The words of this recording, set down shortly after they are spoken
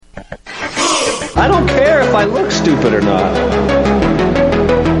I don't care if I look stupid or not.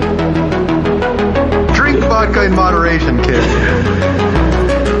 Drink vodka in moderation, kid.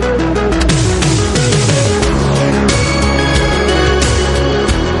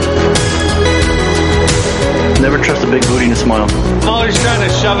 Never trust a big booty and a smile. Always trying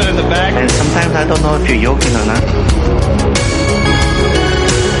to shove it in the back. And sometimes I don't know if you're joking or not.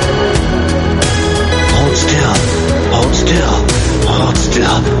 Hold still. Hold still. Hold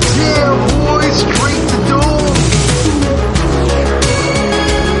still. Yeah, boy, straight to dome.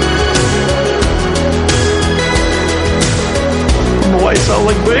 Why sound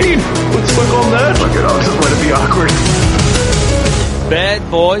like Bane? Let's look on that. Look it up, just let it be awkward.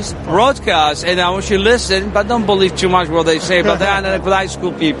 Bad Boys Broadcast. And I want you to listen, but don't believe too much what they say. But they're analytic high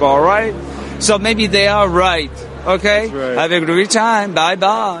school people, all right? So maybe they are right, okay? Right. Have a great time.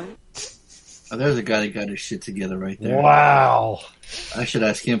 Bye-bye. Oh, there's a guy that got his shit together right there. Wow. I should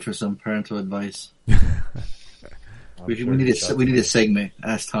ask him for some parental advice. we need a segment.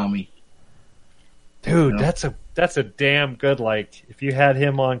 Ask Tommy. Dude, You know? that's a damn good, like, if you had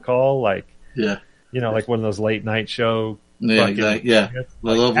him on call, like, Yeah. you know, like one of those late night show. Yeah, fucking- exactly. Yeah.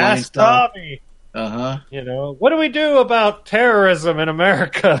 Like, Love Line ask style. Tommy. Uh-huh. You know, what do we do about terrorism in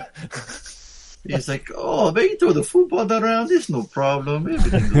America? He's like, oh, man, you throw the football down around. There's no problem.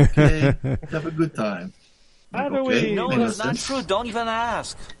 Everything's okay. Have a good time. How do Okay. we? No, Makes that's not sense. true. Don't even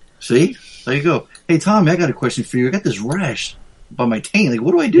ask. See? There you go. Hey, Tommy, I got a question for you. I got this rash by my taint. Like,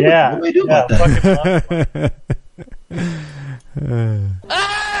 what do I do? Yeah. What do I do about that?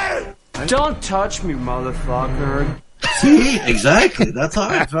 Don't touch me, motherfucker. See? Exactly. That's all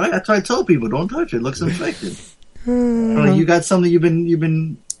right. That's why I tell people, don't touch it. It looks infected. You got something you've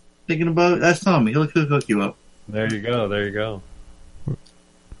been thinking about? Ask Tommy. He'll hook you up. There you go. There you go.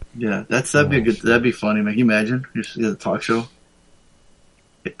 Yeah, that'd be funny, man. Can you imagine? Just a talk show.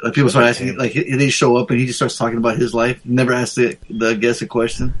 Like people start asking, like they show up and he just starts talking about his life. Never asks the guest a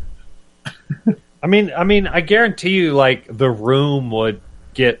question. I mean, I guarantee you, like, The Room would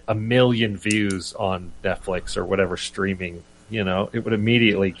get 1 million views on Netflix or whatever streaming. You know, it would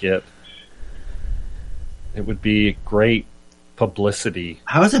immediately get. It would be great publicity.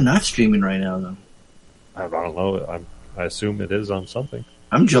 How is it not streaming right now, though? I don't know. I assume it is on something.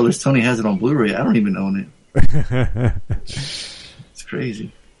 I'm jealous. Tony has it on Blu-ray. I don't even own it. It's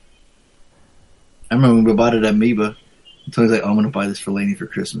crazy. I remember when we bought it at Amoeba. Tony's like, oh, I'm going to buy this for Lainey for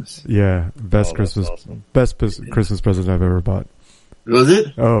Christmas. Yeah, best Christmas present I've ever bought. Was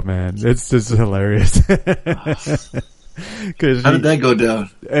it? Oh man, it's just hilarious. How did that go down?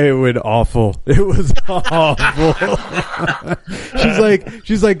 It went awful. It was awful. she's like,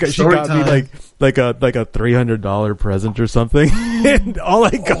 she got me like a $300 present or something, and all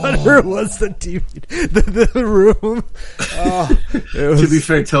I got her was the TV, the room. To be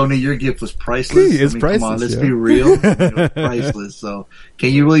fair, Tony, your gift was priceless. It's priceless. Come on, let's be real. It was priceless. So,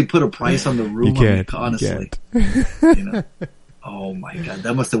 can you really put a price on the room? You can't. Honestly, you know. Oh my God,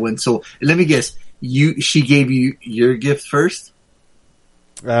 that must have went. So, let me guess. She gave you your gift first?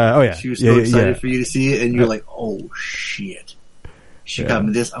 Oh yeah. She was so excited for you to see it, and you're like, oh shit. She got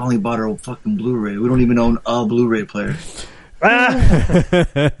me this. I only bought her a fucking Blu-ray. We don't even own a Blu-ray player.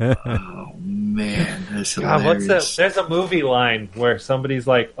 Oh man, that's God, hilarious. what's that? There's a movie line where somebody's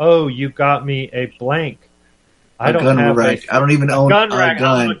like, "Oh, you got me a blank." I don't have rack. I don't even own a rack.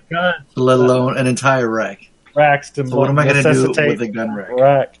 gun, let alone an entire rack. Racks to So what am I going to do with a gun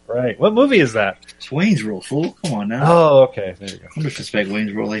rack? Right. What movie is that? It's Wayne's World, fool. Come on now. Oh, okay. There you go. Don't disrespect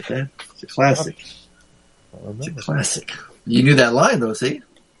Wayne's World like that. It's a classic. It's a I classic. You knew that line though, see?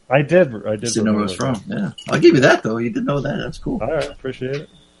 did. Just didn't know where it was from. Yeah, I'll give you that though. You did know that. That's cool. All right, appreciate it.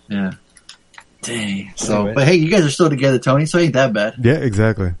 Yeah. Dang. So, Anyway. but hey, you guys are still together, Tony. So it ain't that bad. Yeah,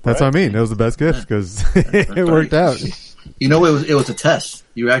 exactly. That's what I mean. It was the best gift because it worked out. You know, it was a test.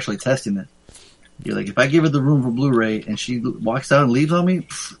 You were actually testing it. You're like, if I give her the room for Blu-ray and she walks out and leaves on me,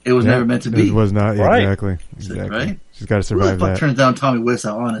 it was never meant to be. It was not. Right. Exactly. Right? She's got to Who the survive fuck that. turns down Tommy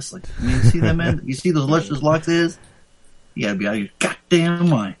Wiseau, honestly? I mean, you see that, man? You see those luscious locks of his? You gotta be out of your goddamn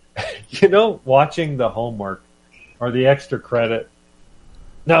mind. You know, watching the homework or the extra credit.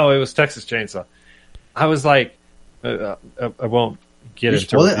 No, it was Texas Chainsaw. I was like, I won't get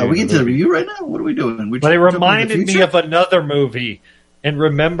into it. Are we into the review right now? What are we doing? But it reminded me of another movie. And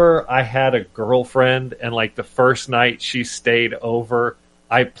remember, I had a girlfriend, and like the first night she stayed over,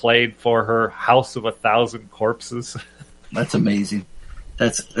 I played for her House of 1,000 Corpses. That's amazing.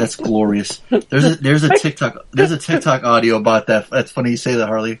 That's glorious. There's a TikTok audio about that. That's funny you say that,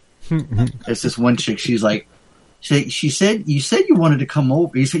 Harley. It's this one chick. She's like, she said you wanted to come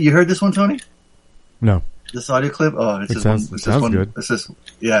over. You heard this one, Tony? No. This audio clip? Oh, it's just sounds good. It's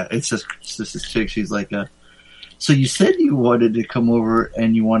just this chick. She's like, so you said you wanted to come over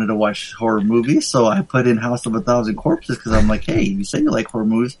and you wanted to watch horror movies, so I put in House of a Thousand Corpses because I'm like, hey, you say you like horror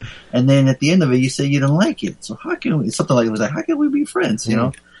movies, and then at the end of it, you say you didn't like it. So how can we, something like it was like, how can we be friends? You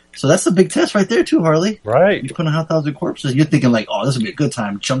know? So that's a big test right there too, Harley. Right. You put in 1,000 Corpses, you're thinking like, oh, this will be a good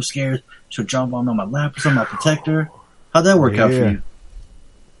time. Jump scares. She'll jump on my lap or something. I'll protect her. How'd that work out for you?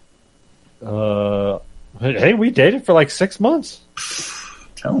 Hey, we dated for like 6 months.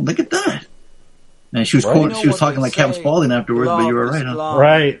 Tell him, look at that. And she was cool. She was talking like Captain Spaulding afterwards, but you were right, huh?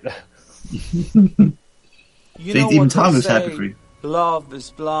 Right. Even Tom was happy for you. Love is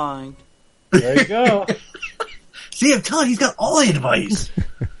blind. There you go. See, I'm telling you, he's got all the advice.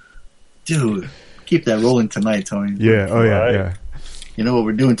 Dude, keep that rolling tonight, Tony. Yeah. Oh yeah. Right. Yeah. You know what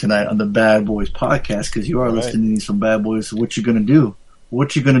we're doing tonight on the Bad Boys podcast, because you are listening to some Bad Boys. So what you gonna do?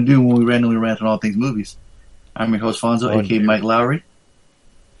 What you gonna do when we randomly rant on all things movies? I'm your host Fonzo, aka Mike Lowry.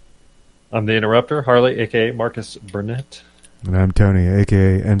 I'm the interrupter, Harley, a.k.a. Marcus Burnett. And I'm Tony,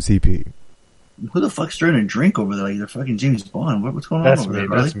 a.k.a. MCP. Who the fuck's stirring a drink over there? Like they're fucking James Bond. What's going on over there,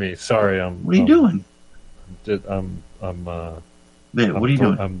 Harley? That's me. Sorry, what are you doing? Babe, what are you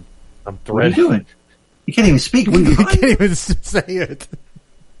doing? I'm what are you doing? You can't even speak. What are you You can't even say it.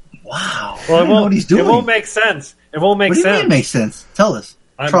 Wow. Well, I don't know what he's doing. It won't make sense. It won't make what do you sense. mean it makes sense? Tell us.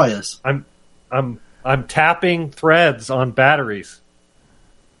 Try us. I'm tapping threads on batteries.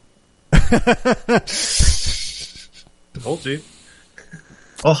 Told you.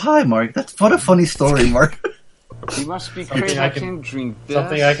 Oh, hi, Mark. What a funny story, Mark. You must be crazy. I can drink this.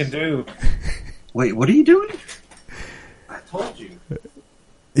 Something I can do. Wait, what are you doing? I told you.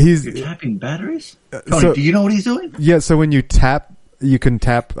 You're tapping batteries? Tony, do you know what he's doing? Yeah, so when you tap, you can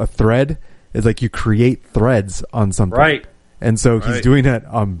tap a thread. It's like you create threads on something. Right. And so he's doing that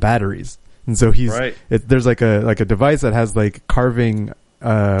on batteries. And so there's like a device that has like carving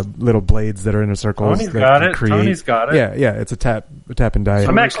little blades that are in a circle. Tony's got it. Tony's got it. Yeah, it's a tap and die.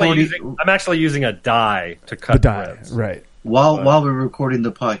 I'm actually using a die to cut the die, threads. right? While we're recording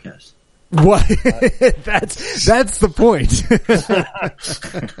the podcast. What? that's the point.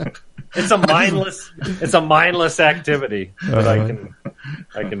 It's a mindless activity that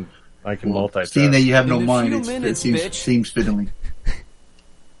I can multitask. Seeing that you have no mind, it seems fiddling.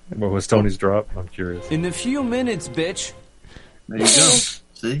 What was Tony's drop? I'm curious. In a few minutes, bitch. There you go.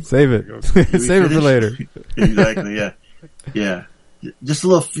 See? Save it. Save it for later. Exactly. Yeah. Just a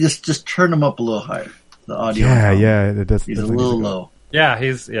little. Just turn them up a little higher. The audio. Yeah. He's a little low. Yeah,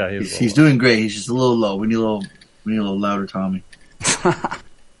 he's doing great. He's just a little low. We need a little louder, Tommy.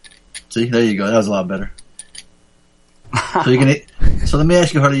 See, there you go. That was a lot better. So let me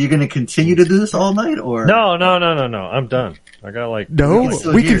ask you, Harley, you're gonna continue to do this all night, or no? I'm done. I got like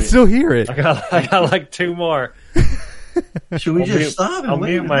we can still hear it. I got like 2 more. Should we just stop? I'll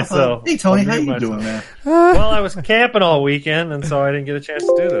mute myself. Hey, Tony, how you doing, man? Well, I was camping all weekend, and so I didn't get a chance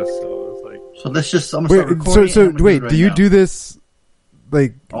to do this. So it was like, so let's just. I'm gonna start recording. So wait, do you do this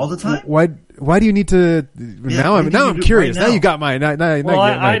like all the time? Why do you need to? Now I'm curious. Right now you got mine.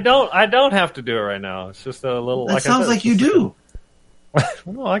 I don't have to do it right now. It's just a little. That sounds like you do.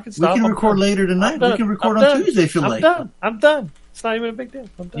 Well, I can stop. We can record later tonight. We can record on Tuesday if you like. I'm done. It's not even a big deal.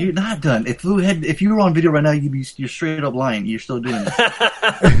 I'm done. You're not done. If you were on video right now, you're straight up lying. You're still doing it.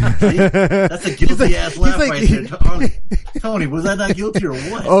 See? That's a guilty ass laugh right there. Tony, was that not guilty or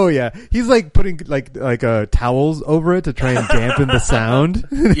what? Oh yeah, he's like putting like towels over it to try and dampen the sound.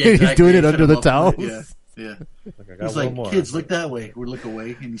 Yeah, exactly. He's doing it under the towels. Yeah. Like He's like, kids, look that way. We look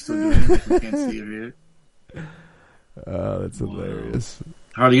away, and he's still doing it. Like we can't see it here. That's hilarious.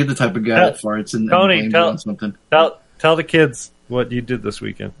 Harley, you're the type of guy that farts and Tony, tell something. Tell the kids what you did this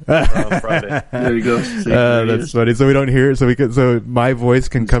weekend on Friday. There you go. That's funny. So we don't hear it. So my voice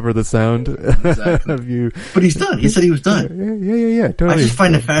can cover the sound of you. But he's done. He said he was done. Yeah. Totally. I just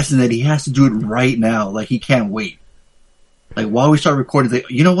find it fascinating that he has to do it right now. Like he can't wait. Like while we start recording, like,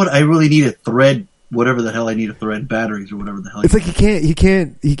 you know what? I really need a thread. Whatever the hell I need a thread, batteries or whatever the hell. It's like he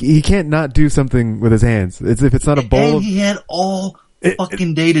can't not do something with his hands. It's if it's not a bowl. And he had all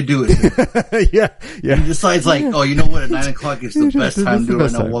fucking day to do it. Yeah. He decides like, oh, you know what? At 9 o'clock is the best time to do it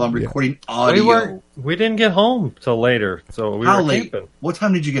right now while I'm recording audio. We didn't get home till later, so we were late? camping. What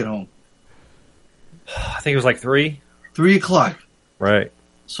time did you get home? I think it was like 3. 3 o'clock. Right.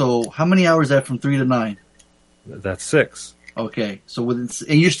 So how many hours is that from 3 to 9? That's 6. Okay, so and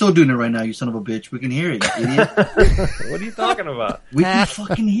you're still doing it right now, you son of a bitch. We can hear it, you idiot. What are you talking about? We can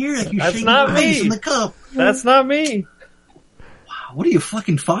fucking hear it. You're That's shaking not your me. face in the cup. That's not me. Wow, what are you,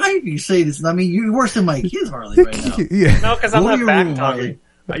 fucking 5? You say this? I mean, you're worse than my kids, Harley, right now. Yeah. No, because I'm Go to not your back room, talking. Harley.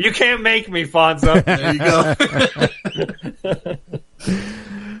 You can't make me, Fonzo. There you go.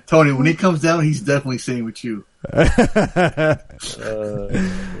 Tony, when he comes down, he's definitely staying with you. I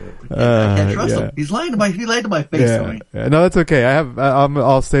can't trust him. He lied to my face, Tony. No, that's okay.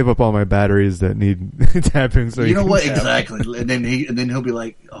 I'll save up all my batteries that need tapping. So you know what? Exactly. And then he'll be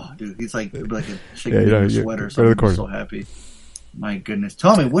like, "Oh, dude," he's like, it'll be like a shaking sweater. So I'm so happy. My goodness,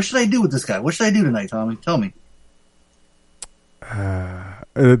 tell me, what should I do with this guy? What should I do tonight, Tommy? Tell me.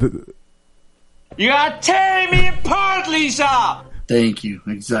 You are tearing me apart, Lisa. Thank you.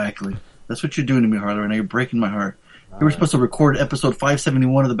 Exactly. That's what you're doing to me, Harlow, and you're breaking my heart. We were supposed to record episode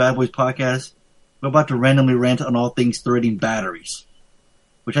 571 of the Bad Boys podcast. We're about to randomly rant on all things threading batteries,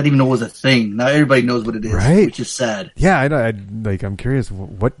 which I didn't even know was a thing. Now everybody knows what it is, right? Which is sad. Yeah, I know. I'm curious,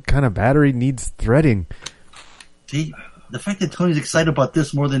 what kind of battery needs threading? See, the fact that Tony's excited about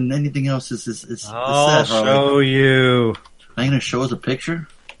this more than anything else is I'll sad, Harlow. show you. Are you going to show us a picture?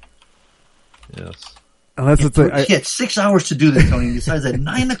 Yes. Unless it's like he had 6 hours to do this, Tony. He decides at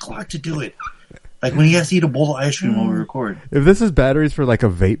 9 o'clock to do it. Like when he has to eat a bowl of ice cream while we record. If this is batteries for like a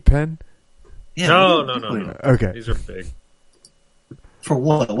vape pen? Yeah, No. Okay. These are big. For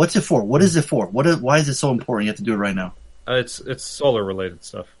what? What's it for? What is it for? Why is it so important? You have to do it right now. It's solar related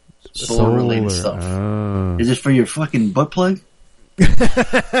stuff. Solar related stuff. Oh. Is it for your fucking butt plug? It's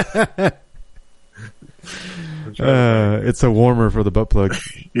a warmer for the butt plug.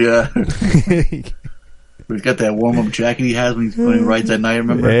 Yeah. He's got that warm up jacket he has when he rides at night,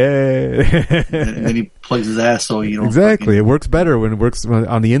 remember? Yeah. And then he plugs his ass so you don't. Exactly. It works better when it works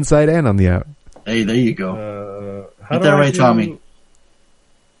on the inside and on the out. Hey, there you go. How Get that right, Tommy.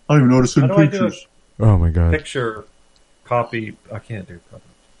 I don't even notice any pictures. Oh my god. Picture copy. I can't do copy.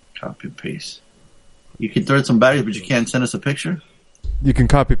 Copy and paste. You can thread some batteries, but you can't send us a picture. You can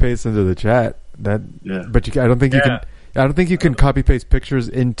copy paste into the chat. But I don't think you can. I don't think you can copy paste pictures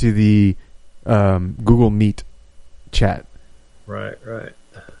into the Google Meet chat. Right.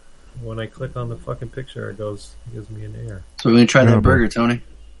 When I click on the fucking picture, it gives me an error. So we're gonna try that burger, Tony.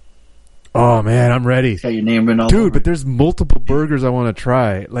 Oh man, I'm ready. It's got your name written all Dude, over but there's multiple burgers I want to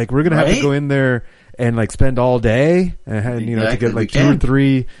try. Like we're gonna have to go in there and like spend all day and to get like 2 or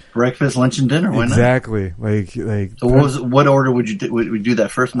 3 breakfast, lunch, and dinner. Why exactly. Not? Like. So what order would you do? Would we do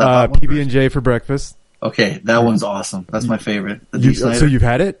that first? PB&J for breakfast. Okay, that one's awesome. That's my favorite. So you've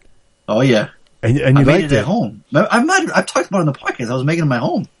had it? Oh yeah, and you made liked it at home. I've talked about it on the podcast. I was making it in my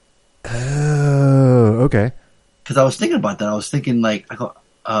home. Oh, okay. Because I was thinking about that. I was thinking like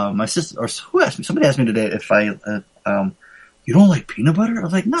my sister or who asked me. Somebody asked me today if I you don't like peanut butter. I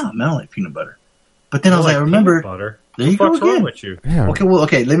was like, no, man, I don't like peanut butter. But then I was like, I remember. Butter. There you go again. What's wrong with you? Yeah.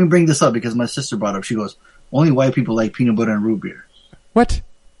 Okay. Let me bring this up because my sister brought it up. She goes, only white people like peanut butter and root beer. What?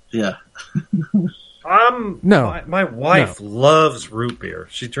 Yeah. No. My wife loves root beer.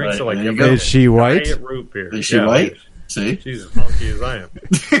 She drinks it like every day. Is she white? Diet root beer. Is she white? See? She's as funky as I am.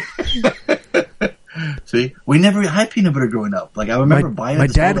 See? We never had peanut butter growing up. Like I remember buying it. My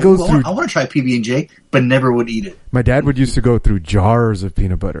dad goes through. I want to try PB&J, but never would eat it. My dad would used to go through jars of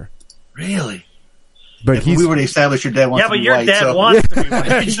peanut butter. Really? But we already established your dad wants to be white. Yeah, but your dad wants to be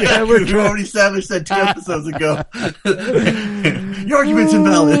white. Exactly. We already established that 2 episodes ago. Your argument's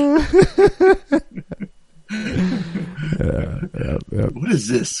invalid. What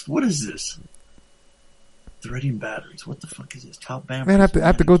is this? Threading batteries. What the fuck is this? Top band. Man, I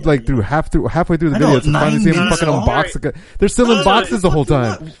have to go like halfway through the video to finally see them fucking unbox it. They're still in boxes the whole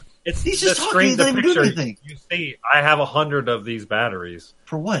time. He's just talking. He doesn't even do anything. You see, I have 100 of these batteries.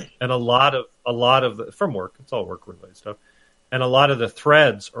 For what? And a lot of the, from work. It's all work related stuff. And a lot of the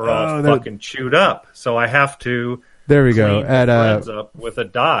threads are all fucking chewed up. So I have to. There we go. Clean the threads up with a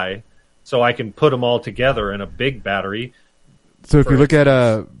die, so I can put them all together in a big battery. So if you look at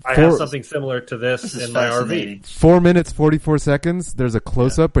I have something similar to this in my RV. 4 minutes 44 seconds. There's a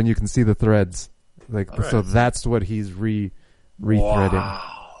close up and you can see the threads. So that's what he's rethreading.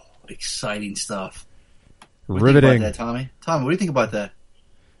 Wow. Exciting stuff. Riveting. What do you think about that, Tommy? Tommy, what do you think about that?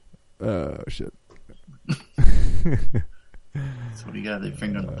 Shit. That's what you got. Your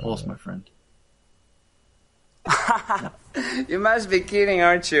finger on the pulse, my friend. You must be kidding,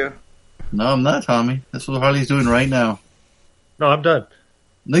 aren't you? No, I'm not, Tommy. That's what Harley's doing right now. No, I'm done.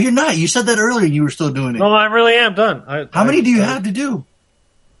 No, you're not. You said that earlier. You were still doing it. No, I really am done. How many do you have to do?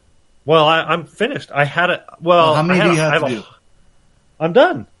 Well, I'm finished. I had it. Well, how many do you have to do? I'm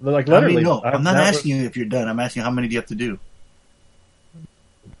done. Like literally. No, I'm not asking you if you're done. I'm asking how many do you have to do?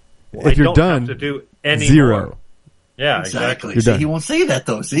 Well, if you're done, have to do any 0. More. Yeah, exactly. See, he won't say that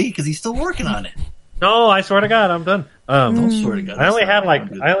though. See, because he's still working on it. No, I swear to God, I'm done. Don't swear to God. I only had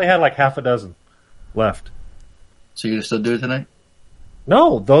like half a dozen left. So you're gonna still do it tonight?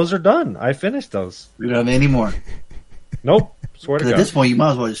 No, those are done. I finished those. We don't have any more. Nope. Swear to God. At this point, you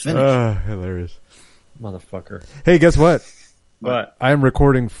might as well just finish. Hilarious. Motherfucker. Hey, guess what? What? I am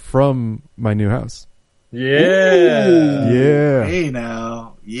recording from my new house. Yeah. Ooh. Yeah. Hey,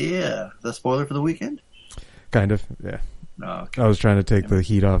 now. Yeah. Is that a spoiler for the weekend? Kind of, yeah. No. Okay. I was trying to take the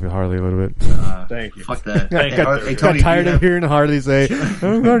heat off of Harley a little bit. Thank you. Fuck that. Thank you. Hey, Got Tony, tired of hearing Harley say, I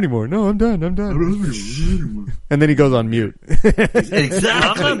don't got anymore. No, I'm done. And then he goes on mute. Exactly.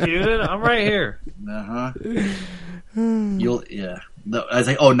 I'm not muted. I'm right here. Uh-huh. Yeah. No, I was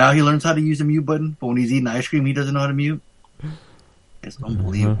like, oh, now he learns how to use the mute button, but when he's eating ice cream, he doesn't know how to mute. It's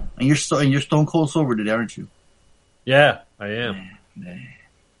unbelievable. And you're stone cold sober today, aren't you? Yeah, I am. Man.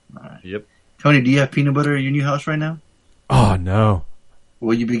 All right. Yep. Tony, do you have peanut butter at your new house right now? Oh, no.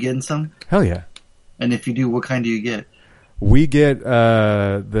 Will you be getting some? Hell yeah. And if you do, what kind do you get? We get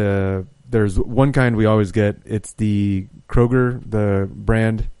there's one kind we always get. It's the Kroger, the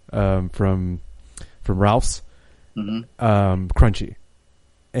brand from Ralph's. Crunchy.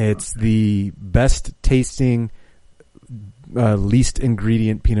 It's the best tasting, least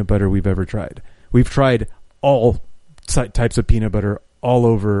ingredient peanut butter we've ever tried. We've tried all types of peanut butter all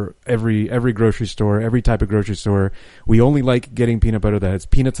over every grocery store, every type of grocery store. We only like getting peanut butter that has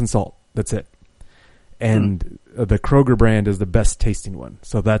peanuts and salt. That's it. And the Kroger brand is the best tasting one.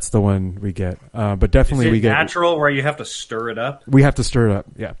 So that's the one we get. But definitely we get natural where you have to stir it up. We have to stir it up.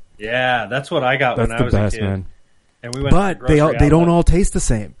 Yeah. Yeah, that's what I got when I was best, a kid. Man. And we went but they don't all taste the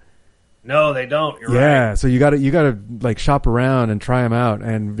same. No, they don't. You're yeah, right. so you gotta like shop around and try them out,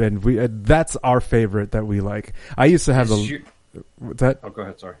 and we that's our favorite that we like. I used to have what's that? Oh, go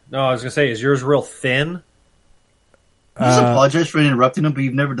ahead. Sorry. No, I was gonna say, is yours real thin? I just apologize for interrupting him, but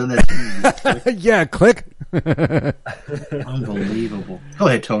you've never done that to me. Yeah, click. Unbelievable. Go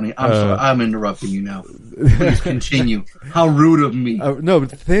ahead, Tony. I'm sorry. I'm interrupting you now. Please continue. How rude of me. No,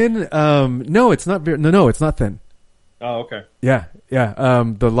 but thin. No, it's not. No, it's not thin. Oh, okay. Yeah.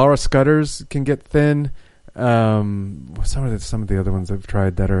 The Laura Scudders can get thin. Some of the other ones I've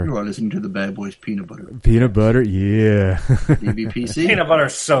tried that are. You are listening to the Bad Boys Peanut Butter. Peanut butter, yeah. BBPC. Peanut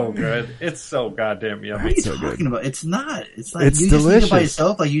butter's so good. It's so goddamn yummy. What are you talking about? It's not. It's It's you delicious. Just eat it by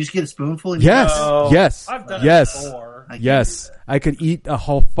yourself. Like you just get a spoonful. And Yes. No, Yes. I've done Yes. it before. Yes. I could eat a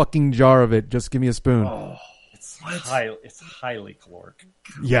whole fucking jar of it. Just give me a spoon. Oh, It's highly caloric.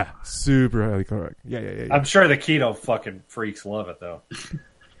 Yeah. Super highly caloric. Yeah. I'm sure the keto fucking freaks love it though.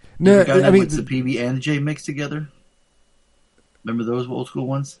 No, I I mean, the PB and the J mixed together. Remember those old school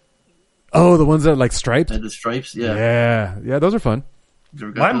ones? oh, the ones that are like striped? Had the stripes. Yeah. Yeah, those are fun.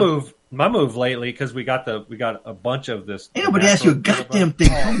 My move lately, because we got a bunch of this. Ain't nobody asked you a goddamn thing.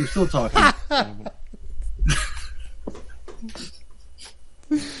 Oh, you're still talking.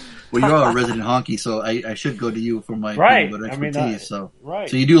 Well, you're a resident honky, so I should go to you for my peanut butter expertise. So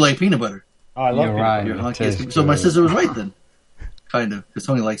you do like peanut butter. Oh, I love You're peanut right. You're It honky. tastes So my good. sister was right then. Kind of. Because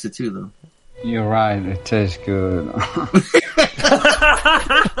Tony likes it too, though. You're right. It tastes good.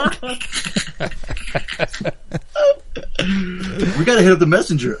 We gotta hit up the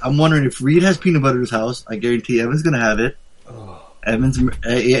messenger. I'm wondering if Reed has peanut butter at his house. I guarantee Evan's gonna have it.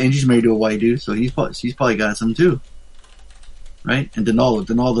 Angie's married to a white dude, so he's probably got some too, right? And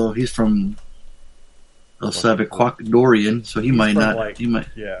Donaldo, he's from El Salvadorian, so he might not. Like, he might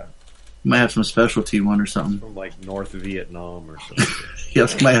have some specialty one or something. from like North Vietnam or something.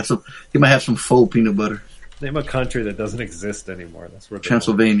 Yes, he might have some faux peanut butter. Name a country that doesn't exist anymore. That's where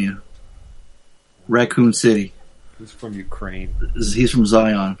Transylvania, Raccoon City. He's from Ukraine, He's from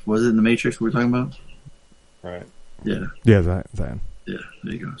Zion. Was it in the Matrix we were talking about? right? Yeah, Yeah, Zion. yeah.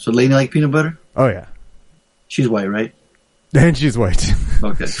 There you go. So, Lainey like peanut butter? Oh yeah, She's white, right? and she's white.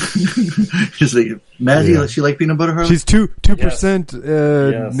 Okay. She's like, Mazzy, Yeah. she like peanut butter? Harley? She's 2%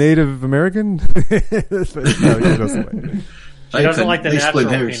 Yes. Native American. No, she's also white. She doesn't like the They split natural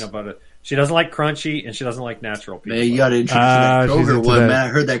hairs. peanut butter. She doesn't like crunchy, and she doesn't like natural peanut Man, you butter. gotta introduce that she's Kroger into one, that. man. I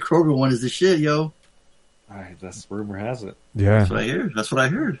heard that Kroger one is the shit, yo. All right, that's rumor has it. Yeah, That's what I heard. That's what I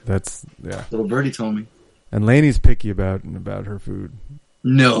heard. that's yeah. Little birdie told me. And Lainey's picky about her food.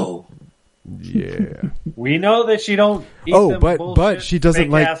 No. Yeah. We know that she don't eat Oh, them but bullshit she doesn't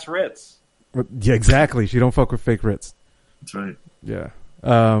fake like- ass Ritz. Yeah, exactly. She don't fuck with fake Ritz. That's right. Yeah.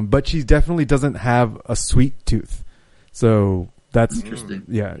 But she definitely doesn't have a sweet tooth. So that's Interesting.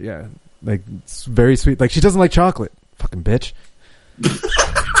 yeah. Like it's very sweet. Like she doesn't like chocolate. Fucking bitch.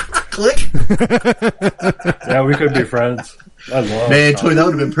 Click. Yeah, we could be friends. I love Man, Tony, that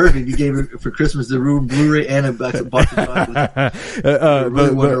would have been perfect. You gave her for Christmas the room Blu-ray and a box of chocolate.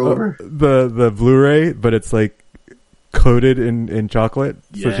 Really won her over. The Blu-ray, but it's like coated in chocolate,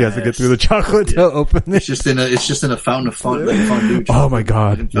 so she has to get through the chocolate to open it. It's just in a fountain of fondue. Oh my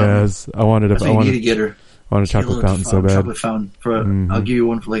god! Yes, I wanted That's a. what you need to get her. I want a chocolate fountain so bad. Chocolate fountain for. I'll give you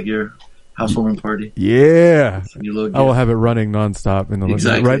one for like your housewarming party. Yeah, your little I will have it running nonstop in the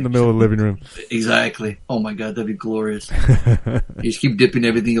right in the middle of the living room. Exactly. Oh my god, that'd be glorious. You just keep dipping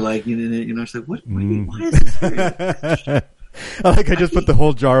everything you like in it. You know, it's like what? Why is this here? I just put the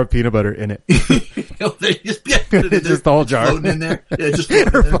whole jar of peanut butter in it. Just the whole jar floating in there. Yeah, just floating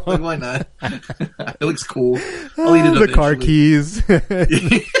in there. Like, why not? It looks cool. I'll eat it the car keys.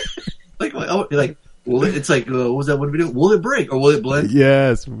 like, will it? It's like, what was that one video? Will it break or will it blend?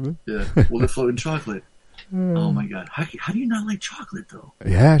 Yes. Yeah. Will it float in chocolate? Oh my god! How do you not like chocolate though?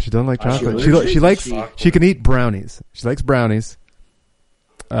 Yeah, she doesn't like chocolate. She can eat brownies. She likes brownies.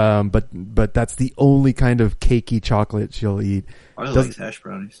 But that's the only kind of cakey chocolate she'll eat. I like hash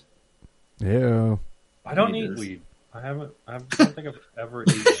brownies. Yeah. I don't eat weed. I don't think I've ever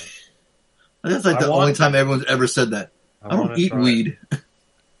eaten it. That's like the only time everyone's ever said that. I don't eat weed. I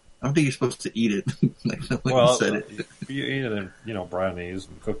don't think you're supposed to eat it. Like well, you said it. You eat it in, brownies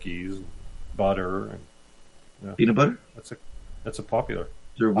and cookies and butter and peanut butter. That's a popular. Is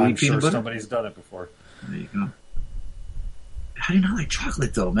there weed I'm peanut sure butter? somebody's done it before. There you go. How do you not like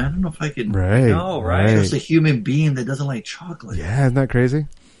chocolate though, man? I don't know if I can. Right. No, right. There's a human being that doesn't like chocolate. Yeah, isn't that crazy?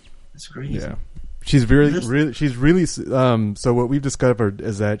 That's crazy. Yeah. She's really. So what we've discovered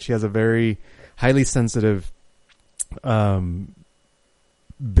is that she has a very highly sensitive, bitter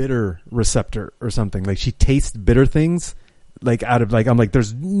receptor or something. Like she tastes bitter things, like I'm like,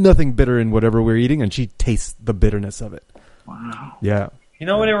 there's nothing bitter in whatever we're eating, and she tastes the bitterness of it. Wow. Yeah. You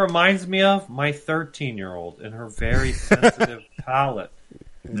know what it reminds me of? My 13-year-old and her very sensitive palate.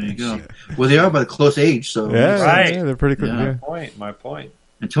 There you go. Well, they are by the close age, so yeah, right. Yeah, they're pretty cool. Yeah. My point.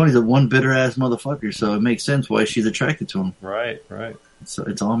 And Tony's a one bitter ass motherfucker, so it makes sense why she's attracted to him. Right. So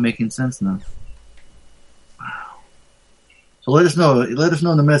it's all making sense now. Wow. So let us know. Let us know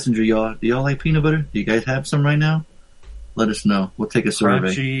in the messenger, y'all. Do y'all like peanut butter? Do you guys have some right now? Let us know. We'll take a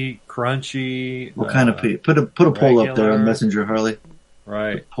survey. Crunchy. What kind of put a poll up there on regular. Messenger, Harley.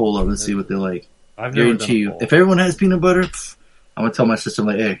 Right. Poll up and see what they like. I've never Guarantee you, done a poll. if everyone has peanut butter, I'm gonna tell my sister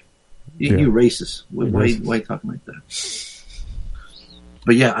like, "Hey, you racist? Why you talking like that?"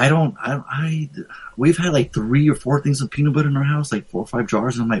 But yeah, we've had like 3 or 4 things of peanut butter in our house, like 4 or 5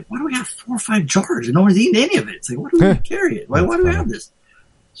 jars, and I'm like, why do we have 4 or 5 jars and no one's eating any of it? It's like, why do we carry it? Why do we have this?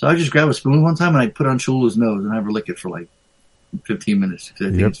 So I just grab a spoon one time and I put it on Chula's nose and have her lick it for like 15 minutes because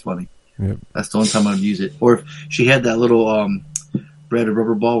I think it's funny. Yep. That's the only time I would use it. Or if she had that little breaded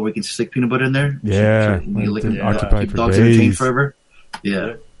rubber ball where we can stick peanut butter in there. Yeah. You lick it, Occupied keep for dogs in the chain days. forever.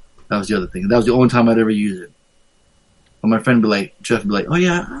 Yeah. That was the other thing. That was the only time I'd ever use it. But my friend would be like, Jeff would be like, oh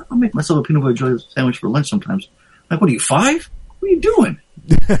yeah, I'll make myself a peanut butter jelly sandwich for lunch sometimes. I'm like, what are you, 5? What are you doing?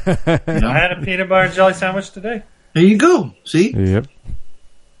 I had a peanut butter and jelly sandwich today. There you go. See? Yep.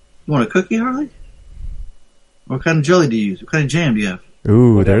 You want a cookie, Harley? What kind of jelly do you use? What kind of jam do you have?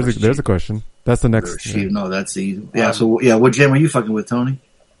 Ooh, Whatever there's a question. That's the next. No, that's easy. Yeah, so, yeah, what jam are you fucking with, Tony?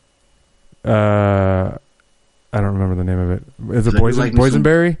 I don't remember the name of it. Is it Like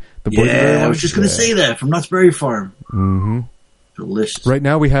boysenberry? The boysenberry I one? was just going to say that from Knott's Berry Farm. Mm-hmm. Delicious. Right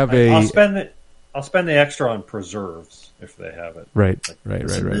now we have I'll spend the extra on preserves if they have it. Right.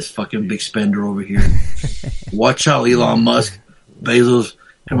 This fucking big spender over here. Watch out, Elon Musk, Bezos.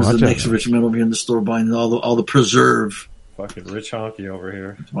 Comes the next rich man over here in the store buying all the preserve. Fucking rich honky over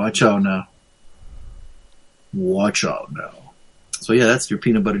here. Watch out now. So yeah, that's your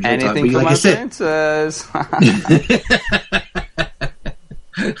peanut butter jelly talk. Anything But for like my princess.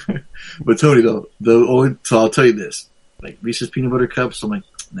 But Tony, though, so I'll tell you this: like Reese's peanut butter cups, I'm like,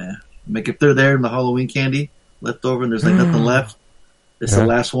 nah. Like if they're there in the Halloween candy left over and there's like nothing left, it's the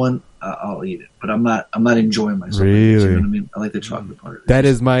last one. I'll eat it, but I'm not enjoying myself. Really? You know what I mean? I like the chocolate part. That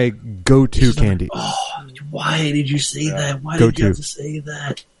is my go-to candy. Why did you say that? Why did you have to say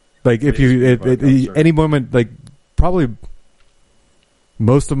that? Like if you any moment, like probably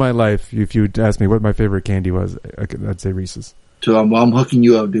most of my life, if you ask me what my favorite candy was, I'd say Reese's. So I'm hooking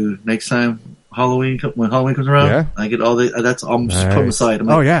you up, dude. Next time when Halloween comes around, I get all the. I'm just putting them aside. I'm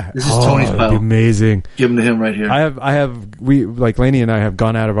like, this is Tony's pile. Amazing. Give them to him right here. We Lainey and I have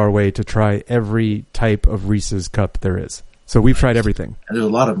gone out of our way to try every type of Reese's cup there is. So we've tried everything. And there's a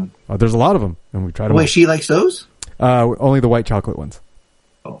lot of them. There's a lot of them, and we've tried them. Wait, she likes those? Only the white chocolate ones.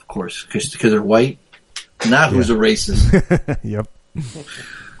 Oh, of course, because they're white. Not who's a racist. Yep.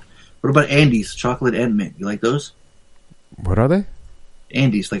 What about Andes chocolate and mint? You like those? What are they?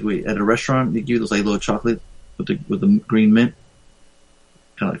 Andes, like at a restaurant, they give you those like little chocolate with the green mint.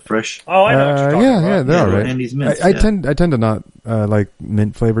 kind of like fresh. Oh, I know what you're talking about. Yeah, they're all right. Andy's mints. I tend to not like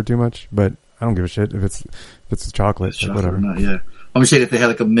mint flavor too much, but I don't give a shit if it's chocolate. It's chocolate whatever. or not, yeah. I'm saying if they had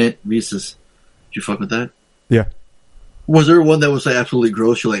like a mint Reese's, did you fuck with that? Yeah. Was there one that was like absolutely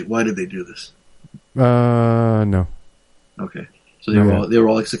gross? You're like, why did they do this? No. Okay, so they were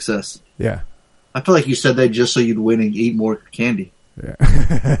all a success. Yeah. I feel like you said that just so you'd win and eat more candy. Yeah.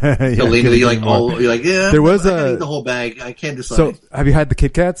 So later you're like, yeah. There was I can eat the whole bag. I can't decide. So have you had the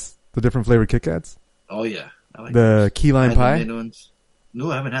Kit Kats? The different flavored Kit Kats? Oh yeah, I like the those. key lime pie. The mint ones. No,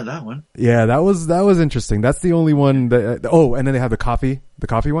 I haven't had that one. Yeah, that was interesting. That's the only one that. Oh, and then they have the coffee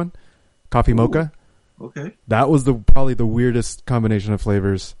one, coffee mocha. Okay. That was probably the weirdest combination of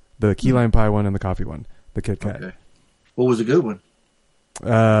flavors. The key lime pie one and the coffee one, the Kit Kat. Okay. What was a good one?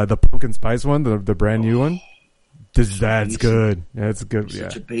 The pumpkin spice one, the brand new one. That's good. Yeah, it's good.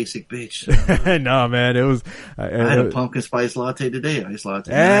 Such a basic bitch. No, man, it was. I had a pumpkin spice latte today. Iced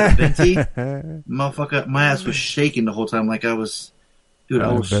latte. I had a venti. Motherfucker, my ass was shaking the whole time. Like I was, dude.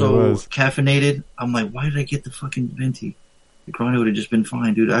 I was so caffeinated. I'm like, why did I get the fucking venti? The Grande would have just been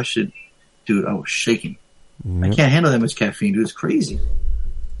fine, dude. I was shaking. I can't handle that much caffeine, dude. It's crazy.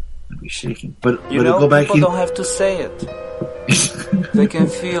 I'd be shaking. But go back. People don't have to say it. They can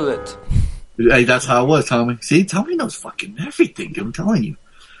feel it. Hey, that's how it was, Tommy. See, Tommy knows fucking everything, dude. I'm telling you.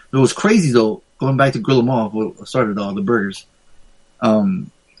 It was crazy though. Going back to Grill 'em Off, what started all the burgers.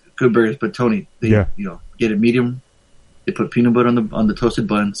 Good burgers, but Tony, they get it medium. They put peanut butter on the toasted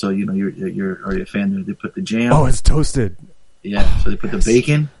bun, so you're already a fan there. They put the jam. Oh, it's toasted. Yeah, so they put the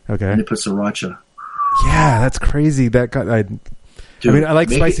bacon. Okay. And they put sriracha. Yeah, that's crazy. Dude, I like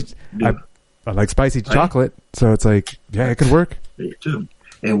spicy. I like spicy chocolate, so it's like, yeah, it could work. Dude,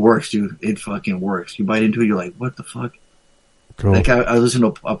 it works, dude. It fucking works. You bite into it, you're like, what the fuck? Cool. Like I listened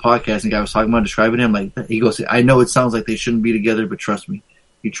to a podcast, and the guy was talking about describing him. Like he goes, I know it sounds like they shouldn't be together, but trust me,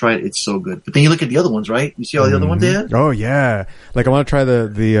 you try it, it's so good. But then you look at the other ones, right? You see all the other ones they had? Oh yeah, like I want to try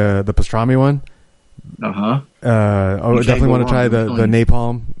the pastrami one. I definitely want to try the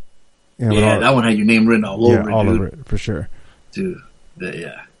napalm. Yeah, that one had your name written all over it, dude. All over it, for sure. Dude,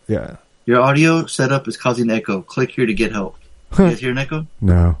 yeah. Yeah. Your audio setup is causing an echo. Click here to get help. You guys hear an echo?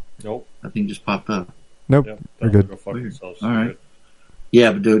 No. Nope. That thing just popped up. Nope. Yep, we're good. Go fuck yourselves. All right.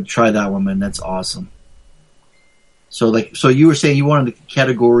 Yeah, but dude, try that one, man. That's awesome. So you were saying you wanted the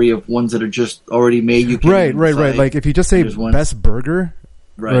category of ones that are just already made. You can right. Like if you just say best burger,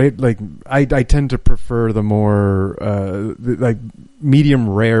 right? Like I tend to prefer the more like medium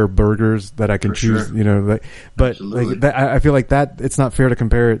rare burgers that I can choose. Sure. You know, but like that, I feel like that it's not fair to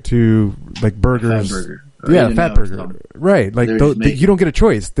compare it to like burgers. Fat burger. Yeah, fat burger. Right. Like you don't get a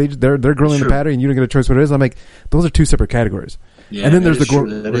choice. They're grilling the patty and you don't get a choice what it is. I'm like, those are two separate categories. Yeah, and then there's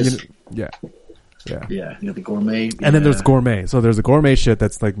the Yeah, you got the gourmet. And then there's gourmet. So there's the gourmet shit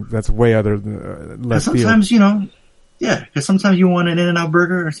that's way other less sometimes field. Because sometimes you want an In-N-Out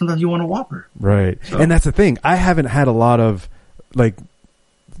burger or sometimes you want a Whopper. Right. So. And that's the thing. I haven't had a lot of like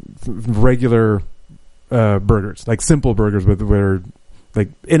regular burgers, like simple burgers where like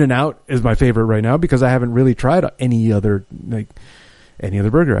In-N-Out is my favorite right now because I haven't really tried any other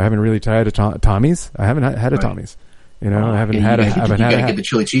burger. I haven't really tried a Tommy's. I haven't had a Tommy's. You know, I haven't had a. You gotta get the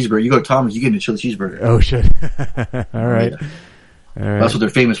chili cheeseburger. You go to Tommy's, you get a chili cheeseburger. Oh shit! All right. All right. That's what they're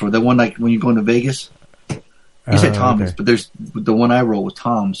famous for. The one like when you go into Vegas. You said Tommy's, okay. But there's the one I roll with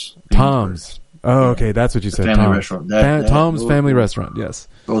Tom's. Tom's. Oh, okay, that's what you said. Family restaurant. Tom's family restaurant. Yes.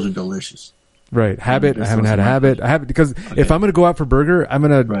 Those are delicious. Right. Habit. I haven't had a Habit. I have because if I'm going to go out for burger, I'm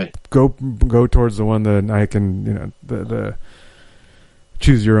going to go towards the one that I can, the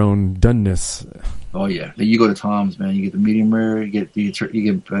choose your own doneness. Oh yeah, you go to Tom's, man. You get the medium rare. You get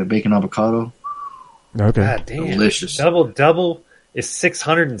bacon avocado. Okay. God damn. Delicious. Double is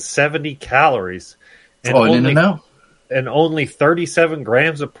 670 calories. And only 37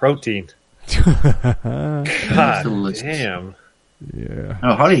 grams of protein. God damn. Yeah.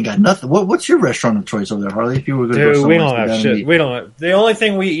 Oh, Harley got nothing. What's your restaurant of choice over there, Harley? If you were going to go we don't have shit. We don't. The only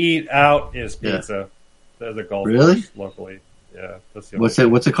thing we eat out is pizza. Yeah. There's a golf course locally. Yeah. That's the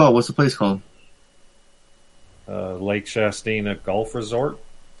What's it called? What's the place called? Lake Shastina Golf Resort.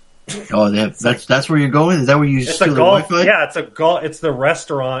 Oh, that's where you're going. Is that where you steal the Wi-Fi? Yeah, it's a golf. It's the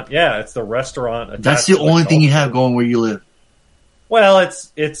restaurant. Yeah, it's the restaurant. That's the only thing you have going where you live. Well,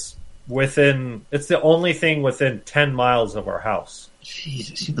 it's within. It's the only thing within 10 miles of our house.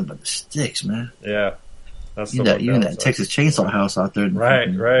 Jesus, you about the sticks, man. Yeah, that's you in that Texas Chainsaw House out there.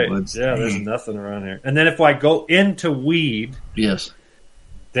 Right. Woods. Yeah, there's nothing around here. And then if I go into weed, yes,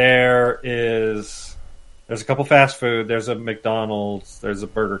 there's a couple fast food. There's a McDonald's. There's a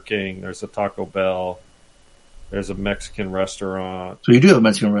Burger King. There's a Taco Bell. There's a Mexican restaurant. So you do have a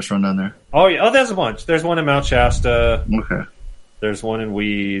Mexican restaurant down there? Oh, yeah. Oh, there's a bunch. There's one in Mount Shasta. Okay. There's one in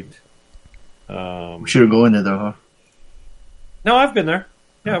Weed. We should go in there, though, huh? No, I've been there.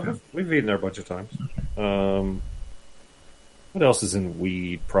 Yeah, Okay. we've eaten there a bunch of times. What else is in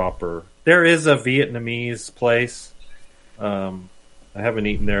Weed proper? There is a Vietnamese place. I haven't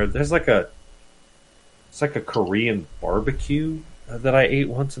eaten there. There's it's like a Korean barbecue that I ate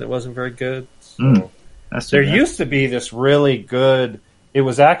once, and it wasn't very good. So there used to be this really good. It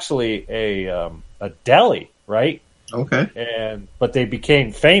was actually a deli, right? Okay. But they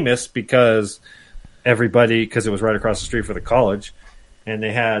became famous because it was right across the street for the college, and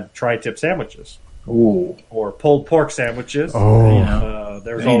they had tri-tip sandwiches. Ooh. Or pulled pork sandwiches. Oh.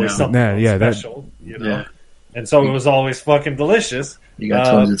 There was always something special, Yeah. And so it was always fucking delicious. You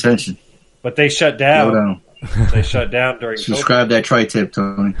got Tony's attention. But they shut down. Go down. They shut down during Subscribe that tri-tip,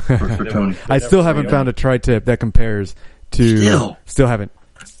 Tony, for Tony. I still haven't found a tri-tip that compares to... Still haven't.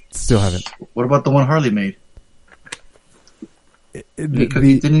 What about the one Harley made? Didn't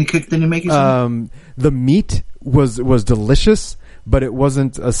he make it some? The meat was delicious, but it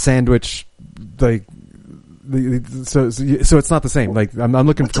wasn't a sandwich. Like, so it's not the same. Like, I'm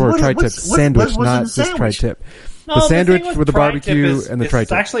looking for a tri-tip sandwich, not just tri-tip. No, the sandwich thing with the barbecue is, and the tri-tip.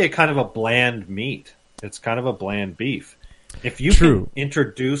 It's actually a kind of a bland meat. It's kind of a bland beef. If you True. can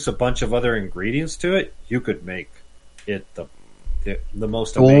introduce a bunch of other ingredients to it, you could make it the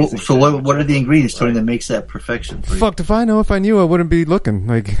most amazing. So what are the ingredients, Tony, that makes that perfection for you? Fuck, if I know, if I knew, I wouldn't be looking.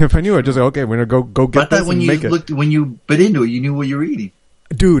 Like, if I knew, I'd just say, okay, we're gonna go get this and make it. When you bit into it, you knew what you were eating.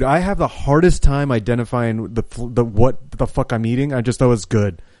 Dude, I have the hardest time identifying the what the fuck I'm eating. I just thought it was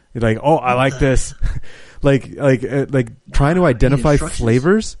good. Like, oh, I like this. like trying to identify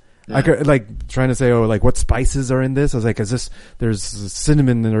flavors. Yeah. I could, like, trying to say, oh, like, what spices are in this? I was like, there's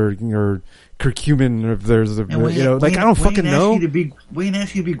cinnamon or curcumin, or if there's I don't fucking know. We didn't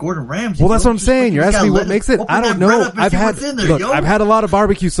ask you to be Gordon Ramsay. Well, that's what I'm saying. You're asking me what makes it. I don't know. I've had a lot of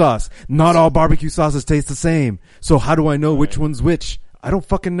barbecue sauce. Not all barbecue sauces taste the same. So how do I know which one's which? I don't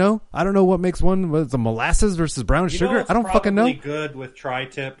fucking know. I don't know what makes one. What's the molasses versus brown sugar? I don't fucking know. Good with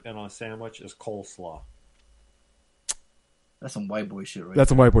tri-tip and on a sandwich is coleslaw. That's some white boy shit, right? That's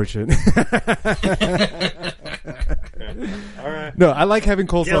some white boy shit. All right. No, I like having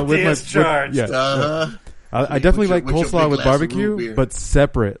coleslaw with my. charged. I definitely like coleslaw with glass of root barbecue, beer. but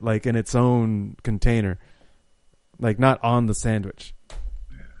separate, like in its own container, like not on the sandwich.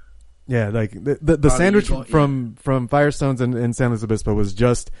 Yeah, like the sandwich from Firestones in San Luis Obispo was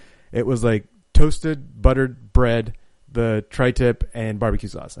it was like toasted buttered bread, the tri-tip, and barbecue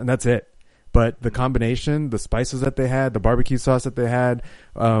sauce, and that's it. But the combination, the spices that they had, the barbecue sauce that they had,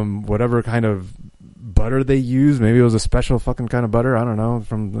 whatever kind of butter they used, maybe it was a special fucking kind of butter. I don't know,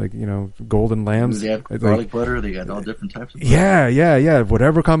 from Golden Lambs. They have garlic butter. They got all different types of butter. Yeah.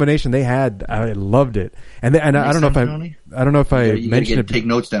 Whatever combination they had, I loved it. And I don't know if I mentioned it. Take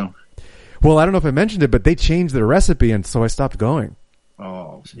notes down. Well, I don't know if I mentioned it, but they changed their recipe, and so I stopped going.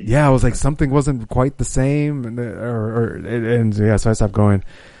 Oh, see. Yeah, I was like, something wasn't quite the same, so I stopped going.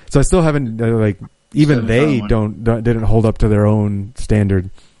 So I still haven't even they didn't hold up to their own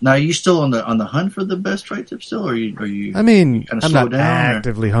standard. Now, are you still on the hunt for the best tri-tip still, or are you? I mean, kind of I'm slow not down,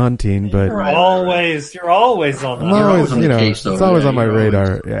 actively hunting, but You're always on the. I'm always, on the case, though. it's always on my You're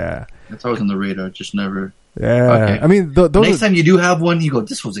radar. Yeah, it's always on the radar. Just never. yeah. Okay. I mean, Next time you do have one, you go,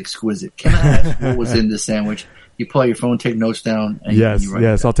 "This was exquisite." Can I ask what was in this sandwich? You pull out your phone, take notes down. And yes. you write it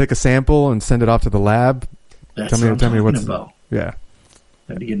down. I'll take a sample and send it off to the lab. That's tell me what what's I'm talking about. Yeah.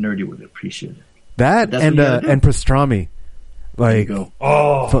 Had to get nerdy with it. Appreciate it. That That's and what you gotta do. and pastrami, like Go.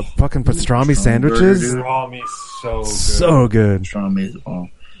 fucking pastrami sandwiches, Pastrami's so good. so good. Pastrami is the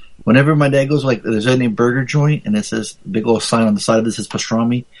bomb. Whenever my dad goes, like, there's any burger joint and it says big old sign on the side of this is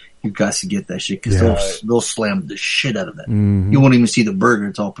pastrami, you got to get that shit because they'll slam the shit out of that. Mm-hmm. You won't even see the burger;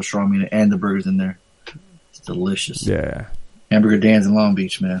 it's all pastrami and the burgers in there. It's delicious. Yeah, Hamburger Dan's in Long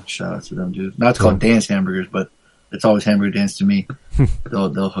Beach, man. Shout out to them, dude. Not called Dan's Hamburgers, but it's always Hamburger Dan's to me.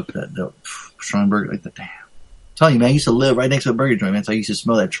 They'll hook that pastrami burger like that. Damn, I'm telling you, man, I used to live right next to a burger joint, man. So I used to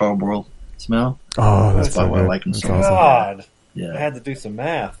smell that charbroil smell. oh, that's why so I good. like them That's so much. awesome. God, I Yeah, had to do some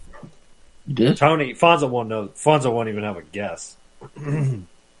math. you did. Tony, Fonzo won't know. Fonzo won't even have a guess.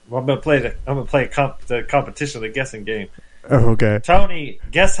 Well, I'm gonna play the competition, the guessing game. Oh, okay. Tony,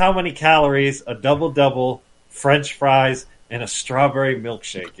 guess how many calories a double, French fries, and a strawberry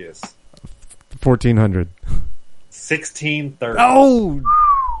milkshake is? 1,400. 1630. Oh,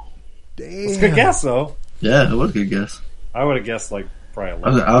 damn. It's a good guess, though. Yeah, that was a good guess. I would have guessed like probably I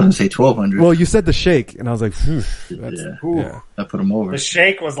 11. was gonna say 1,200. Well, you said the shake, and I was like, phew, yeah, yeah. I put them over. The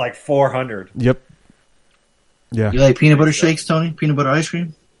shake was like 400. Yep. Yeah. You like peanut butter shakes, Tony? Peanut butter ice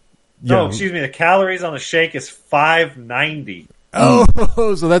cream? No, Yeah. excuse me. The calories on the shake is 590.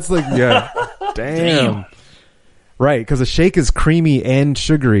 Oh, so that's like, yeah. Damn. Right, because a shake is creamy and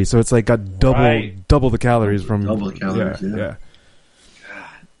sugary, so it's like got double the calories from Double the calories, yeah.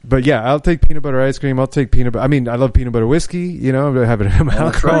 But yeah, I'll take peanut butter ice cream. I'll take peanut butter. I mean, I love peanut butter whiskey. You know, I have it in my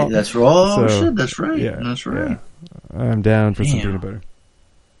That's alcohol. right. That's right. Oh, So, shit. That's right. yeah, That's right. I'm down for some Damn. peanut butter.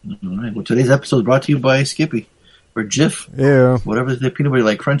 All right. Well, today's episode is brought to you by Skippy or Jif. Yeah. Whatever the peanut butter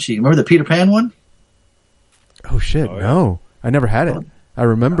like crunchy. Remember the Peter Pan one? Oh shit! Oh, yeah. No, I never had it. I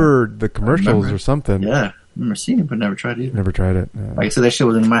remember the commercials remember. or something. Yeah. I remember seeing it, but never tried it either. Never tried it. Like I said, that shit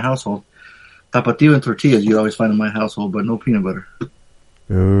was in my household. Tapatio and tortillas you'd always find in my household, but no peanut butter.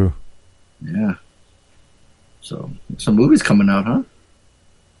 Ooh. Yeah. So, some movies coming out, huh?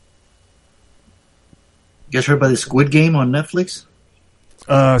 You guys heard about the Squid Game on Netflix?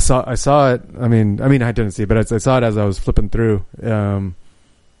 I saw it. I mean, I didn't see it, but I saw it as I was flipping through.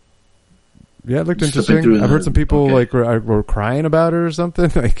 Yeah, it looked Just flipping interesting. through I've heard some people okay. like were crying about it or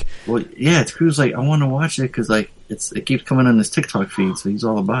something. Like, Well, yeah, it's Crew's like, I want to watch it because like it keeps coming on his TikTok feed, so he's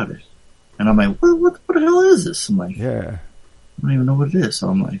all about it. And I'm like, what the hell is this? I'm like, yeah. I don't even know what it is. So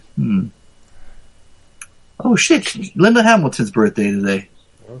I'm like, Oh shit, Linda Hamilton's birthday today.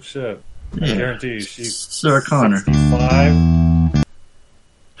 Oh, shit. I Yeah. guarantee you she's Sarah Connor. 65.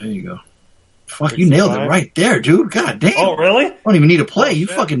 There you go. Fuck, you nailed it 65? right there, dude. God damn. Oh, really? I don't even need to play. You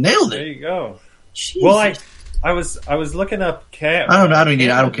shit. fucking nailed There it. you go. Jesus. Well, I was looking up cat. I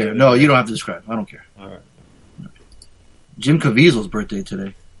don't care. No, you don't have to describe. I don't care. All right. Jim Caviezel's birthday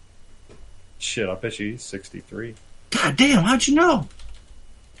today. Shit, I bet you he's 63. God damn, how'd you know?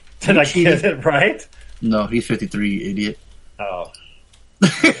 Did I get it right? No, he's 53, idiot. Oh. I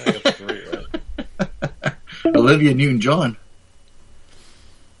got the 3 right. Olivia Newton-John.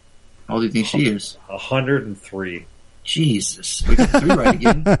 How old do you think she is? 103. Jesus. We got 3 right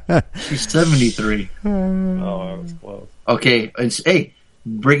again. She's 73. Oh, I was close. Okay, and hey,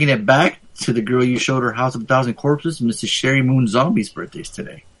 bringing it back to the girl you showed her House of a Thousand Corpses, Mrs. Sherry Moon Zombie's birthday's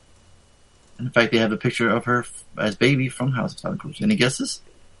today. And in fact, they have a picture of her as baby from House of a Thousand Corpses. Any guesses?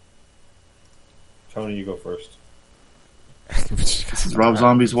 Tony, you go first. This is Rob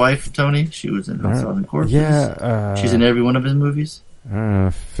Zombie's wife, Tony. She was in House of a Thousand Corpses. Yeah. She's in every one of his movies.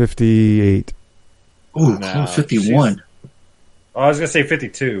 58. Ooh, Nah, close 51. Oh, I was going to say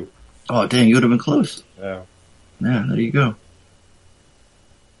 52. Oh, dang, you would have been close. Yeah. Yeah, there you go.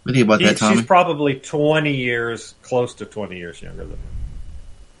 What do you think about that, Tommy? She's probably 20 years, close to 20 years younger than me.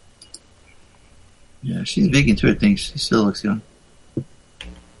 Yeah, she's big into it. Things she still looks young.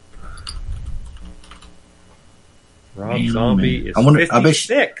 Rob Man, Zombie man. is I wonder- I bet she-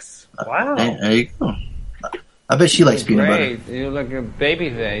 56. Wow. There you go. I bet she likes peanut butter. Great. You look a baby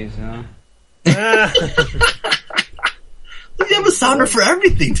face, huh? You have a sounder for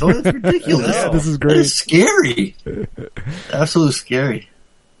everything, Tony. That's ridiculous. I know. This is That great. is scary. Absolutely scary.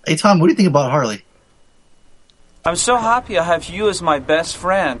 Hey, Tom, what do you think about Harley? I'm so happy I have you as my best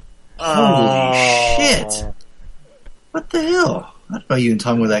friend. Holy shit. What the hell? I didn't know you and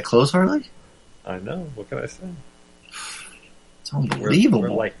Tom were that close, Harley. I know. What can I say? It's unbelievable.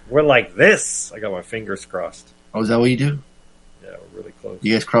 We're like this. I got my fingers crossed. Oh, is that what you do? Yeah, we're really close.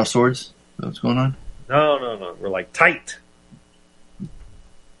 You guys cross swords? Is that what's going on? No. We're like tight.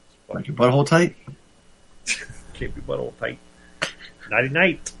 Like your butthole tight? Can't be butthole tight. Nighty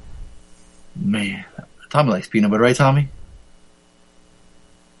night. Man. Tommy likes peanut butter, right, Tommy?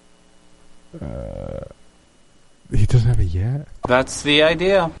 He doesn't have it yet. That's the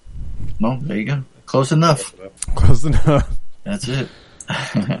idea. No, there you go. Close enough. Close enough. That's it.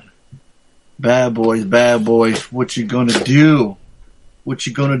 Bad boys. What you gonna do? What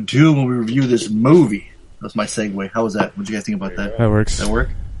you gonna do when we review this movie? That's my segue. How was that? What do you guys think about that? That works. Does that work?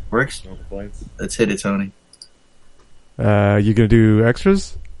 Works? No complaints. Let's hit it, Tony. You gonna do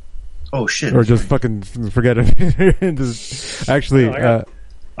extras? Oh, shit. Or just fucking forget it? And just, actually, No, I got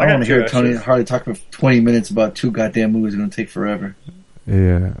I want to hear two Tony extras. Harley talk for 20 minutes about 2 goddamn movies. It's going to take forever.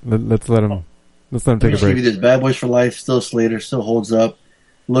 yeah. Let's let him. Let's let him Let me take a just give you break. this. Bad Boys for Life, still Slater, still holds up.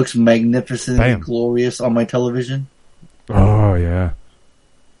 Looks magnificent Bam. and glorious on my television. Oh yeah.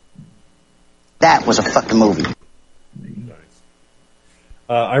 That was a fucking movie. Nice.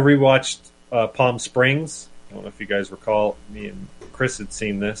 I rewatched Palm Springs. I don't know if you guys recall. Me and Chris had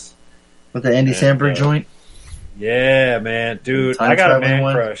seen this. With the Andy And, Samberg joint. Yeah, man, dude, Time I got a traveling man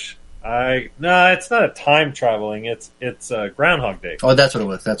one? crush. No, it's not a time traveling. It's Groundhog Day. Oh, that's what it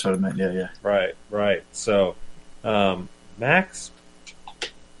was. That's what I meant. Yeah. Right. So, Max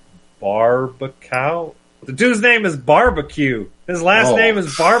Barbacue. The dude's name is Barbecue. His last Oh. name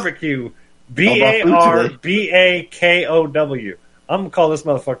is Barbecue. BARBAKOW. I'm gonna call this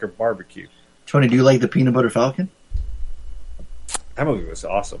motherfucker barbecue. Tony, do you like the Peanut Butter Falcon? That movie was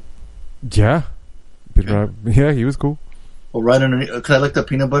awesome. Yeah. Yeah, he was cool. Well, right underneath, because I looked up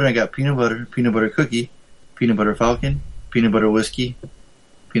peanut butter, I got peanut butter cookie, peanut butter falcon, peanut butter whiskey,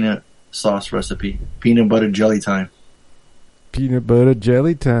 peanut sauce recipe, peanut butter jelly time. Peanut butter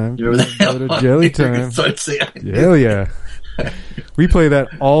jelly time. You remember that? Peanut butter jelly time. So I'd say, Hell yeah. We play that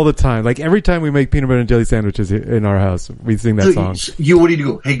all the time. Like every time we make peanut butter and jelly sandwiches in our house, we sing that song. What do you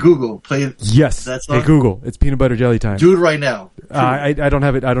do? Hey Google, play yes. that song. Hey Google, it's peanut butter jelly time. Do it right now. I don't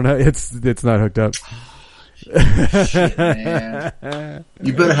have it. I don't have it's not hooked up. Shit, man.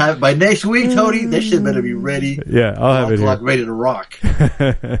 You better have it by next week, Tony. That shit better be ready. Yeah, I'll have it here. Ready to rock.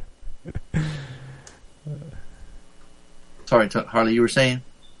 Sorry, Harley, you were saying?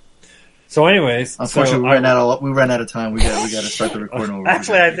 So, anyways, unfortunately, we ran out of time. We got to start the recording over.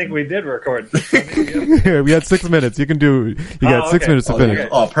 Actually, I think we did record. We had 6 minutes. You got 6 minutes to finish. Okay.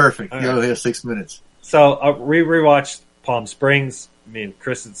 Oh, perfect. You only have 6 minutes. So, we rewatched Palm Springs. Me and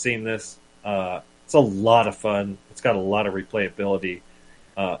Chris had seen this. It's a lot of fun. It's got a lot of replayability.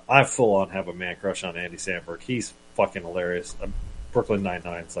 I full on have a man crush on Andy Samberg. He's fucking hilarious. Brooklyn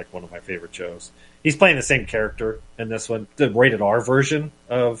Nine-Nine is like one of my favorite shows. He's playing the same character in this one, the rated R version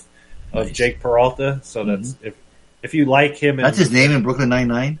of Jake Peralta. So that's if you like him. That's his name in Brooklyn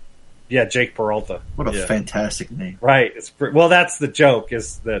Nine-Nine? Yeah, Jake Peralta. What a fantastic name. Right. Well, that's the joke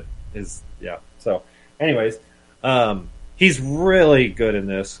So anyways, he's really good in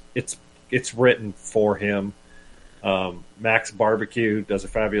this. It's written for him. Max Barbecue does a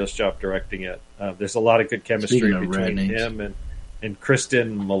fabulous job directing it. There's a lot of good chemistry between him and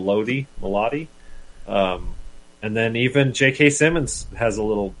Kristen Milotti. And then even J.K. Simmons has a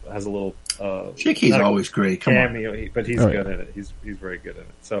little. J.K.'s always great. Come cameo, but he's good in it. He's very good in it.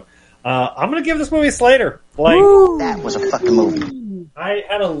 So I'm going to give this movie a Slater. That was a fucking movie. I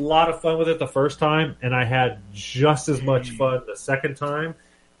had a lot of fun with it the first time, and I had just as much fun the second time.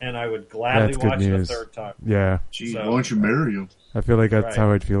 And I would gladly watch the third time. Yeah. Gee, why don't you marry him? I feel like that's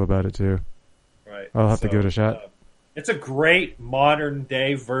how I'd feel about it too. Right. I'll have to give it a shot. It's a great modern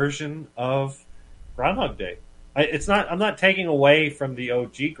day version of Groundhog Day. I'm not taking away from the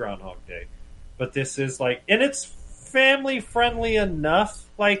OG Groundhog Day, but this is like, and it's family friendly enough.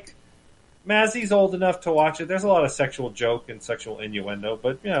 Like, Mazzie's old enough to watch it. There's a lot of sexual joke and sexual innuendo,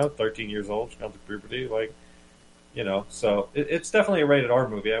 but 13 years old, she's gone through puberty, so it's definitely a rated R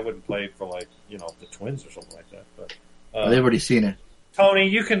movie. I wouldn't play it for the twins or something like that. But they've already seen it. Tony,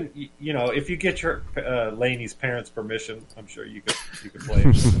 you can, if you get your Laney's parents' permission, I'm sure you could play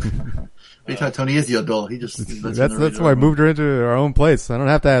it. Tony is the adult. He just that's why I moved her into our own place. I don't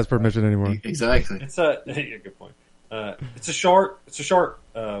have to ask permission anymore. Exactly. It's good point. It's a short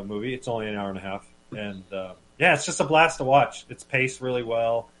movie. It's only an hour and a half, and it's just a blast to watch. It's paced really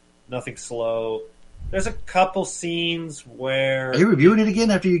well. Nothing slow. There's a couple scenes where... Are you reviewing it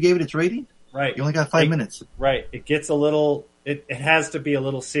again after you gave it its rating? Right. You only got 5 minutes. Right. It gets a little... It has to be a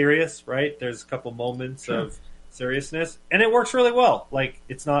little serious, right? There's a couple moments of seriousness. And it works really well. Like,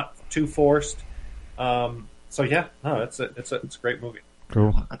 it's not too forced. It's a great movie.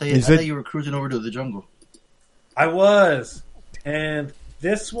 Cool. I thought you were cruising over to the jungle. I was. And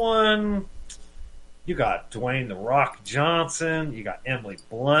this one... You got Dwayne "The Rock" Johnson. You got Emily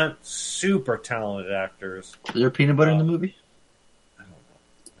Blunt. Super talented actors. Is there peanut butter in the movie? I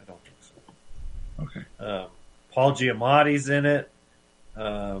don't think so. Okay. Paul Giamatti's in it.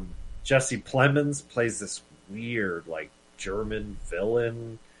 Jesse Plemons plays this weird, German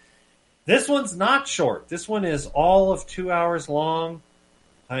villain. This one's not short. This one is all of 2 hours long.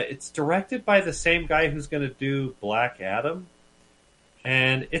 It's directed by the same guy who's going to do Black Adam.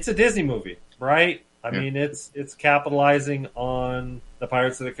 And it's a Disney movie, right? I mean, it's capitalizing on the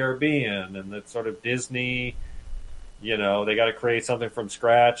Pirates of the Caribbean and the sort of Disney, they got to create something from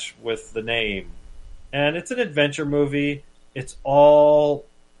scratch with the name. And it's an adventure movie. It's all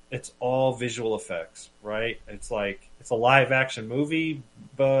visual effects, right? It's a live action movie,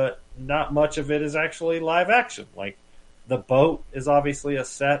 but not much of it is actually live action. Like, the boat is obviously a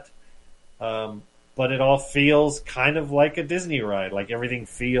set, but it all feels kind of like a Disney ride. Like, everything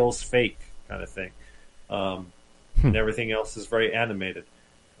feels fake kind of thing. And everything else is very animated.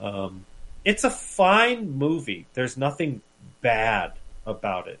 It's a fine movie. There's nothing bad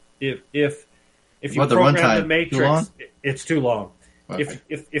about it. If you program the Matrix, it's too long. Okay.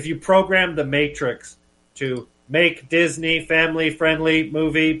 If you program the Matrix to make Disney family friendly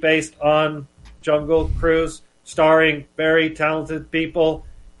movie based on Jungle Cruise starring very talented people,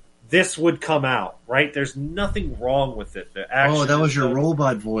 this would come out, right? There's nothing wrong with it. The action Oh, that was is your done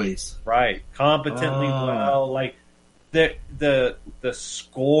robot voice. right, competently Oh. well. Like the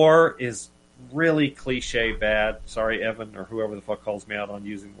score is really cliche bad. Sorry, Evan, or whoever the fuck calls me out on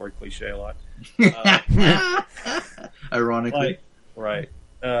using the word cliche a lot. Ironically. Right.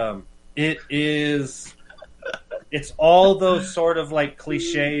 It is. It's all those sort of like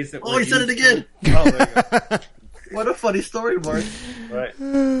cliches that. Oh, he said it used to. again. Oh, there you go. What a funny story, Mark. Right.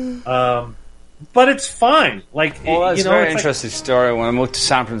 But it's fine. Like, Well, that's you know, a very it's like- interesting story. When I moved to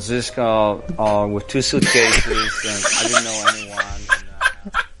San Francisco with 2 suitcases, and I didn't know anyone.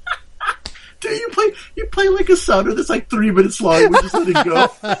 Dude, you play like a sounder that's like 3 minutes long. We just let it go.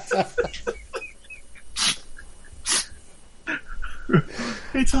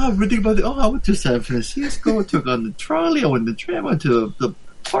 Hey Tom, we think about it. Oh, I went to San Francisco, took on the trolley, I went to the tram, went to the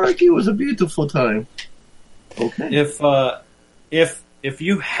park. It was a beautiful time. Okay. If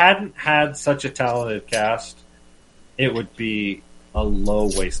you hadn't had such a talented cast, it would be a low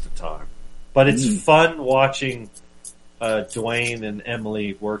waste of time. But it's fun watching Dwayne and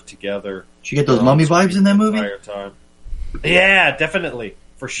Emily work together. Did you get those mummy vibes in that movie? Entire time. Yeah, definitely,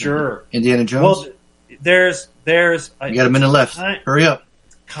 for sure. Indiana Jones? Well, there's. You got a minute left. Hurry up.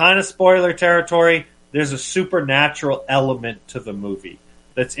 Kind of spoiler territory. There's a supernatural element to the movie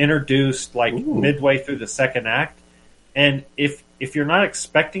that's introduced like midway through the second act, and if you're not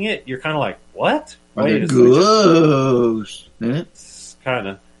expecting it, you're kind of like, "What?" Are they ghosts? It's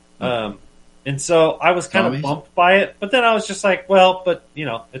kind of. And so I was kind of bumped by it, but then I was just like, well, but you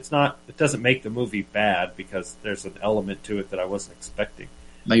know, it's not. It doesn't make the movie bad because there's an element to it that I wasn't expecting.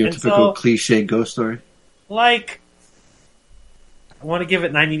 Like your typical cliche ghost story. Like, I want to give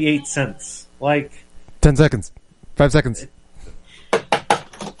it 98 cents. Like 10 seconds. 5 seconds.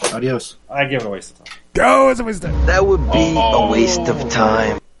 Adios. I give it a waste of time. Go, it's a waste of time. That would be a waste of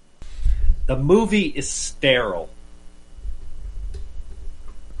time. The movie is sterile.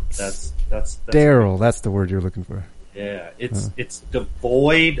 That's Daryl, that's the word you're looking for. Yeah, it's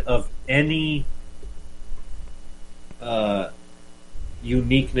devoid of any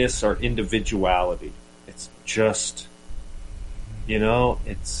uniqueness or individuality. It's just, you know,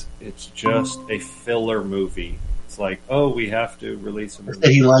 it's just a filler movie. It's like, oh, we have to release a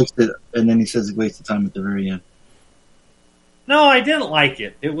movie. He likes it, and then he says it's a waste of time at the very end. No, I didn't like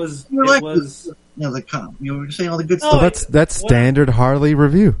it. It was. You were saying all the good No, stuff. That's standard Harley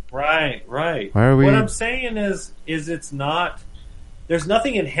review. Right. Why are we? What I'm saying is it's not. There's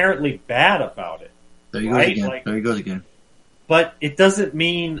nothing inherently bad about it. There he goes again. Like, there he goes again. But it doesn't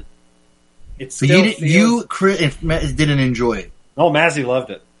mean it's So still. you didn't enjoy it. Oh, Mazzy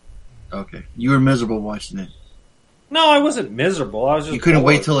loved it. Okay, you were miserable watching it. No, I wasn't miserable. I was just. You couldn't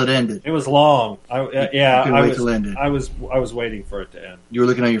bored. wait till it ended. It was long. You couldn't wait till it ended. I was waiting for it to end. You were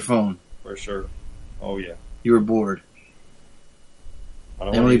looking at your phone. For sure. Oh yeah. You were bored. I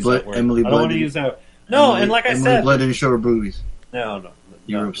don't want to use that word. Emily I don't want to use that. No, and like I said, Emily Blood didn't show her boobies. No.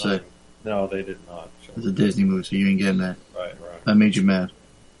 You were upset. No, they did not. It's a Disney movie, so you ain't getting that. Right. That made you mad.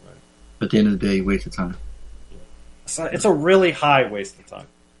 Right. But at the end of the day, you wasted time. So it's a really high waste of time.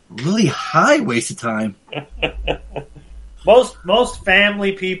 Really high waste of time. Most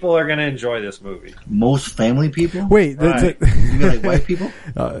family people are going to enjoy this movie. Most family people? Wait, Right. You mean like white people?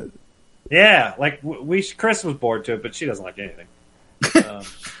 Yeah, like Chris was bored to it, but she doesn't like anything.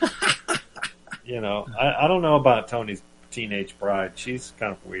 You know, I don't know about Tony's teenage bride. She's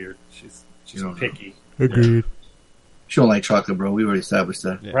kind of weird. She's picky. Agreed. She don't like chocolate, bro. We already established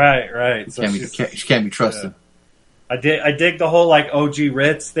that. Yeah. Right. So she can't be trusted. Yeah. I dig the whole like OG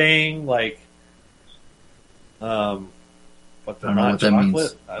Ritz thing, like, but the I don't know not what that chocolate.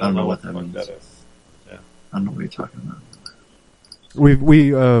 means. I don't know what that means. That is. Yeah. I don't know what you're talking about. We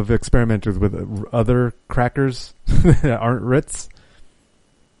have experimented with other crackers that aren't Ritz,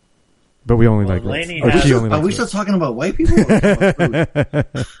 but we only like Ritz. Lainey Or has- she only Are likes we Ritz. still talking about white people? Or about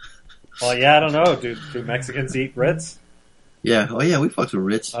food? Well, yeah, I don't know. Do Mexicans eat Ritz? Yeah. Oh, yeah. We fucked with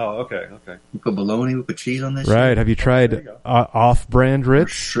Ritz. Oh, okay. We put bologna. We put cheese on this. Right? Have you there you tried go. off-brand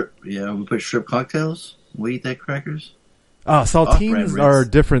Ritz? Shrimp. Yeah. We put shrimp cocktails. We eat that crackers. Saltines Ritz. are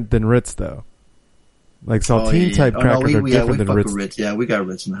different than Ritz, though. Like saltine type crackers are different than fuck Ritz. with Ritz. Yeah, we got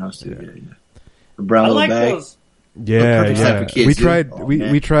Ritz in the house too. Yeah. The brown I little like bag. those. Yeah, perfect time for kids, we dude. tried Oh, we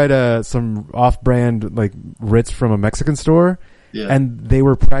man. tried some off-brand like Ritz from a Mexican store, Yeah. and they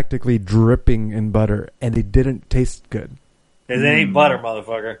were practically dripping in butter, and they didn't taste good. It ain't butter,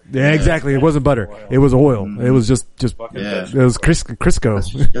 motherfucker. Yeah, exactly. It wasn't butter. It was oil. It was just Fucking Yeah. it was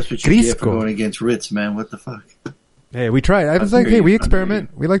Crisco. That's what you get for Crisco. going against Ritz, man. What the fuck? Hey, we tried. I was I like, hear hey, you. we I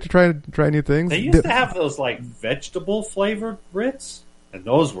experiment. We like to try new things. They used to have those like vegetable flavored Ritz. And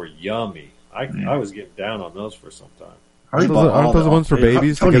those were yummy. I was getting down on those for some time. Harley Aren't bought those- aren't all those the- the ones for Hey,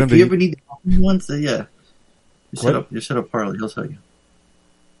 babies to Tony, get them if to you eat? ever need ones, yeah. What? You set up Harley. He'll tell you.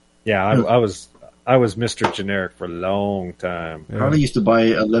 Yeah, I was Mr. Generic for a long time. Yeah. Harley used to buy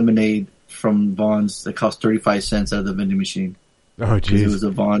a lemonade from Vaughn's that cost 35 cents out of the vending machine. Oh, 'Cause it was jeez.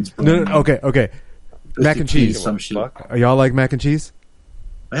 a Vaughn's. No, okay. Mac and cheese. Some shit. Y'all like mac and cheese?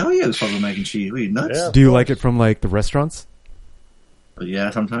 Hell yeah, it's fucking mac and cheese. What are you nuts? Yeah. Do you like it from like the restaurants? But yeah,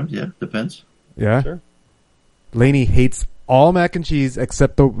 sometimes, yeah. Depends. Yeah. Sure. Lainey hates all mac and cheese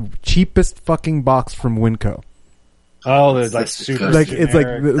except the cheapest fucking box from Winco. Oh, there's like That's super Like disgusting. it's like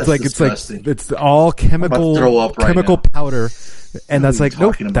generic. Disgusting. it's all chemical throw up right chemical now. powder, and that's What are like you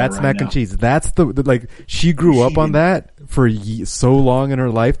nope, talking about that's right mac now? and cheese. That's the like she grew up on that for so long in her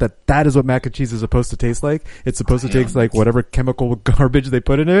life that is what mac and cheese is supposed to taste like. It's supposed to taste like whatever chemical garbage they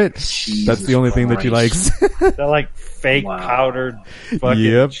put in it. That's the only thing that she likes. That like fake Wow. powdered fucking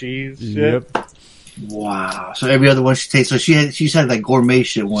Yep. cheese shit. Yep. Wow. So every other one she takes. So she's had like gourmet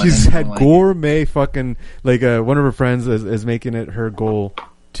shit one. She's and had like, gourmet fucking like one of her friends is making it her goal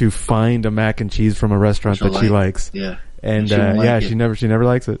to find a mac and cheese from a restaurant She'll that she like- likes. Yeah. And She won't like yeah, it. she never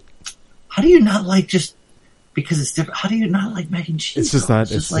likes it. How do you not like just because it's different? How do you not like mac and cheese? It's just though?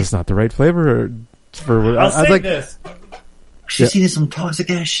 not. It's just not the right flavor for. I'll I was say like, this. She's eating some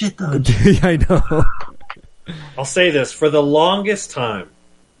toxic ass shit though. yeah, I know. I'll say this. For the longest time,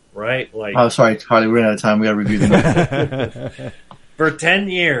 right? Like Oh, sorry, Harley. We're out of time. We got to review the for 10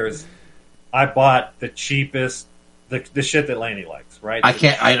 years, I bought the cheapest, the shit that Lainey likes, right? I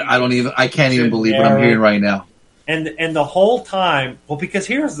can't. I can't even believe what I'm hearing right now. And the whole time, well, because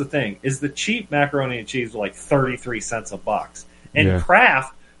here's the thing: is the cheap macaroni and cheese was like 33 cents a box, and Yeah.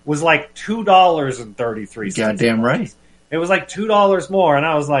 Kraft was like $2.33. Goddamn right. It was like $2 more, and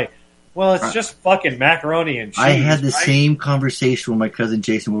I was like, well, it's just fucking macaroni and cheese. I had the right? same conversation with my cousin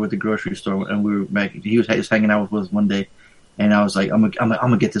Jason. We were at the grocery store and we were back. He was hanging out with us one day, and I was like, "I'm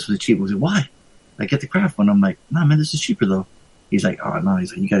gonna get this for the cheap." I was like, "Why?" I get the Kraft one. I'm like, "Nah, man, this is cheaper though." He's like, "Oh no,"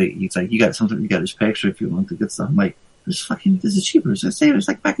 he's like, you got something. You got this extra if you want the good stuff." I'm like, "This is cheaper. It's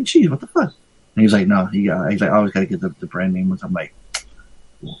like mac and cheese. What the fuck?" And he's like, "No, he's like, I always gotta get the brand name ones." I'm like,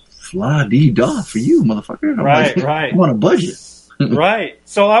 "Fla dee da for you, motherfucker." I'm Right, like, right. I'm on a budget. Right.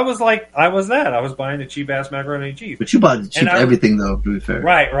 So I was I was buying the cheap ass macaroni and cheese. But you bought cheap And I- everything though. To be fair,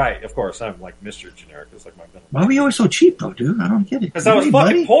 Right. Of course, I'm like Mr. Generic. It's like my middle. Why were you always so cheap though, dude? I don't get it. Because I was Hey,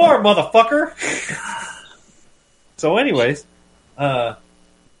 fucking buddy. poor, motherfucker. So, anyways, but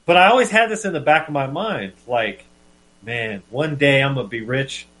I always had this in the back of my mind, like, man, one day I'm gonna be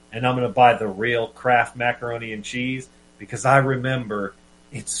rich and I'm gonna buy the real Kraft macaroni and cheese because I remember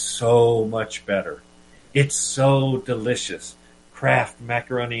it's so much better. It's so delicious. Kraft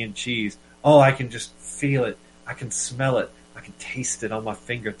macaroni and cheese. Oh, I can just feel it. I can smell it. I can taste it on my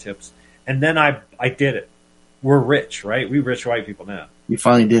fingertips. And then I did it. We're rich, right? We rich white people now. You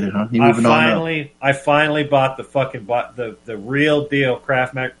finally did it, huh? You moving on up. I finally bought the real deal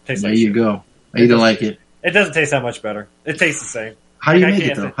Kraft mac. Tastes There like you shit. go. You don't like it. It doesn't taste that much better. It tastes the same. How do you Like, I make it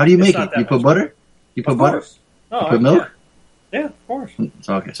can't though? say- How do you it's make not it? that You put much butter? You put Of butter? course. No, You put milk? Yeah, of course. It's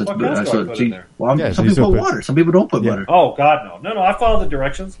okay. So it's Fuck, that's what I so put gee, in there. well, Yeah, some so you people still put put- water. Some people don't put Yeah. butter. Oh God, no. I follow the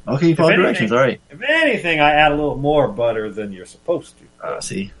directions. Okay, you follow If directions. anything- All right. If anything, I add a little more butter than you're supposed to.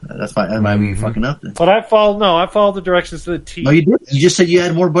 See, that's fine. That might be fucking up then. But I follow the directions to the T. No, you did. You just said you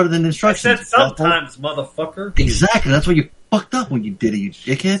add more butter than I instructions. said sometimes, motherfucker. Exactly. That's why you fucked up when you did it, you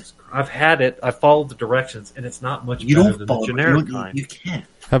dickhead. I've had it. I followed the directions, and it's not much You better don't than follow. the generic You, kind. you can't.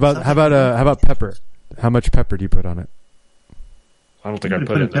 How about pepper? How much pepper do you put on it? I don't think You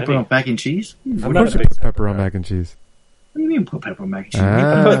put pepper on mac and cheese. I'm Of not course a you big put pepper on guy. mac and cheese. What do you mean put pepper on mac and cheese?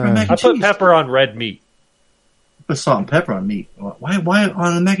 Ah. You put pepper on mac I and put cheese. pepper on red meat. Put salt and pepper on meat. Why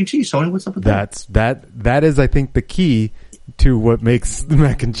on the mac and cheese, Tony? What's up with that? That is, I think, the key to what makes the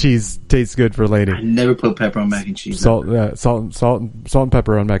mac and cheese taste good for I Lady. never put pepper on mac and cheese. Salt and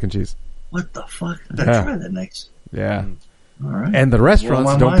pepper on mac and cheese. What the fuck? I gotta Yeah. try that next. Yeah. All right. And the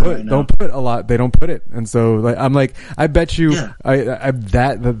restaurants Blow my mind right now. don't put a lot. They don't put it, and so like, I'm like, I bet you, Yeah.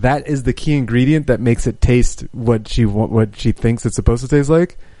 that is the key ingredient that makes it taste what she thinks it's supposed to taste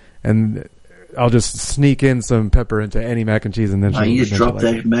like, and I'll just sneak in some pepper into any mac and cheese, and then You just she'll drop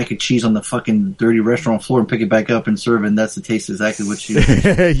like that mac and cheese on the fucking dirty restaurant floor and pick it back up and serve it, and that's the taste exactly what she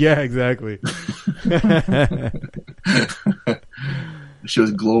it. Yeah, exactly. She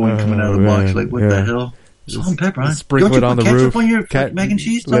was glowing coming out of the box. Like, what the hell? Salt and pepper, huh? Sprinkle Don't it you on put the ketchup roof. on your mac and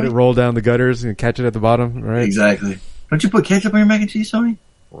cheese, Let Tony? it roll down the gutters and catch it at the bottom. Right? Exactly. Don't you put ketchup on your mac and cheese, Tony?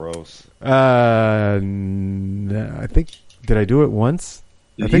 Gross. No, I think did I do it once?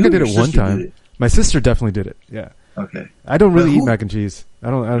 I think You I or did your it one sister time. did it? My sister definitely did it. Yeah. Okay. I don't really But eat who- mac and cheese. I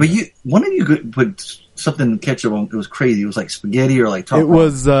don't. But one of you could put something in ketchup on. It was crazy. It was like spaghetti or like top it ramen.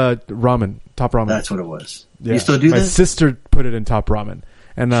 was ramen, top ramen. That's what it was. Yeah. You still do My that? sister put it in top ramen,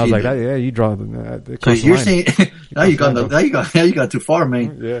 and I was She like, did. "Yeah, you draw." So you're saying now you got too far,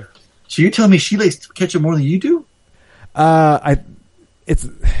 man. Yeah. So you're telling me she likes ketchup more than you do? It's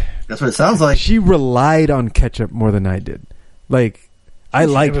That's what it sounds like. she relied on ketchup more than I did. Like, I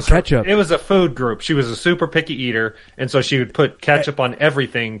like ketchup. It was a food group. She was a super picky eater, and so she would put ketchup on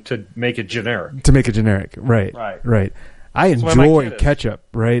everything to make it generic. To make it generic, right? Right. I That's why my enjoy kid is. ketchup,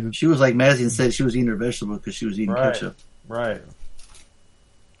 right? She was like Mazzy and said she was eating her vegetables because she was eating Right. ketchup. Right.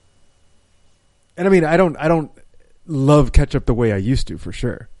 And I mean, I don't love ketchup the way I used to, for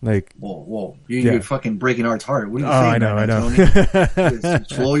sure. Like, Whoa. Yeah. You're fucking breaking Art's heart. What are you oh, saying? I know. Tony?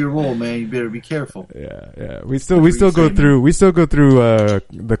 Slow your roll, man. You better be careful. Yeah. We still go through a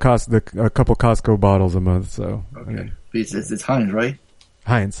couple Costco bottles a month. So Okay. I mean, It's Heinz, right?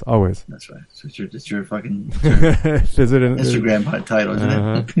 Heinz always. That's right. So it's your fucking Is it Instagram title,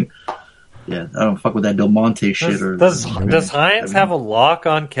 isn't it? Yeah, I don't fuck with that Del Monte shit. Does Heinz have a lock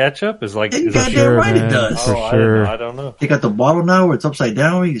on ketchup? Is Yeah, is goddamn sure, right man. it does. For sure. I don't know. They got the bottle now where it's upside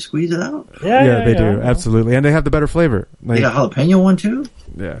down where you can squeeze it out. Yeah, they do absolutely, and they have the better flavor. Like, They got jalapeno one too.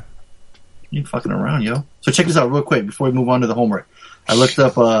 yeah. You ain't fucking around, yo. So check this out real quick before we move on to the homework. I looked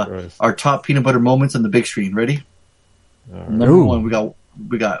up our top peanut butter moments on the big screen. Ready? Number Ooh. one, we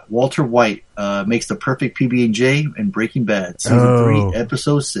got Walter White makes the perfect PB&J in Breaking Bad, season 3,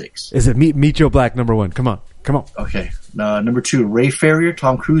 episode 6. Is it Meet Joe Black #1? Come on. Okay. Number 2, Ray Ferrier,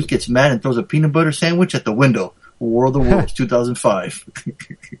 Tom Cruise gets mad and throws a peanut butter sandwich at the window. World of Worlds, 2005.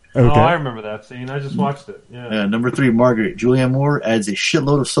 Okay. Oh, I remember that scene. I just watched it. Yeah. Number 3, Margaret. Julianne Moore adds a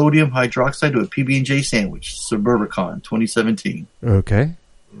shitload of sodium hydroxide to a PB&J sandwich. Suburbicon, 2017. Okay.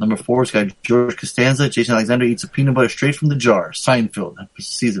 Number 4, it's got George Costanza. Jason Alexander eats a peanut butter straight from the jar. Seinfeld,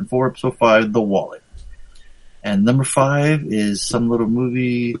 season 4, episode 5, The Wallet. And number 5 is some little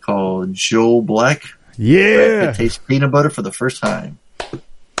movie called Joe Black. Yeah. It tastes peanut butter for the first time.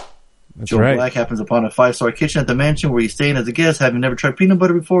 That's Joe right. Black happens upon a 5-star kitchen at the mansion where he's staying as a guest. Having never tried peanut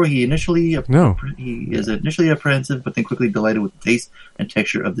butter before, he is initially apprehensive, but then quickly delighted with the taste and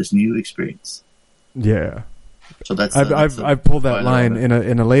texture of this new experience. Yeah. So that's I've pulled that line in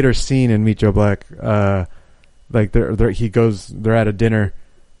a later scene in Meet Joe Black. Like they're at a dinner,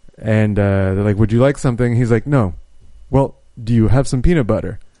 and they're like, "Would you like something?" He's like, "No." Well, do you have some peanut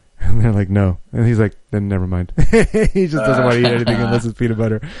butter? And they're like, "No." And he's like, "Then never mind." He just doesn't want to eat anything unless it's peanut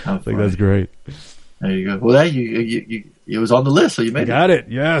butter. Like, that's great. There you go. Well, that you it was on the list, so you made it. Got it.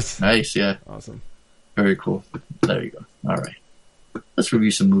 Yes. Nice. Yeah. Awesome. Very cool. There you go. All right. Let's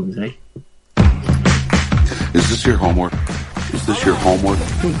review some movies, eh? Is this your homework? Is this your homework?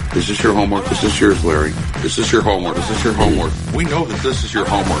 Is this your homework? Is this yours, Larry? Is this your homework? Is this your homework? We know that this is your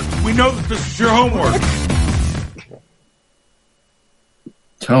homework. We know that this is your homework.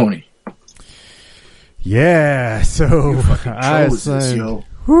 Tony. Yeah. So I chose this, assigned. yo.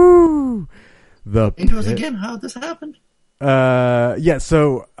 Whoo. The Into us Pit. again? How this happened? Yeah.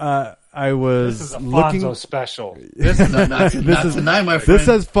 So I was This is a looking. Fonzo special. Not tonight, my friend. This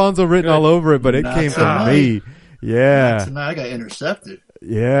says Fonzo written all over it, but it Not came from tonight. me. Yeah. Not tonight I got intercepted.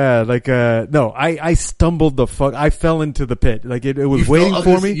 Yeah, like no, I stumbled the fuck. I fell into the pit. Like it was waiting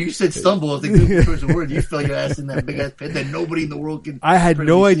for me. You said stumble. I was like, good choice of word. You fell your ass in that big ass pit that nobody in the world can. I had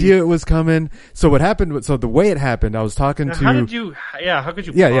no really see. idea it was coming. So what happened? So the way it happened, I was talking Now, to. how did you? Yeah, how could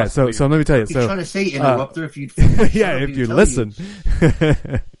you? Yeah. So let me tell you. You're So trying to say interrupt her if you. yeah, if you listen.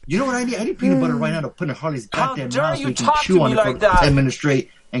 You know what I need? I need peanut butter right now to put in Harley's goddamn dare mouth so you he can talk chew to on me it for like that? 10 minutes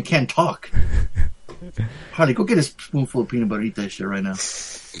straight and can't talk. Harley, go get a spoonful of peanut butter. Eat that shit right now.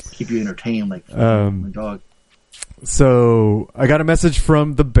 Keep you entertained like my dog. So I got a message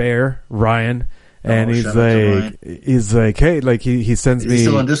from the bear, Ryan, and he's shout out to like, hey, like he sends Is me. he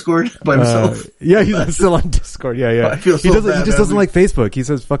still on Discord by himself? Yeah, he's still on Discord. Yeah. I feel so he doesn't. bad, He just man. doesn't like Facebook. He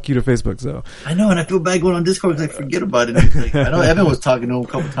says "fuck you" to Facebook. So I know, and I feel bad going on Discord because I forget about it. Like, I know Evan was talking to him a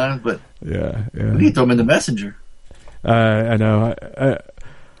couple times, but yeah. we need to throw him in the messenger. I know.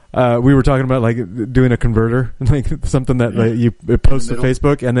 We were talking about like doing a converter, like something that like it posts to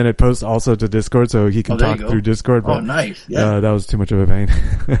Facebook and then it posts also to Discord, so he can there you talk go. through Discord. But, nice. Yeah. that was too much of a pain.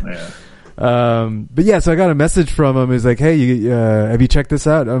 Yeah. But yeah, so I got a message from him. He's like, "Hey, have you checked this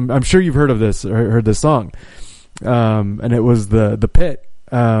out? I'm sure you've heard of this, or heard this song." And it was the Pit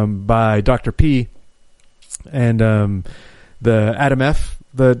by Dr. P and the Adam F.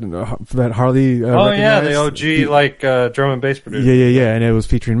 That Harley. Oh yeah, the recognized. OG drum and bass producer. Yeah, and it was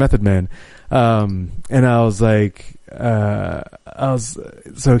featuring Method Man. And I was like,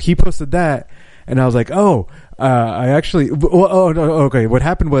 so he posted that, And I was like, oh, I actually, oh, no, okay. What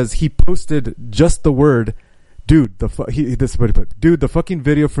happened was he posted just the word, dude, this is what he put, dude, the fucking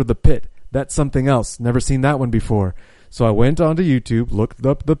video for The Pit. That's something else. Never seen that one before. So I went onto YouTube, looked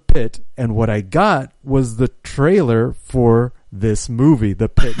up The Pit, and what I got was the trailer for this movie, The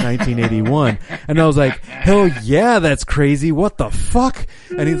Pit 1981. And I was like, hell yeah, that's crazy. What the fuck?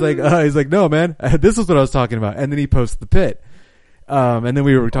 And he's like, no, man, this is what I was talking about. And then he posts The Pit. And then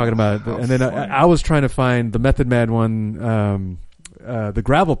we were talking about it. And then I was trying to find the Method Man one, the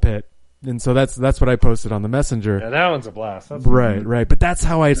Gravel Pit. And so that's what I posted on the Messenger. Yeah, that one's a blast. That's right. But that's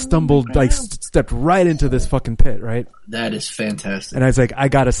how I stumbled, stepped right into this fucking pit, right? That is fantastic. And I was like, I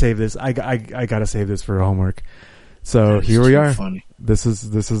gotta save this. I gotta save this for homework. So here we are. Funny. This is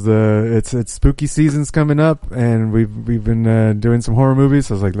it's spooky season's coming up, and we've been doing some horror movies.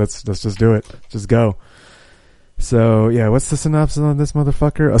 So I was like, let's just do it. Just go. So yeah, what's the synopsis on this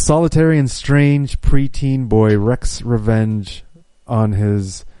motherfucker? A solitary and strange preteen boy wreaks revenge on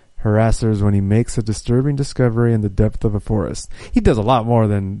his harassers when he makes a disturbing discovery in the depth of a forest. He does a lot more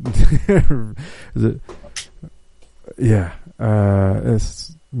than it's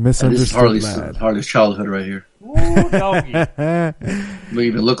misunderstood. This is Harley's childhood right here. Ooh, doggy. We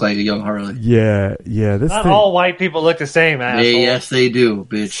even look like a young Harley. Yeah. Not all white people look the same, asshole. Yes, they do,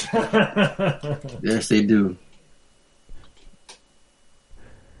 bitch. Yes, they do.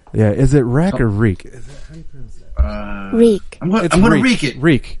 Yeah, is it Wreck or Reek? Reek. I'm gonna Reek it.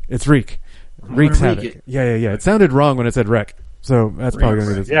 Reek. It's Reek. Reeks Havoc. Yeah. It sounded wrong when it said Wreck. So that's probably going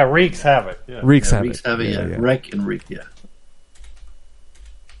to be this. Yeah, Reeks Havoc. Yeah. Reeks Havoc. Reeks Havoc, yeah. Wreck and Reek, yeah.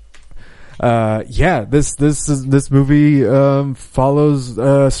 This movie follows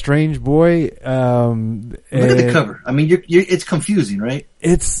a strange boy. Look at the cover. I mean, it's confusing, right?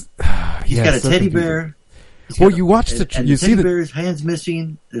 He's got a teddy bear. You watch you see teddy bear's hands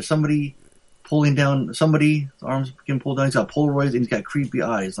missing. There's somebody pulling down somebody. Arms can pull down. He's got Polaroids and he's got creepy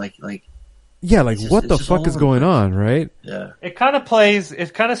eyes. What the fuck is going on, right? Yeah. It kind of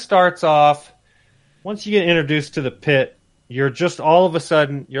starts off, once you get introduced to the pit, you're just all of a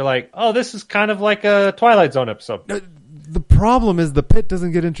sudden, you're like, oh, this is kind of like a Twilight Zone episode. The problem is the pit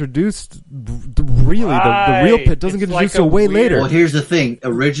doesn't get introduced, really. The real pit doesn't get introduced until way later. Well, here's the thing.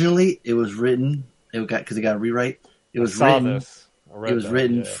 Originally, it was written, because it got a rewrite. It was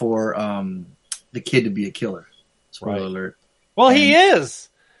written for the kid to be a killer. Spoiler alert. Well, he is.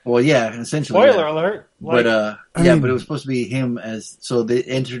 Well, yeah, essentially. Spoiler alert. But but it was supposed to be him so they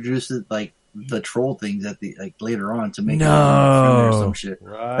introduced it like the troll things at the later on to make him or some shit.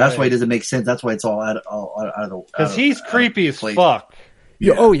 Right. That's why it doesn't make sense. That's why it's all out of the. Because he's creepy as fuck.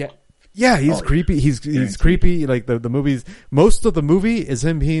 Yeah. Oh yeah. Yeah, he's creepy. He's creepy. Like the movies, most of the movie is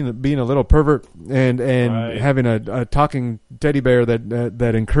him being a little pervert and having a talking teddy bear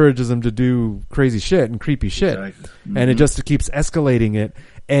that encourages him to do crazy shit and creepy shit, mm-hmm. And it just keeps escalating it.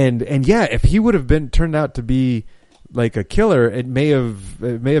 And yeah, if he would have turned out to be like a killer, it may have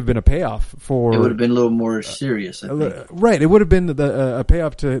been a payoff for. It would have been a little more serious, I think. Right. It would have been a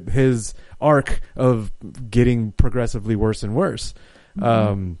payoff to his arc of getting progressively worse and worse.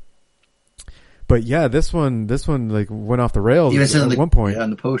 Mm-hmm. But yeah, this one like went off the rails at one point. Yeah, on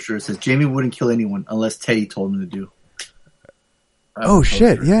the poster it says Jamie wouldn't kill anyone unless Teddy told him to do. Oh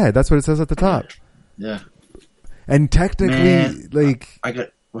shit! Yeah, that's what it says at the top. Yeah. And technically, I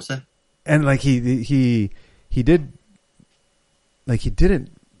got what's that? And like he did, like he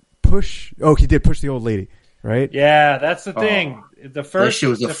didn't push. Oh, he did push the old lady, right? Yeah, that's the thing. The first that shit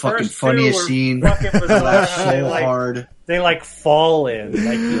was the fucking funniest scene. Laughed so hard. They like fall in.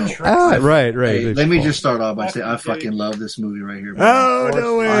 Right. Hey, let me just start off by saying I fucking love this movie right here. Man. Oh,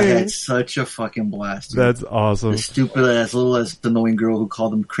 no way. I had such a fucking blast. Dude. That's awesome. The stupid ass little annoying girl who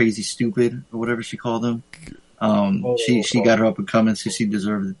called him crazy stupid or whatever she called him. She got her up and coming, so she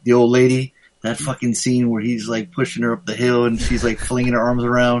deserved it. The old lady, that fucking scene where he's like pushing her up the hill and she's like flinging her arms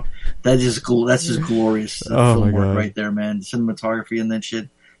around. That's just glorious. Film work right there, man. Cinematography and that shit.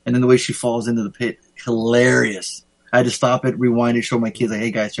 And then the way she falls into the pit, hilarious. I had to stop it, rewind it, show my kids, like, hey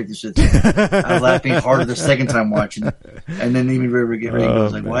guys, check this shit out. I was laughing harder the second time watching it. And then even River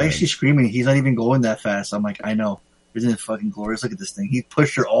goes like, why is she screaming? He's not even going that fast. I'm like, I know. Isn't it fucking glorious? Look at this thing. He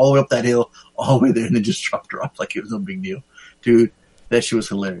pushed her all the way up that hill, all the way there, and then just dropped her off like it was no big deal. Dude, that shit was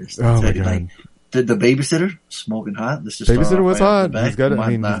hilarious. Oh my God. Like, the babysitter, smoking hot. This babysitter was hot. He's got a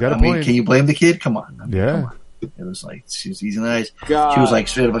point. Can you blame the kid? Come on. Yeah. Come on. It was like, she was easy nice. God. She was like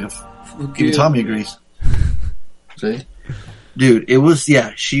straight up like give Tommy a grease. See? Dude, it was,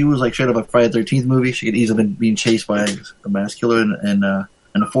 she was like straight up a Friday the 13th movie. She could easily been being chased by a mass killer in a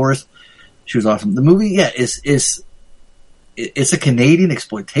forest. She was awesome. The movie, is it's a Canadian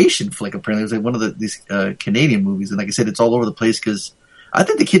exploitation flick. Apparently, it was like one of these Canadian movies, and like I said, it's all over the place because I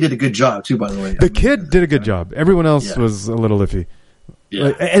think the kid did a good job too. By the way, The kid did a good job. Everyone else was a little iffy. Yeah.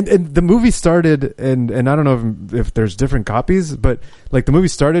 Like, and the movie started, and I don't know if there's different copies, but like the movie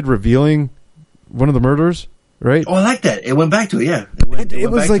started revealing one of the murderers, right? Oh, I like that. It went back to it. Yeah, It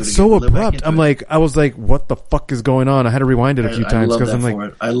was like so abrupt. I was like, what the fuck is going on? I had to rewind it a few times because I'm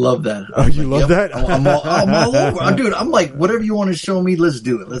like, I love that. Oh, you love that? I'm all over, dude. I'm like, whatever you want to show me, let's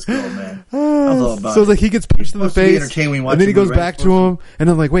do it. Let's go, man. I was all about so it's like he gets punched in the face, and and then he goes back to him, and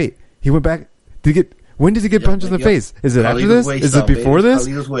I'm like, wait, he went back. When does he get punched in the face? Is it after this? Is it before this?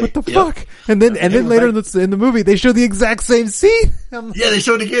 What the fuck? And then later in the movie, they show the exact same scene. Yeah, they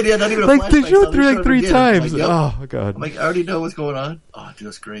showed it again. Yeah, not even a like they flashback. showed it like three times. Like, Oh god! I'm like, I already know what's going on. Oh, dude,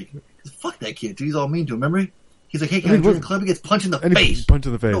 that's great. Fuck that kid, dude. He's all mean to him. Remember? He's like, hey, can I join the club? He gets punched in the face. Punch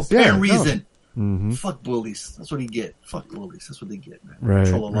in the face. No Yeah, apparent reason. No. Mm-hmm. Fuck bullies. That's what he get. Fuck bullies. That's what they get, man.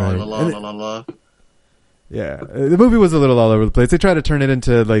 Right. La. Yeah, the movie was a little all over the place. They try to turn it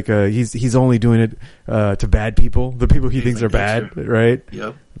into like he's only doing it to bad people, the people he thinks are bad, right?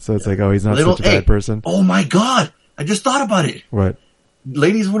 Yep. So it's like, oh, he's not such a bad person. Oh my god! I just thought about it. What?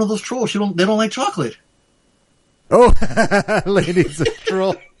 Lady's one of those trolls. They don't like chocolate. Oh, lady's a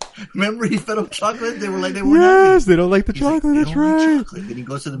troll. Remember, he fed them chocolate. They were like, yes, they don't like the chocolate. Like, that's right. Chocolate. Then he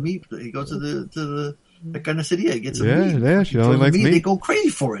goes to the meat. He goes to the carniceria. He gets some meat. Yeah, she only likes meat. They go crazy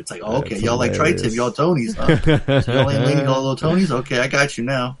for it. It's like, okay, That's y'all hilarious. like tri-tip, y'all Tonys, huh? So y'all ain't lady, y'all little Tonys. Okay, I got you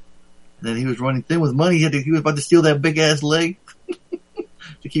now. And then he was running thin with money. He was about to steal that big ass leg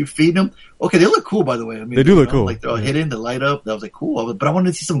to keep feeding them. Okay, they look cool, by the way. I mean, they do look cool. Like they're all hidden, they light up. That was like cool. But I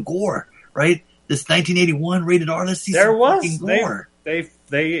wanted to see some gore, right? This 1981 rated R. Let's see some fucking gore.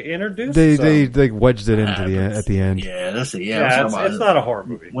 They introduced. They like wedged it into at the end. Yeah, that's it. It's not a horror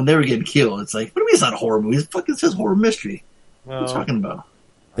movie. When they were getting killed, it's like, what do you mean it's not a horror movie? It fucking says horror mystery. What are you talking about?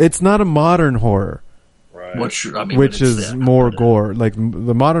 It's not a modern horror, right? Which is more gore. Like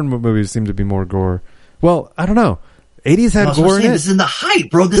the modern movies seem to be more gore. Well, I don't know. 80s had gore in it. This is in the height,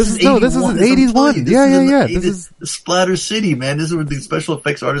 bro. This is 81. This is 81. Yeah. This is the Splatter City, man. This is where the special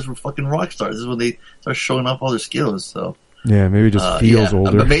effects artists were fucking rock stars. This is when they start showing off all their skills. So yeah, maybe it just feels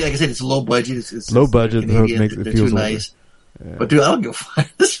older. But like I said, it's low budget. It's low budget. So it makes it they're feels too older. nice. Yeah. But dude, I don't give a fuck.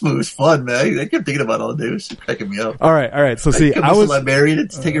 This movie was fun, man. I kept thinking about it all day. It was cracking me up. All right. So see, I was Liberian and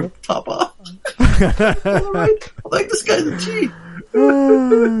take her top off. All right, I like this guy's a G.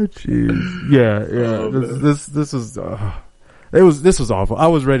 Oh, jeez. Yeah. This was. This was awful. I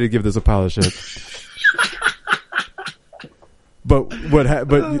was ready to give this a pile of shit. But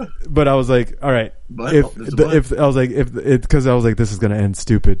I was like, all right. Because I was like, this is gonna end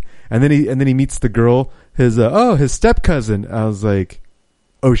stupid. And then he meets the girl, his step cousin. I was like,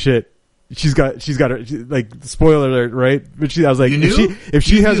 oh shit, she's got her, like, spoiler alert, right? But I was like, if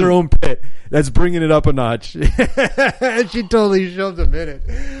she has her own pit, that's bringing it up a notch. And she totally shoves him in it.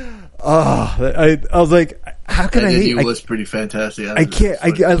 Oh, I was like, how can I hate it? It was pretty fantastic. I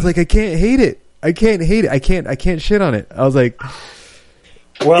was like, I can't hate it. I can't hate it. I can't shit on it. I was like,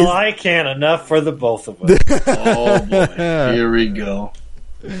 well, I can't enough for the both of us. Oh boy, here we go.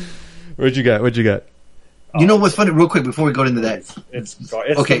 What you got? You know what's funny? Real quick before we go into that, it's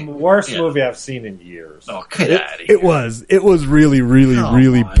the worst movie I've seen in years. Oh, get out of here! It was really, really,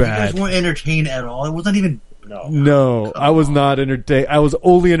 really bad. You guys weren't entertained at all. It wasn't even. No, I was not entertained. I was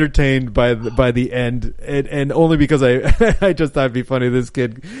only entertained by the end, and only because I just thought it'd be funny. This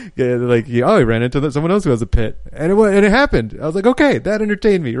kid, he ran into someone else who has a pit, and it happened. I was like, okay, that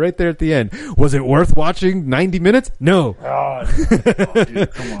entertained me right there at the end. Was it worth watching 90 minutes? No.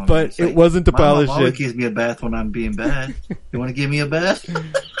 Dude, come on, but it wasn't a pile of shit. Mama gives me a bath when I'm being bad. You want to give me a bath?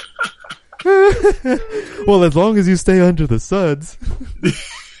 Well, as long as you stay under the suds.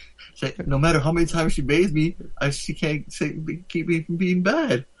 No matter how many times she bathes me, she can't keep me from being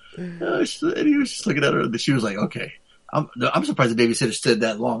bad. And he was just looking at her. She was like, "Okay." I'm surprised that David said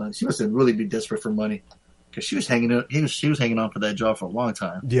that long. She must have really been desperate for money because she was hanging on. She was hanging on for that job for a long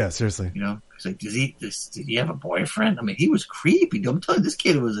time. Yeah, seriously. You know, he's like, did he have a boyfriend? I mean, he was creepy. I'm telling you, this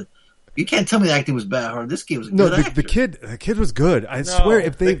kid was you can't tell me the acting was bad. Or this kid was a good actor. The kid was good. I swear,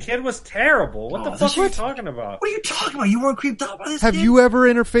 the kid was terrible. What the fuck are you talking about? What are you talking about? You weren't creeped out by this Have kid? you ever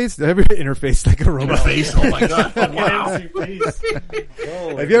interfaced like a robot? Oh my god! Wow. Have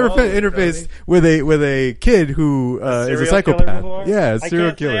you ever interfaced with a kid who is a psychopath? Yeah, a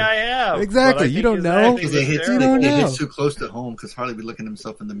serial killer. I have. Exactly. You don't know. They hit too close to home because Harley be looking at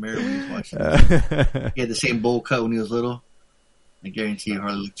himself in the mirror when he's watching. He had the same bowl cut when he was little. I guarantee you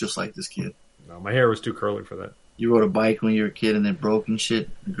Harley looked just like this kid. No, my hair was too curly for that. You rode a bike when you were a kid and then broke and shit.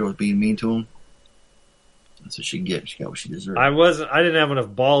 The girl was being mean to him. That's what she get. She got what she deserved. I didn't have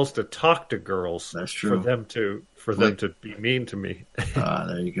enough balls to talk to girls. That's true. For them to be mean to me.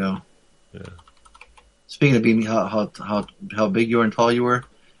 There you go. Yeah. Speaking of being how big you are and tall you were,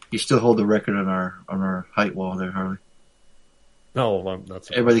 you still hold the record on our height wall there, Harley. No,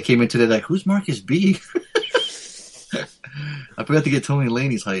 that's everybody came in today like, who's Marcus B? I forgot to get Tony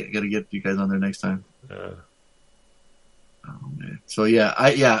Laney's height. I got to get you guys on there next time. Oh man. So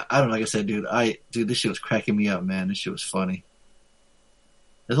I don't know. Like I said, dude, this shit was cracking me up, man. This shit was funny.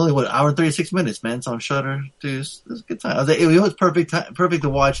 It's only an hour and 36 minutes, man. It's on Shudder, dude. It was a good time. It was perfect to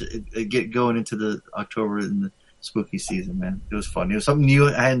watch it get going into the October and the spooky season, man. It was fun. It was something new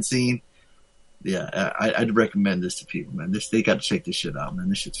I hadn't seen. Yeah, I'd recommend this to people, man. They got to check this shit out, man.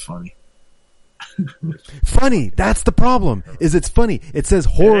 This shit's funny. Funny. That's the problem. Is it's funny. It says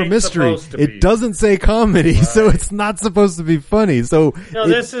horror mystery. It doesn't say comedy, right. So it's not supposed to be funny. So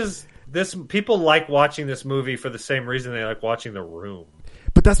this people like watching this movie for the same reason they like watching The Room.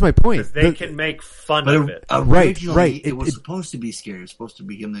 But that's my point. Because they can make fun of it. Right. It was supposed to be scary. It was supposed to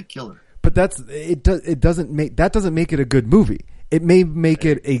be him the killer. But it doesn't make it a good movie. It may make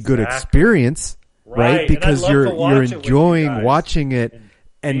it a good experience, right? Because you're enjoying watching it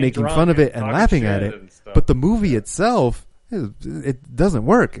and making fun of it and laughing at it. But the movie itself, it doesn't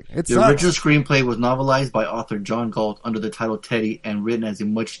work. The original screenplay was novelized by author John Galt under the title Teddy and written as a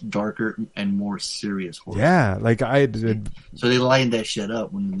much darker and more serious horror. Yeah, like I did. So they lined that shit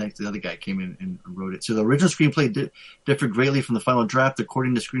up when the other guy came in and wrote it. So the original screenplay differed greatly from the final draft,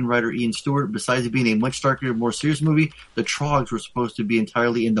 according to screenwriter Ian Stewart. Besides it being a much darker, more serious movie, the Trogs were supposed to be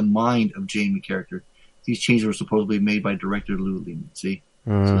entirely in the mind of Jamie character. These changes were supposedly made by director Lou Lehman. See,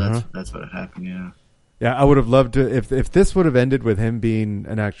 so that's what happened. Yeah. Yeah, I would have loved to if this would have ended with him being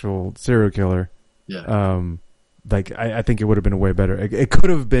an actual serial killer. Yeah. Like I think it would have been way better. It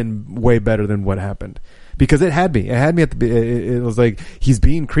could have been way better than what happened because it had me. It had me at it was like he's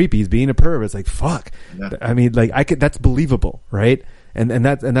being creepy. He's being a perv. It's like fuck. Yeah. I mean, like that's believable, right? And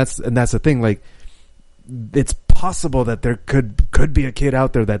that's the thing. Like it's possible that there could be a kid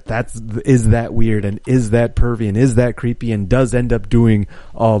out there that is that weird and is that pervy and is that creepy and does end up doing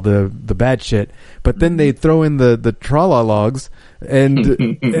all the bad shit. But then they throw in the tra-la-logs and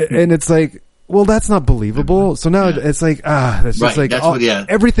it's like, well, that's not believable. So now it's like, that's just like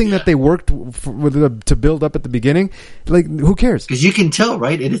everything that they worked to build up at the beginning. Like, who cares? Because you can tell,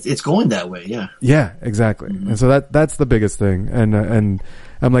 right? It's going that way. Yeah. Yeah, exactly. Mm-hmm. And so that's the biggest thing. And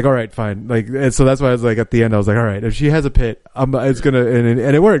I'm like, all right, fine. Like, and so that's why I was like, at the end, I was like, all right, if she has a pit, it's gonna, and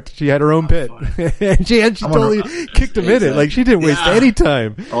it worked. She had her own pit, and she totally kicked him in it. Like, she didn't waste any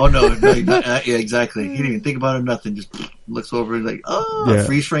time. Oh no, yeah, exactly. He didn't even think about it, nothing. Just looks over and like,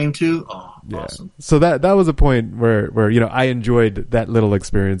 freeze frame too. Oh, yeah. Awesome. So that was a point where I enjoyed that little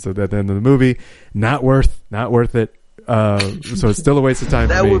experience at the end of the movie. Not worth it. So it's still a waste of time.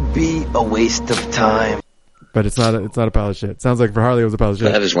 That for me. would be a waste of time. But it's not a pile of shit. Sounds like for Harley it was a pile of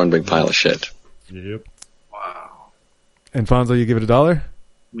shit. That is one big pile of shit. Yep. Wow. And Fonzo, you give it $1?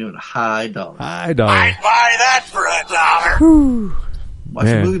 Give it a high dollar. High dollar. I'd buy that for $1. Whew. Watch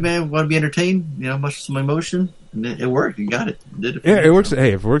the movie, man. Want to be entertained? Much some emotion. And it worked. You got it. You did it. Yeah, it works.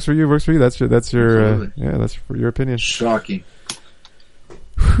 Hey, if it works for you, it works for you. That's your that's for your opinion. Shocking.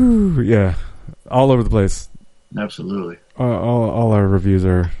 Whew, yeah. All over the place. Absolutely. All our reviews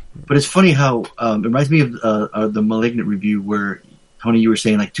are. But it's funny how it reminds me of the Malignant review where Tony, you were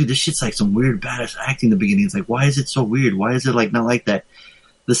saying like, dude, this shit's like some weird badass acting in the beginning. It's like, why is it so weird? Why is it like not like that?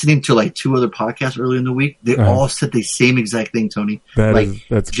 Listening to like 2 other podcasts earlier in the week, they all said the same exact thing, Tony.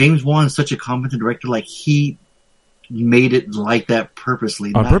 That's James Wan is such a competent director. Like he made it like that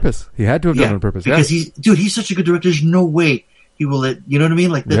purposely. On purpose. He had to have done it on purpose. Because he's such a good director. There's no way he will let, you know what I mean?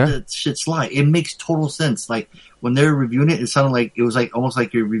 Like that shit slide. It makes total sense. Like when they're reviewing it, it sounded like, it was like almost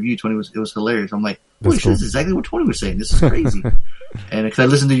like your review, Tony, it was hilarious. I'm like, holy shit, this is exactly what Tony was saying. This is crazy. And because I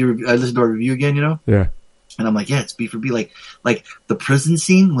listened to our review again, Yeah. And I'm like, yeah, it's B for B. Like the prison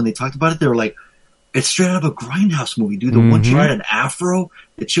scene, when they talked about it, they were like, it's straight out of a Grindhouse movie, dude. The one she had an afro,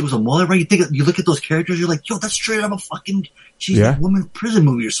 that shit was a mullet, right? You look at those characters, you're like, yo, that's straight out of a fucking, woman prison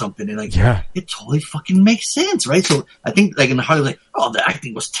movie or something. And like, it totally fucking makes sense, right? So I think like in the heart, like, oh, the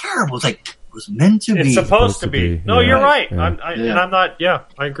acting was terrible. It's like, it was meant to be. It's supposed to be. No, you're right. Yeah. And I'm not,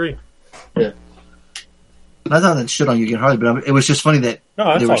 I agree. Yeah. And I thought that shit on you again, Harley, but it was just funny that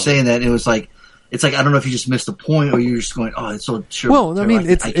they were saying that. And it was like, it's like, I don't know if you just missed the point or you're just going, oh, it's so true. Well, I mean,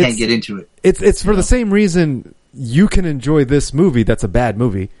 I can't get into it. It's for the same reason you can enjoy this movie that's a bad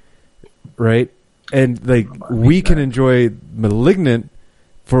movie, right? And like, we can enjoy Malignant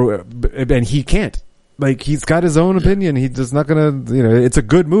and he can't. Like, he's got his own opinion. He's just not gonna, it's a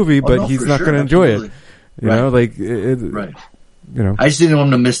good movie, but he's not gonna enjoy it. You know, like right. You know, I just didn't want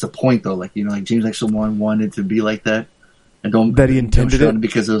him to miss the point though. Like, you know, like James X1 wanted to be like that, and that he intended it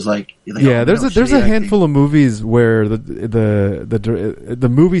because it was like yeah. There's a handful of movies where the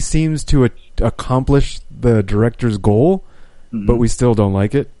movie seems to accomplish the director's goal, but we still don't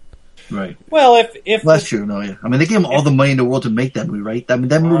like it. Right. Well, if that's true. No, yeah. I mean, they gave him all the money in the world to make that movie, right? I mean,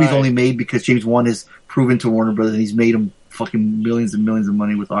 that movie's only made because James Wan has proven to Warner Brothers, and he's made him fucking millions and millions of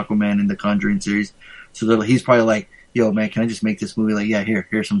money with Aquaman and the Conjuring series. So he's probably like, "Yo, man, can I just make this movie?" Like, yeah,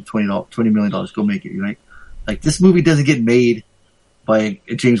 here's some $20 million, go make it, right? Like, this movie doesn't get made by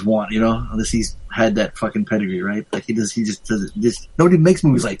James Wan, you know, unless he's had that fucking pedigree, right? Like, he just does it. Nobody makes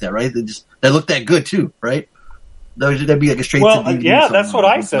movies like that, right? They look that good too, right? That'd be like a straight. Well, yeah, that's what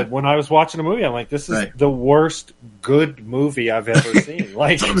I said when I was watching the movie. I'm like, this is the worst good movie I've ever seen.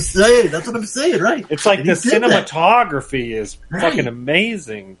 Like, that's what I'm saying, right? It's like the cinematography is fucking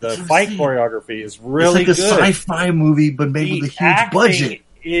amazing. The fight choreography is really good. It's like a sci-fi movie, but made with a huge budget.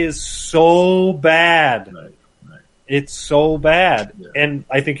 Is so bad. Right. It's so bad, and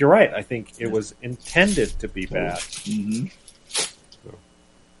I think you're right. I think it was intended to be bad. Mm-hmm.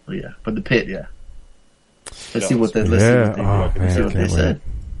 Oh yeah, but the pit, yeah. Let's see what they said.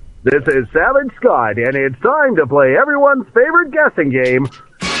 This is Savage Scott, and it's time to play everyone's favorite guessing game.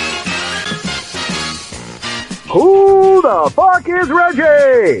 Who the fuck is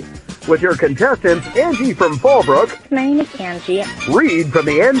Reggie? With your contestants, Angie from Fallbrook. My name is Angie. Reed from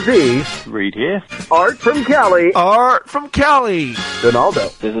the NZ. Reed here. Art from Cali. Art from Cali. Donaldo.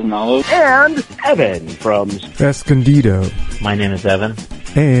 This is Nalo. And Evan from Escondido. My name is Evan.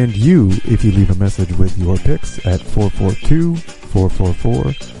 And you, if you leave a message with your picks at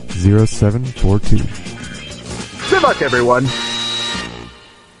 442-444-0742. Good luck, everyone.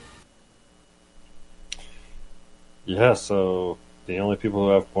 Yeah, so the only people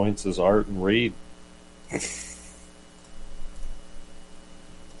who have points is Art and Reed.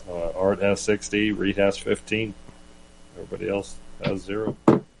 Art has 60, Reed has 15. Everybody else has 0.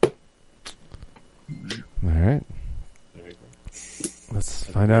 All right. Let's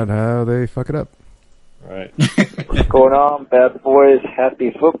find out how they fuck it up. All right. What's going on, bad boys?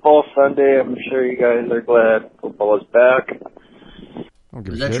 Happy football Sunday. I'm sure you guys are glad football is back.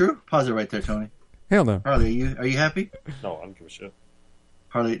 Is that true? Pause it right there, Tony. Hell no. Harley, are you happy? No, I don't give a shit.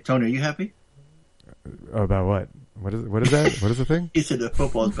 Harley, Tony, are you happy? About what? What is that? What is the thing? He said the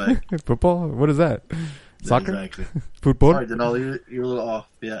football's back. Football? What is that? Soccer? Exactly. Football? All right, then you're a little off.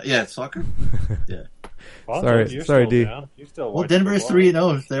 Yeah, soccer. Yeah. Well, sorry, D. Well, Denver is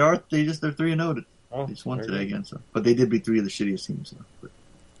 3-0. They're 3-0. They just won today again. So, but they did beat 3 of the shittiest teams. So, but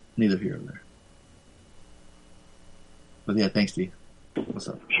neither here nor there. But yeah, thanks, D. What's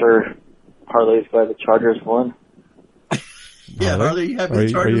up? Sure. Harley's glad the Chargers won. Yeah, Harley, are you happy? The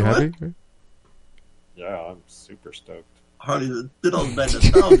Chargers won? Happy? Yeah, I'm super stoked. Harley did all the bad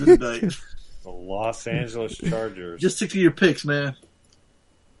nostalgia tonight. The Los Angeles Chargers. Just stick to your picks, man.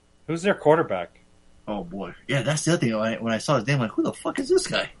 Who's their quarterback? Oh boy, yeah, that's the other thing. When I saw his name, I'm like, who the fuck is this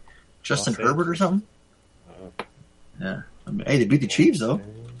guy? Justin Herbert or something? Yeah. I mean, hey, they beat the Chiefs though.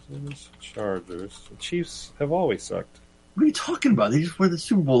 Chargers. The Chiefs have always sucked. What are you talking about? They just won the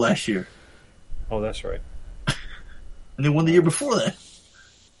Super Bowl last year. Oh, that's right. And they won the year before that.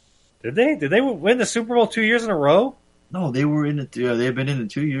 Did they? Did they win the Super Bowl 2 years in a row? No, they were in it. They've been in it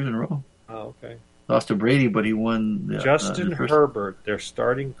 2 years in a row. Oh, okay. Lost to Brady, but he won. Justin Herbert, their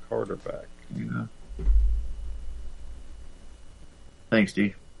starting quarterback. Yeah. Thanks,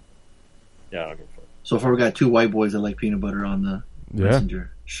 D. Yeah, I'll go for it. So far, we got 2 white boys that like peanut butter on the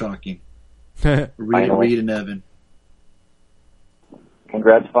messenger. Shocking. Reed and Evan.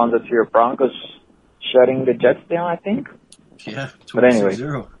 Congrats, Fonzo, to your Broncos shutting the Jets down, I think. Yeah, but anyway.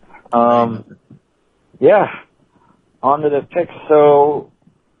 0. Yeah. On to the picks. So,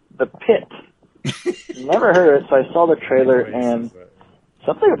 The Pit. Never heard of it, so I saw the trailer, and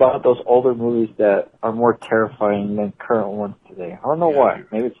something about those older movies that are more terrifying than current ones today. I don't know why.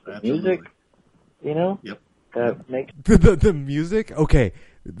 Maybe it's the music, you know? Yep. That makes the music? Okay.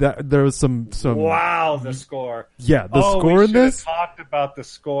 There was some Wow, the score. Yeah, the score in this. We talked about the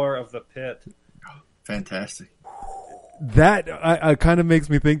score of The Pit. Fantastic. That I kind of makes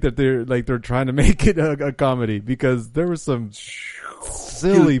me think that they're trying to make it a comedy, because there was some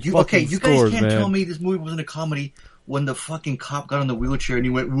silly fucking you scores, guys can't man. tell me this movie wasn't a comedy when the fucking cop got on the wheelchair and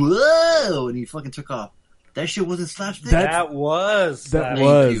he went, whoa, and he fucking took off. That shit wasn't slapstick? That was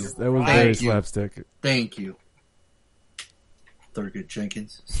very slapstick. Thank you. Thurgood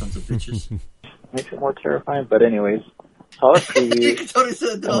Jenkins, sons of bitches. makes it more terrifying, but anyways. Solid preview. You can totally say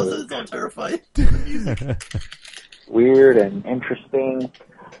it's all terrifying. Weird and interesting.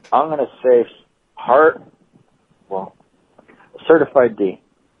 I'm going to say Certified D.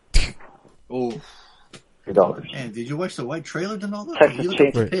 Oh. $3. Man, did you watch the white trailer and all that? Texas You look Chain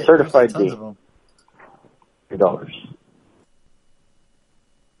at the pit. Certified There's tons D. of them. $3.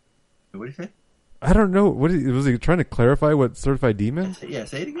 What did you say? I don't know. Was he trying to clarify what certified D meant? Yeah,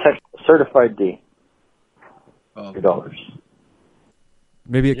 say it again. Certified D. Oh. $3.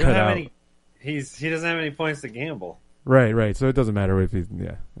 Maybe it You don't cut have out. any, he doesn't have any points to gamble. Right. So it doesn't matter if he's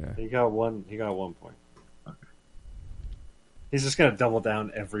yeah. He got one point. Okay. He's just gonna double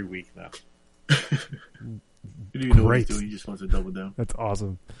down every week now. You don't even know what he's doing. He just wants to double down. That's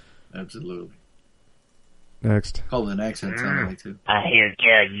awesome. Absolutely. Next. Call it an accent, sounded like too. I hear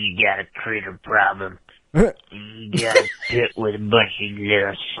tell you got a critter problem. You got a pit with a bunch of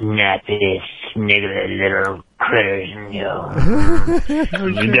little snappy, sniggly little critters, and you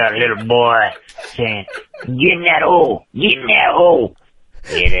got a little boy saying, "Get in that hole! Get in that hole!"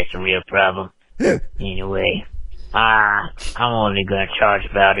 Yeah, that's a real problem. Anyway, I'm only gonna charge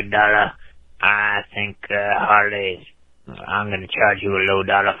about $1. I think, Harley, I'm gonna charge you a low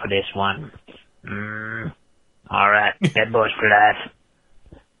dollar for this one. Alright, that boy's for life.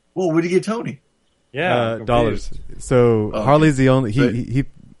 Whoa, where'd you get Tony? Yeah, dollars. So okay. Harley's the only he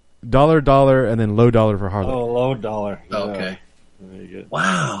dollar and then low dollar for Harley. Oh, low dollar. Yeah. Okay. Very good.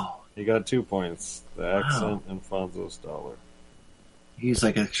 Wow. He got 2 points. The accent and Fonzo's dollar. He's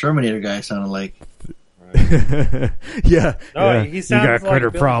like a Terminator guy, sounded like. Yeah. No, yeah. he sounds like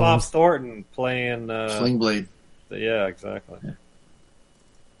critter Bill problems. Bob Thornton playing Sling Blade. Yeah, exactly. Yeah.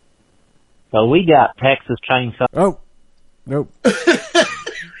 So we got Texas Chainsaw. Oh, nope.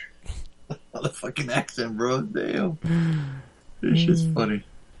 The fucking accent, bro. Damn. This shit's funny.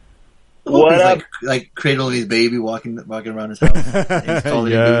 What he's up? like cradling his baby, walking around his house. And he's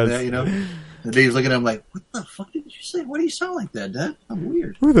calling him doing that, you know. And Dave's looking at him like, "What the fuck did you say? Why do you sound like that, Dad? I'm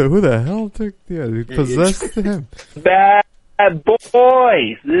weird." Who the hell took possessed him? Bad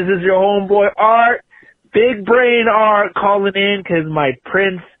boys. This is your homeboy Art, Big Brain Art, calling in because my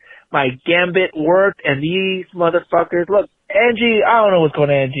Gambit worked, and these motherfuckers. Look, Angie, I don't know what's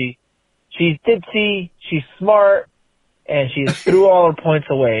going on, Angie. She's ditzy, she's smart, and she threw all her points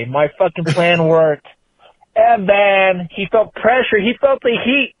away. My fucking plan worked. Evan, he felt pressure. He felt the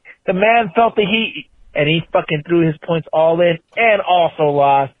heat. The man felt the heat, and he fucking threw his points all in and also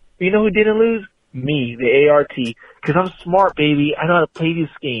lost. But you know who didn't lose? Me, the ART. Because I'm smart, baby. I know how to play this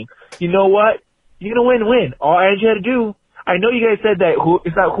game. You know what? You're going to win. All Angie had to do, I know you guys said that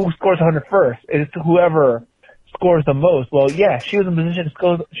it's not who scores 100 first. It's whoever scores the most. Well, yeah, she was in position to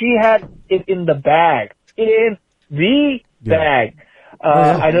score. She had it in the bag. In the bag.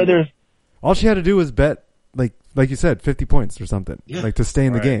 I know there's... All she had to do was bet, like you said, 50 points or something, like to stay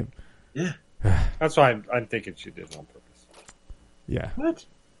in the game. Yeah. That's why I'm thinking she did it on purpose. Yeah. What?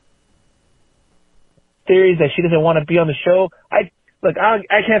 Theories that she doesn't want to be on the show. I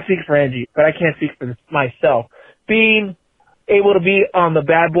can't speak for Angie, but I can't speak for myself. Being able to be on the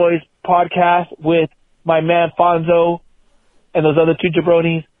Bad Boys podcast with my man Fonzo and those other two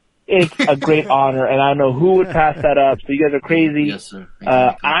jabronis, it's a great honor, and I don't know who would pass that up. So you guys are crazy. Yes, sir.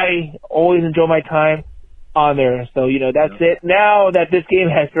 I always enjoy my time on there. So, that's it. Now that this game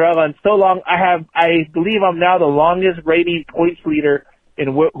has drug on so long, I believe I'm now the longest rating points leader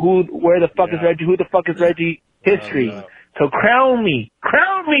in where the fuck is Reggie, who the fuck is Reggie history. So crown me,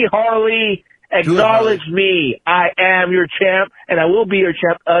 Harley. Acknowledge me. I am your champ, and I will be your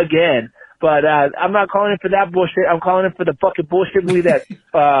champ again. But I'm not calling it for that bullshit. I'm calling it for the fucking bullshit movie that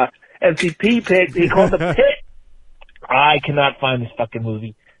MCP picked. He called The Pit. I cannot find this fucking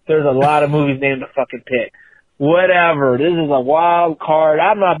movie. There's a lot of movies named The fucking Pit. Whatever. This is a wild card.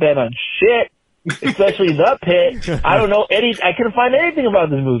 I'm not betting on shit, especially The Pit. I don't know I couldn't find anything about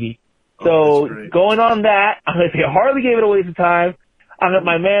this movie. So going on that, I'm going to say Harley gave it a waste of time. I'm at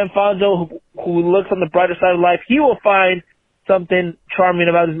my man Fonzo, who looks on the brighter side of life. He will find something charming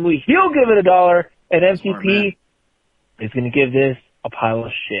about this movie. He'll give it $1, and MCP is going to give this a pile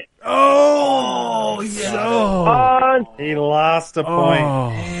of shit. Oh, yeah. He lost a point.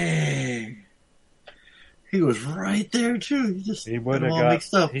 Dang. He was right there too. He would have got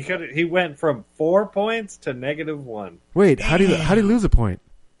mixed up. He went from 4 points to -1. Wait, how do you lose a point?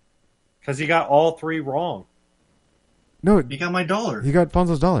 Because he got all 3 wrong. No, he got my $1. He got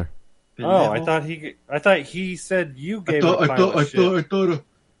Fonzo's $1. Oh, I thought he said you gave it a pile of shit. I thought.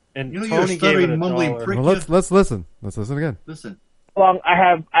 And you're Tony gave it $1. Prick. Well, let's listen. Let's listen again. Listen.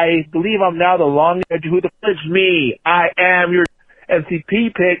 I believe I'm now the longest. Who the fuck is me? I am your MCP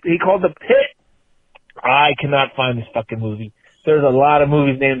pick. He called The Pit. I cannot find this fucking movie. There's a lot of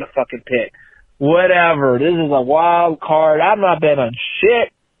movies named The fucking Pit. Whatever. This is a wild card. I'm not betting on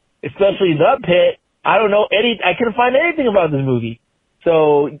shit, especially The Pit. I don't know I couldn't find anything about this movie.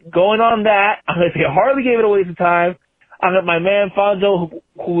 So going on that, I'm going to say Harley gave it a waste of time. I'm going to my man Fonzo,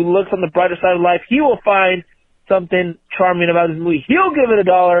 who looks on the brighter side of life. He will find something charming about this movie. He'll give it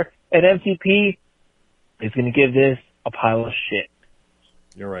 $1, and MCP is going to give this a pile of shit.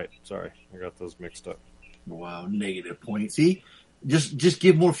 You're right. Sorry, I got those mixed up. Wow, negative point. See, just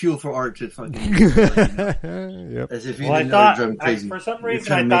give more fuel for Art to fucking. Yep. As if he Well, I didn't know thought crazy. for some You're reason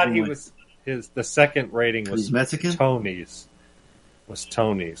trying I to make thought him he like- was the second rating was He's Mexican? Tony's. Was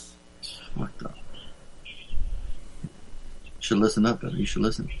Tony's. What the? Should listen up, brother. You should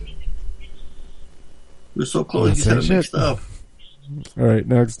listen. We're so close. You said it mixed up. All right,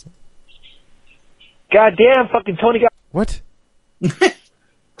 next. Goddamn, fucking Tony got... What? What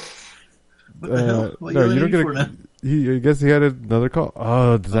the hell? What No, you you don't get for now? I guess he had another call.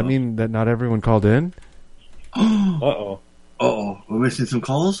 Oh, does that mean that not everyone called in? Uh-oh. Uh-oh. We're missing some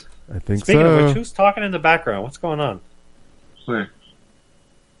calls? I think Speaking so. of which, who's talking in the background? What's going on? Where?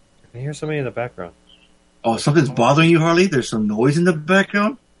 I hear somebody in the background. Oh, something's bothering you, Harley? There's some noise in the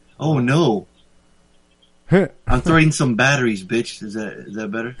background? Oh, no. I'm throwing some batteries, bitch. Is that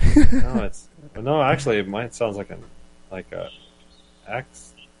better? No, actually, mine sounds like a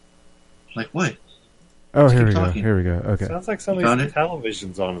axe. Like what? Oh, Just here keep we talking. go. Here we go. Okay. Sounds like Found somebody's it?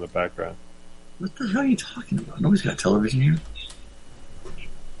 television's on in the background. What the hell are you talking about? Nobody's got television here.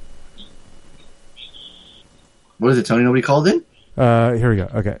 What is it, Tony? Nobody called in? Here we go.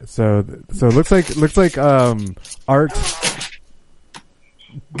 Okay. So it looks like Art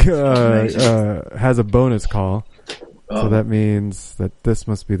has a bonus call. So that means that this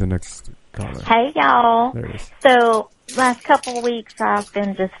must be the next caller. Hey, y'all. There it is. So, last couple of weeks I've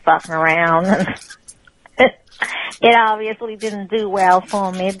been just fucking around. It obviously didn't do well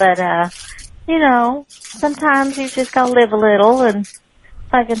for me, but, sometimes you just gotta live a little and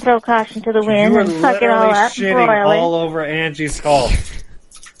fucking throw caution to the wind You were and fuck it all literally up. shitting royally. all over Angie's call.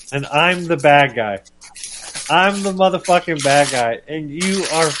 And I'm the bad guy. I'm the motherfucking bad guy. And you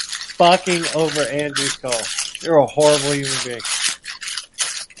are fucking over Angie's call. You're a horrible human being.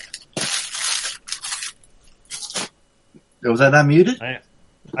 Was that not muted? I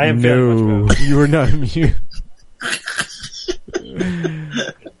am feeling No, much better. you were not mute.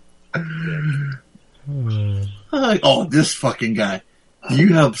 Oh, this fucking guy.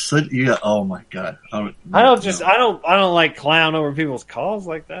 You have such. Oh my god. I don't like clown over people's calls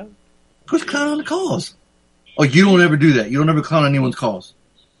like that. Who's clowning on the calls? Oh, you don't ever do that. You don't ever clown on anyone's calls.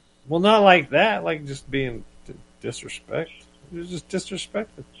 Well, not like that. Like just being disrespect. You're just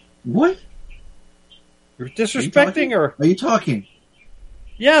disrespected. What? You're disrespecting her. Are you talking?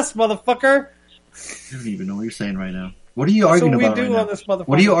 Yes, motherfucker. I don't even know what you're saying right now. What are you arguing That's what about we do right on now? this motherfucking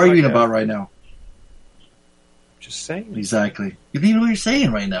What are you arguing podcast. about right now? Just saying. Exactly. You don't even know what you're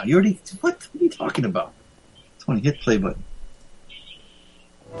saying right now. You already. What are you talking about? Tony, hit the play button.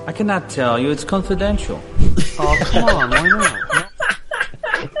 I cannot tell you. It's confidential. Oh, come on. Why not?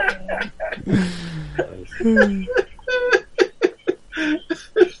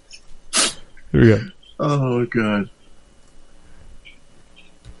 Here we go. Oh god.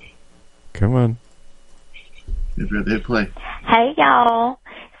 Come on. If you're hit play. Hey, y'all.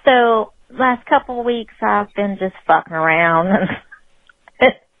 So, last couple of weeks I've been just fucking around.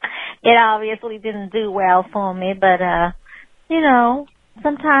 It obviously didn't do well for me, but,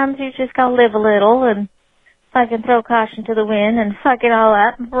 sometimes you just gotta live a little and fucking throw caution to the wind and fuck it all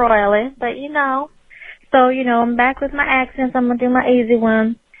up royally. But, so, I'm back with my accents. I'm gonna do my easy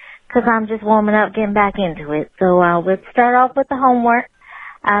one because I'm just warming up, getting back into it. So, we'll start off with the homework.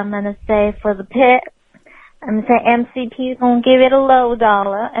 I'm gonna say for the pit, I'm gonna say MCP's gonna give it a low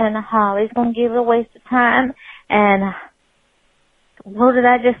dollar, and Holly's gonna give it a waste of time, and what did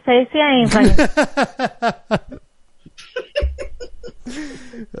I just say? See, I ain't fucking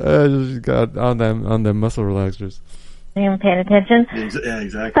Just got on them muscle relaxers. even paying attention. Yeah,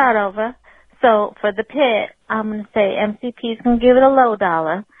 exactly. Start over. So for the pit, I'm gonna say MCP's gonna give it a low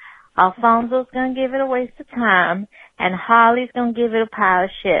dollar, Alfonso's gonna give it a waste of time, and Holly's gonna give it a pile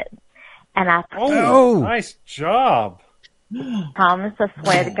of shit. And I Nice job. promise, I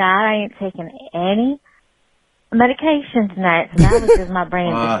swear to God, I ain't taking any medication tonight. So that was just my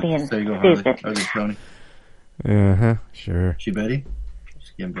brain just being there you go, Harley. stupid. Okay, Tony. Sure. She Betty?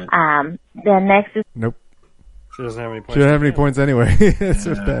 She's getting better. Then next is Nope. She doesn't have any points. She doesn't have any points anyway. It's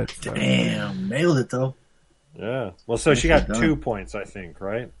a bet. So. Damn, nailed it though. Yeah. Well, so she got 2 points, I think,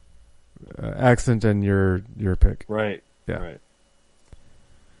 right? Accent and your pick. Right. Yeah. Right.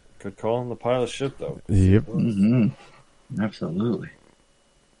 Good call on the pile of shit, though. Yep. Mm-hmm. Absolutely.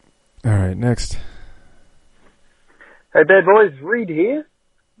 All right, next. Hey, bad boys, Reed here.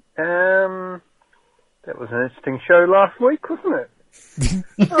 That was an interesting show last week, wasn't it?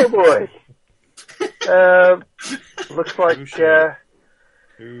 Oh boy. Looks like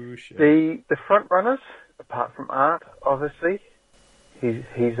the front runners, apart from Art, obviously,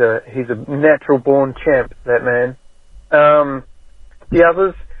 he's a natural born champ, that man. The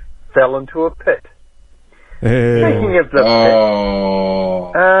others fell into a pit. Hey. Speaking of the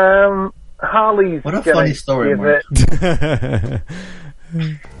pit, Harley's what a funny story, Mark.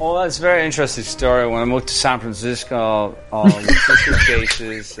 Well, that's a very interesting story. When I moved to San Francisco, with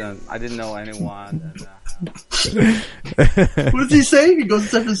suitcases, and I didn't know anyone. What does he say? He goes to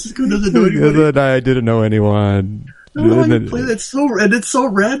San Francisco and doesn't know anybody? I didn't know anyone. Oh, you play that and it's so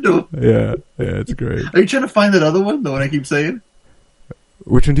random. Yeah, it's great. Are you trying to find that other one, the one I keep saying?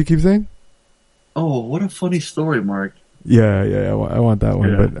 Which one do you keep saying? Oh, what a funny story, Mark. Yeah, I want that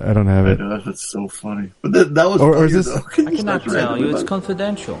one, but I don't have it. I know, that's so funny. But that was or is this? I cannot tell you. It's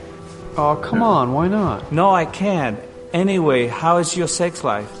confidential. Oh, come on. Why not? No, I can't. Anyway, how is your sex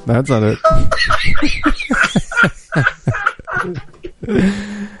life? That's not it.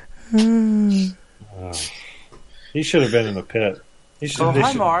 He should have been in the pit.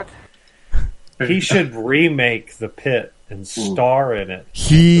 Hi, Mark. He should remake the pit and star in it.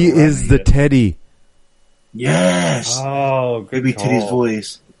 He is the Teddy. Yes. Oh, good Maybe call. Teddy's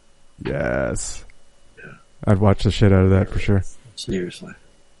voice. Yes. I'd watch the shit out of that for sure. Seriously.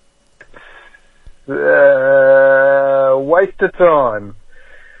 Waste of time.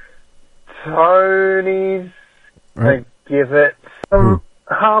 Tony's gonna give it.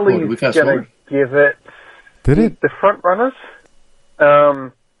 Harley's gonna give it. Did it? The front runners.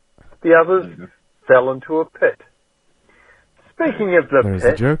 The others fell into a pit. Speaking of the There's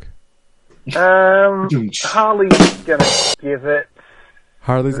pit, the joke. Harley's gonna give it.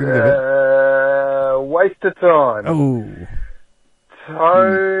 Harley's gonna give it. Waste of time. Oh.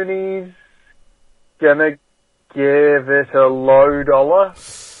 Tony's gonna give it a low dollar.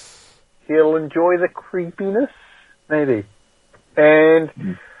 He'll enjoy the creepiness, maybe.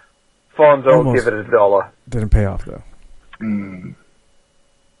 And Fonzo will give it $1. Didn't pay off though. And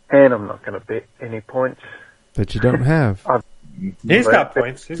I'm not going to bet any points. That you don't have. He's got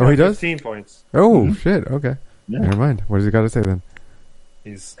points. He's got he does? 15 points. Oh shit! Okay. Yeah. Never mind. What does he got to say then?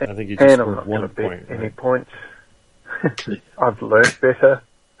 I think he just and I'm scored not 1 going to point. bet any points. I've learnt better.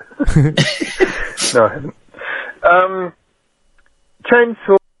 No, I haven't.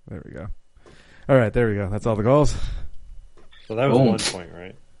 Chainsaw. There we go. All right, there we go. That's all the goals. So that was 1 point,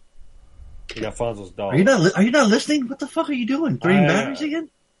 right? You got Fonzo's dog. Are you not listening? What the fuck are you doing? Throwing batteries again?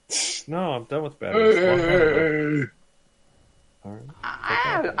 No, I'm done with batteries. All right.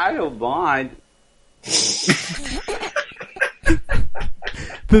 I don't mind.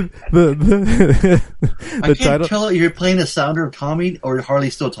 the I can't title. tell if you're playing the sounder of Tommy or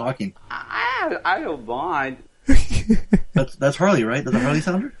Harley's still talking. I don't mind. That's Harley, right? That's a Harley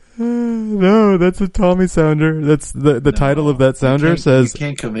sounder? No, that's a Tommy sounder. That's the title of that sounder says. You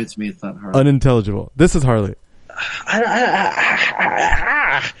can't convince me it's not Harley. Unintelligible. This is Harley.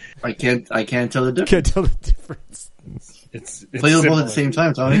 I can't tell the difference. Can't tell the difference. It's play them both at the same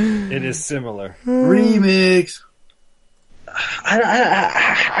time, Tony. It is similar. Remix. I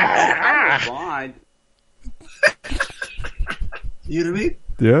don't mind. You know what I mean?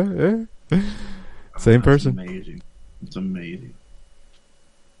 Yeah. Same person. Amazing. It's amazing.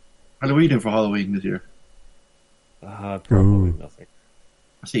 What are you doing for Halloween this year? Probably nothing.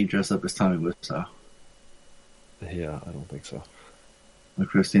 I see you dress up as Tommy Wiseau. Yeah, I don't think so. Well,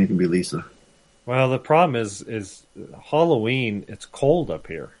 Christina can be Lisa. Well, the problem is Halloween. It's cold up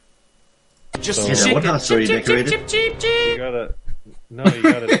here. Just chicken. What house are you decorated? You gotta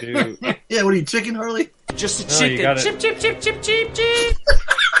do. Yeah, what are you, chicken, Harley? Just a chicken. Chip, chip, chip, chip, chip, chip.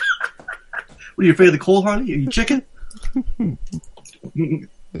 What are you afraid of the cold, Harley? Are you chicken?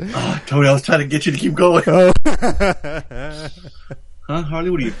 Tony, I was trying to get you to keep going. Oh. Huh, Harley?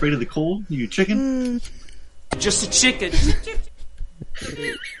 What are you afraid of the cold? Are you chicken? Just a chicken.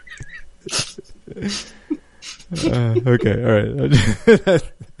 Okay, all right.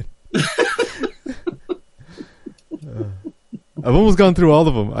 I've almost gone through all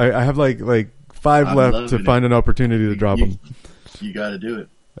of them. I have like 5 I'm left to find an opportunity to drop them. You got to do it.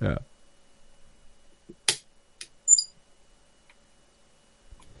 Yeah.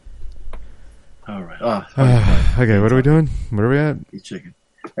 All right. Okay, what are we doing? Where are we at? Eat chicken.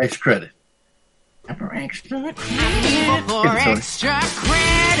 Extra credit. For extra credit.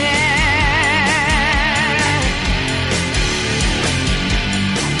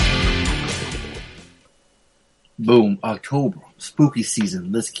 Boom. October. Spooky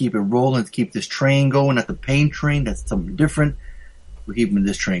season. Let's keep it rolling. Let's keep this train going. Not the pain train. That's something different. We're keeping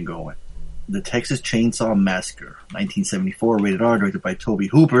this train going. The Texas Chainsaw Massacre, 1974, rated R, directed by Tobe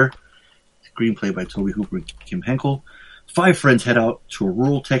Hooper. Screenplay by Tobe Hooper and Kim Henkel. 5 friends head out to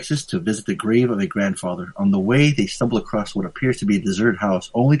rural Texas to visit the grave of a grandfather. On the way, they stumble across what appears to be a deserted house,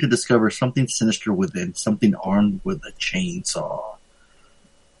 only to discover something sinister within, something armed with a chainsaw.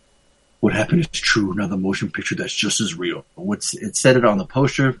 What happened is true, another motion picture that's just as real. It said it on the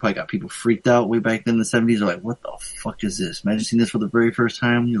poster, probably got people freaked out way back then in the 70s. They're like, what the fuck is this? Imagine seeing this for the very first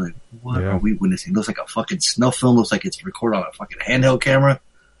time. You're like, what are we witnessing? It looks like a fucking snuff film. Looks like it's recorded on a fucking handheld camera.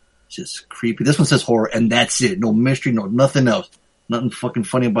 It's just creepy. This one says horror, and that's it. No mystery, no nothing else. Nothing fucking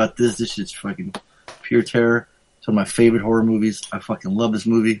funny about this. This shit's fucking pure terror. It's one of my favorite horror movies. I fucking love this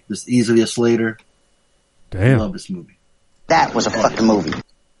movie. This is easily a Slater. Damn. I love this movie. That was a fucking movie.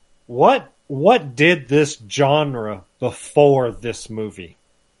 What did this genre before this movie?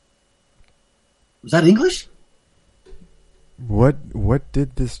 Was that English? What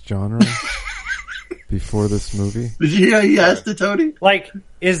did this genre before this movie? Did you hear he asked it, Tony? Like,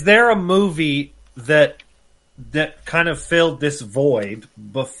 is there a movie that kind of filled this void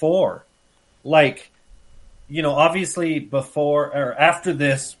before? Like, you know, obviously before or after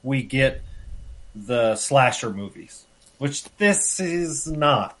this, we get the slasher movies, which this is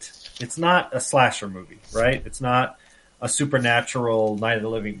not. It's not a slasher movie, right? It's not a supernatural Night of the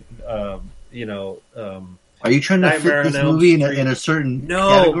Living, Are you trying to fit this movie in a certain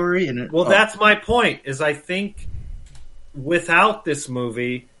category? That's my point, is I think without this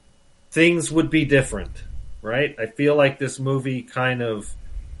movie, things would be different, right? I feel like this movie kind of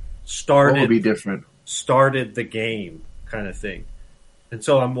started the game kind of thing. And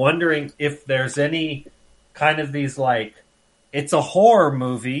so I'm wondering if there's any kind of these, like, it's a horror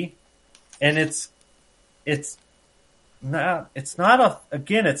movie, and it's not a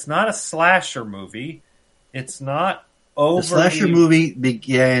slasher movie. It's not overly... The slasher movie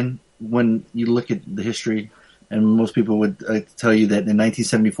began when you look at the history, and most people would tell you that in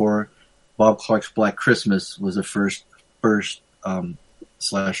 1974, Bob Clark's Black Christmas was the first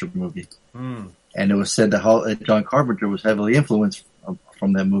slasher movie. And it was said that John Carpenter was heavily influenced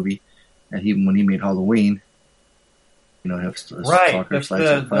from that movie, and when he made Halloween, that came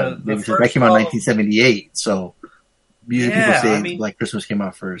out in 1978. So usually people say Black Christmas came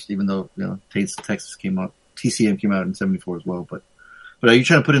out first, even though Texas came out. TCM came out in 74 as well. But are you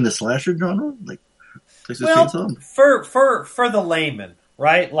trying to put in the slasher genre, like Texas Chainsaw? For the layman,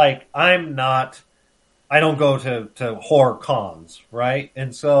 right? Like I don't go to horror cons, right?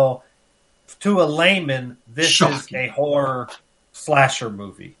 And so to a layman, this is a horror slasher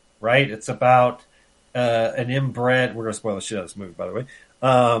movie, right? It's about an inbred. We're going to spoil the shit out of this movie, by the way.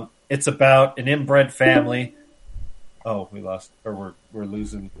 It's about an inbred family. Oh, we lost, or we're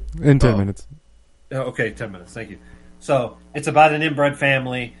losing in 10 minutes. Okay, 10 minutes. Thank you. So it's about an inbred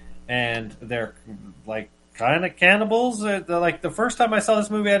family, and they're like kind of cannibals. Like the first time I saw this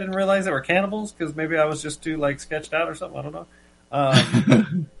movie, I didn't realize they were cannibals because maybe I was just too like sketched out or something. I don't know.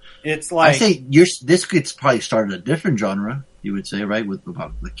 It's like I say this could probably start a different genre. You would say, right, with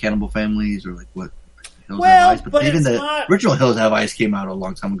about the cannibal families or like what Hills Have Eyes. But even the original Hills Have Eyes came out a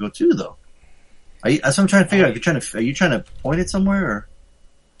long time ago too, though. That's what I'm trying to figure out. Are you trying to point it somewhere? Or?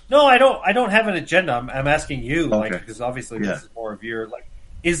 No, I don't have an agenda. I'm asking you, like, because obviously this is more of your like.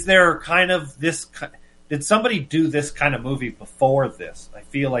 Is there kind of this? Did somebody do this kind of movie before this? I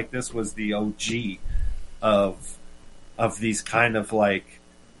feel like this was the OG of these kind of like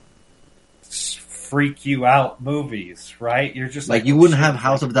freak you out movies, right? You're just like you wouldn't have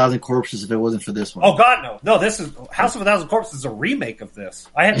House of a Thousand Corpses if it wasn't for this one. Oh God, no! This is House of a Thousand Corpses is a remake of this.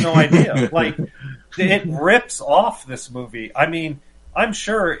 I had no idea. Like it rips off this movie. I mean, I'm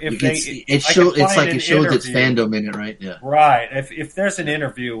sure if it shows its fandom in it, right? Yeah, right. If there's an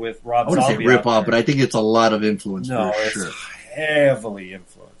interview with Rob, I wouldn't say rip off, but I think it's a lot of influence. No, for it's sure. Heavily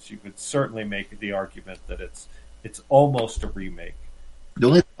influenced. You could certainly make the argument that it's almost a remake. The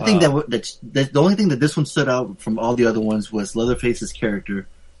only thing the only thing that this one stood out from all the other ones was Leatherface's character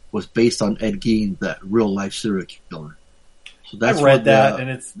was based on Ed Gein, that real life serial killer. So that's I read that, and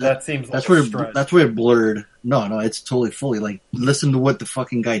that seems like that's where it blurred. No, it's totally fully like listen to what the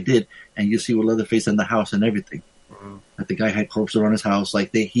fucking guy did, and you see what Leatherface in the house and everything. Mm-hmm. Like the guy had corpses around his house.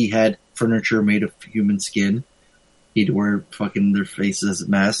 Like he had furniture made of human skin. He'd wear fucking their faces as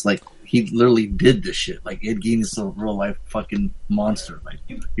masks. Like he literally did this shit. Like Ed Gein is a real life fucking monster. Like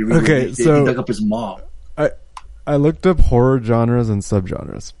he really he dug up his mom. I looked up horror genres and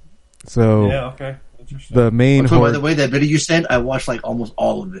subgenres. So yeah, okay. The main horror. By the way, that video you sent, I watched like almost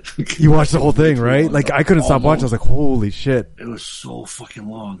all of it. You watched the whole thing, right? Like I couldn't stop watching. I was like, holy shit. It was so fucking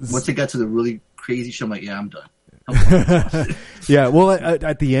long. Once it got to the really crazy shit, I'm like, yeah, I'm done. Yeah, well,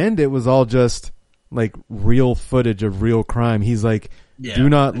 at the end, it was all just like real footage of real crime. He's like, do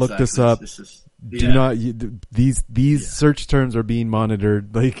not look this up. Do not. These search terms are being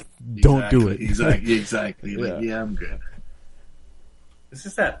monitored. Like, don't do it. Exactly. Yeah. Like, I'm good. Is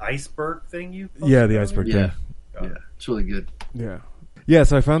this that iceberg thing you? Yeah, the iceberg thing. Yeah, it's really good. Yeah.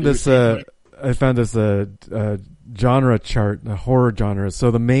 So I found this. Genre chart, the horror genres.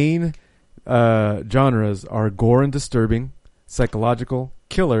 So the main genres are gore and disturbing, psychological,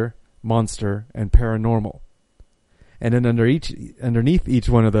 killer, monster, and paranormal. And then underneath each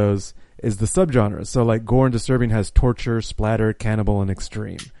one of those is the subgenres. So like gore and disturbing has torture, splatter, cannibal, and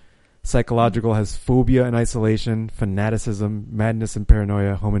extreme. Psychological has phobia and isolation, fanaticism, madness and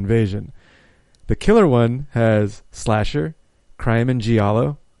paranoia, home invasion. The killer one has slasher, crime and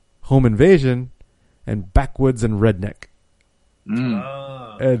giallo, home invasion, and backwoods and redneck.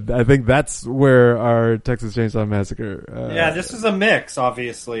 And I think that's where our Texas Chainsaw Massacre. Yeah, this is a mix.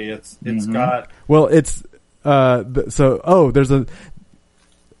 Obviously, it's got. Well, it's there's a.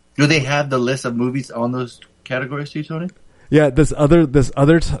 Do they have the list of movies on those categories too, Tony? Yeah, this other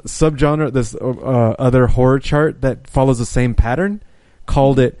subgenre, this other horror chart that follows the same pattern,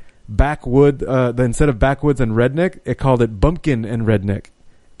 called it backwood. Instead of backwoods and redneck, it called it bumpkin and redneck.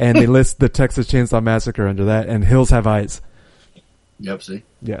 And they list the Texas Chainsaw Massacre under that, and Hills Have Eyes. Yep, see?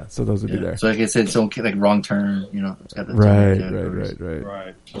 Yeah, so those would be there. So like I said, so like Wrong Turn, it's got the Right,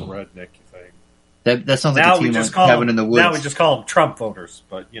 the redneck thing. That sounds like now a team we just on call Cabin them, in the Woods. Now we just call them Trump voters,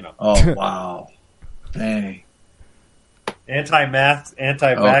 but Oh, wow. Dang. Anti-mask,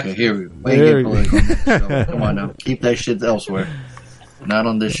 anti-vax. Okay, here we go. We ain't getting political on this show. Come on now. Keep that shit elsewhere. Not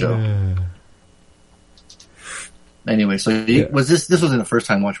on this show. Anyway, so was this wasn't the first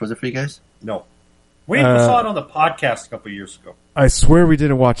time watch, was it for you guys? No. We saw it on the podcast a couple of years ago. I swear we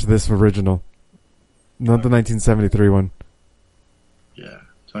didn't watch this original. Not the 1973 one. Yeah,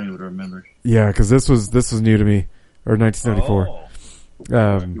 Tony would remember. Yeah, because this was new to me. Or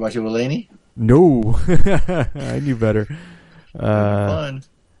 1974. You watch it with Lainey? No. I knew better. Fun.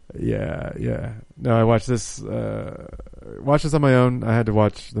 Yeah. No, I watched this on my own. I had to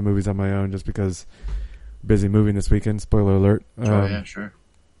watch the movies on my own just because busy moving this weekend. Spoiler alert. Yeah, sure.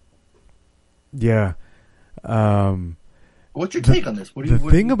 Yeah. What's your take on this? The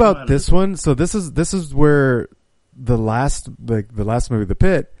thing about this one, so this is where the last movie, The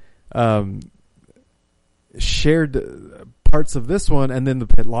Pit, shared parts of this one, and then The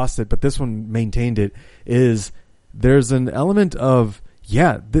Pit lost it, but this one maintained it. There's an element of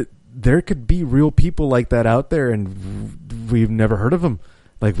there could be real people like that out there, and we've never heard of them.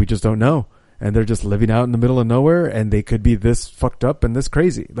 Like, we just don't know. And they're just living out in the middle of nowhere, and they could be this fucked up and this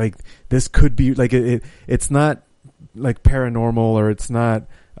crazy. Like, this could be like it's not like paranormal, or it's not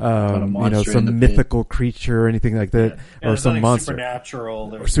some mythical creature or anything like that, or some monster,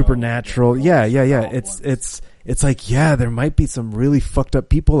 supernatural. Yeah. It's like, there might be some really fucked up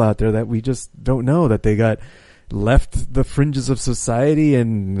people out there that we just don't know, that they got left the fringes of society,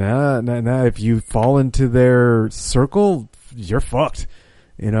 and if you fall into their circle, you're fucked.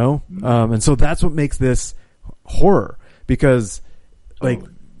 And so that's what makes this horror, because like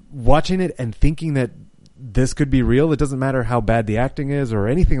watching it and thinking that this could be real, it doesn't matter how bad the acting is or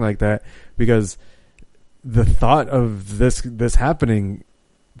anything like that, because the thought of this happening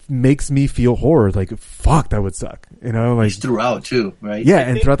makes me feel horror. Like, fuck, that would suck. Like, it's throughout too, right? Yeah,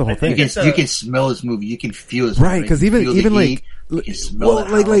 and throughout the whole thing. You can smell this movie. You can feel this movie. Right, because even like, you can smell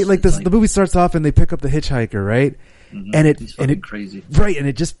the movie starts off and they pick up the hitchhiker, right? Mm-hmm. And it's crazy, right? And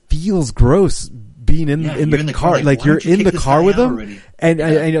it just feels gross being in the car. Like you're in the car with them, and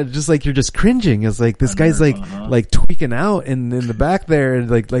I just like you're just cringing. It's like this guy's like tweaking out in the back there, and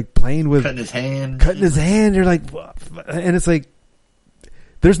like playing with cutting his hand. You're like, and it's like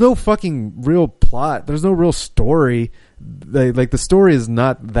there's no fucking real plot. There's no real story. Like the story is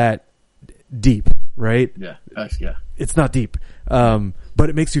not that deep, right? Yeah. It's not deep. But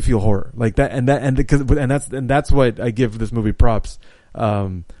it makes you feel horror like that, and that's what I give this movie props.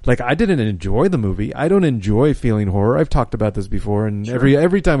 Like, I didn't enjoy the movie. I don't enjoy feeling horror. I've talked about this before, and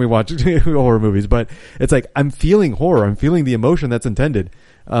every time we watch horror movies, but it's like I'm feeling horror. I'm feeling the emotion that's intended.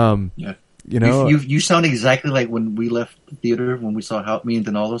 You sound exactly like when we left the theater, when we saw me and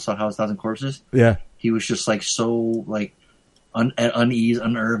Donaldo saw House 1,000 Corpses. Yeah, he was just like so like at unease,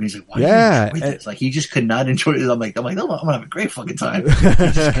 unnerved. He's like, why do you enjoy this? Like, he just could not enjoy it. I'm like, no, I'm gonna have a great fucking time. He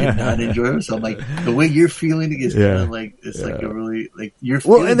just could not enjoy it. So I'm like, the way you're feeling it is kind of like, it's like a really, like, you're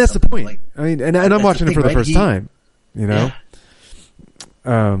feeling and that's the point. Like, I mean, and I'm watching it for the first time,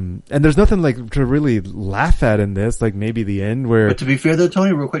 And there's nothing like to really laugh at in this. Like maybe the end where. But to be fair, though,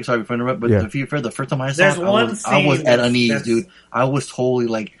 Tony, real quick, sorry to interrupt. But to be fair, the first time I saw it, I was at unease, dude. I was totally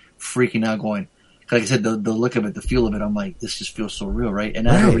like freaking out, going. Like I said, the look of it, the feel of it, I'm like, this just feels so real, right? And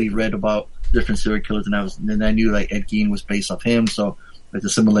I already read about different serial killers, and I knew like Ed Gein was based off him, so like the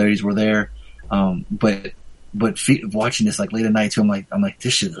similarities were there. But watching this like late at night too, I'm like,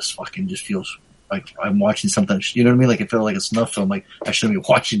 this shit just feels like I'm watching something. You know what I mean? Like it felt like a snuff film. Like I shouldn't be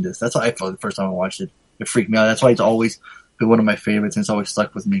watching this. That's how I felt the first time I watched it. It freaked me out. That's why it's always been one of my favorites, and it's always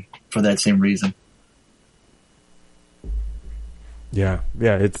stuck with me for that same reason. Yeah.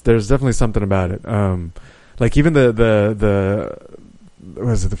 There's definitely something about it. Like even the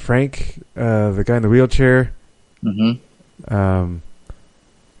was it the Frank, the guy in the wheelchair? Mm-hmm.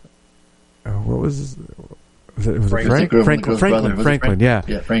 What was it Franklin? Franklin, yeah.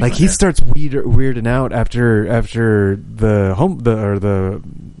 Franklin, like he starts weirding out after the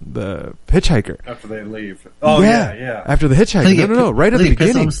hitchhiker. After they leave. Oh yeah. After the hitchhiker. No, right at the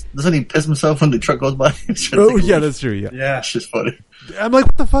beginning. Doesn't he piss himself when the truck goes by? Oh yeah, that's true. Yeah, it's just funny. I'm like,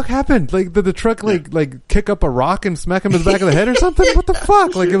 what the fuck happened? Like, did the truck like kick up a rock and smack him in the back of the head or something? What the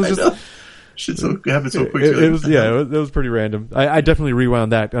fuck? Like, it was just. Shit happened so quick. It was pretty random. I definitely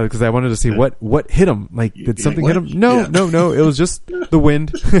rewound that because I wanted to see what hit him. Like, did something hit him? No. It was just the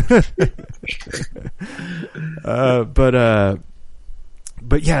wind.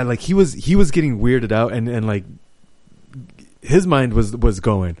 But yeah, like he was getting weirded out and like his mind was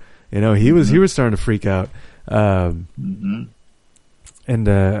going. You know, he was starting to freak out. And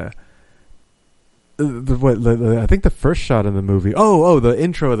I think the first shot in the movie. The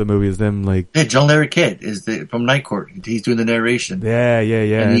intro of the movie is them like. Yeah, John Larry Kidd is from Night Court. He's doing the narration. Yeah.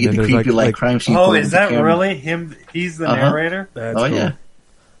 And you get the creepy like crime scene. Oh, is that really him? He's the narrator. That's cool. Yeah.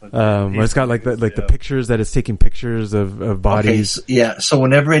 It's got like the pictures that is taking pictures of bodies. Okay, so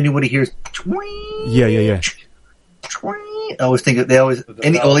whenever anybody hears, yeah. I always think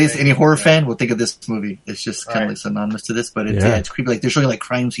any horror fan will think of this movie. It's just kind of like synonymous to this, but it's creepy. Like they're showing like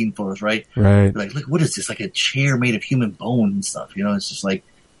crime scene photos, right? Right. Like, look, what is this? Like a chair made of human bone and stuff. You know, it's just like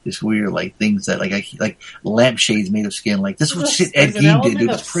this weird like things that like lampshades made of skin. Like this was shit Ed Gein did,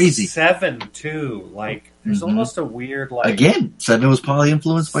 dude. It's crazy. 7 too. Like there's almost a weird like. Again, 7 was probably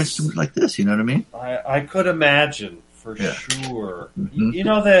influenced by something like this. You know what I mean? I could imagine for sure. You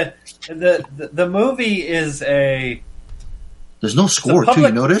know the movie is a. There's no score, too. You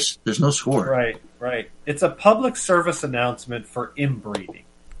notice? There's no score. Right. It's a public service announcement for inbreeding,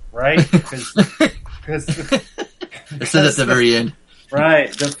 right? Because it says at the very end.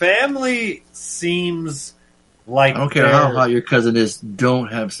 Right. The family seems like I don't care how hot your cousin is.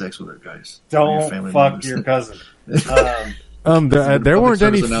 Don't have sex with her, guys. Don't fuck your cousin. There weren't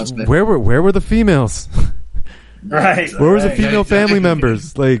any. Where were the females? Right. Where was the female family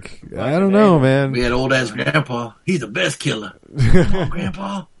members? Like, I don't know, man. We had old ass grandpa. He's the best killer. Come on,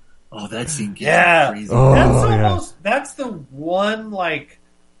 grandpa. Oh, that scene gets crazy. That's the one like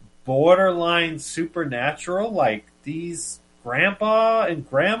borderline supernatural. Like these grandpa and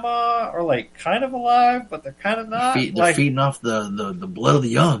grandma are like kind of alive, but they're kind of not. They're feeding off the blood of the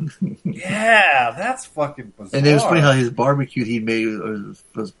young. Yeah, that's fucking bizarre. And it was funny how his barbecue he made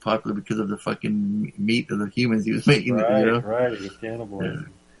was popular because of the fucking meat of the humans he was making. Right, you know? Right. It was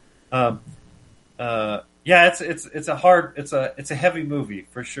cannibalism. Yeah. It's a heavy movie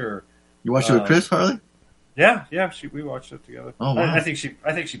for sure. You watched it with Chris, Harley? Yeah. We watched it together. Oh, wow. I think she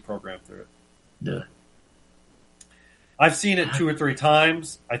programmed through it. Yeah. I've seen it 2 or 3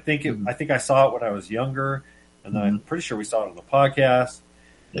 times. I think I saw it when I was younger, and then I'm pretty sure we saw it on the podcast.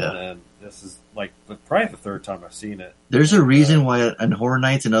 Yeah. And this is like probably the 3rd time I've seen it. There's a reason why on Horror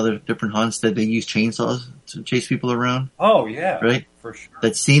Nights and other different haunts that they use chainsaws to chase people around. Oh yeah, right, for sure.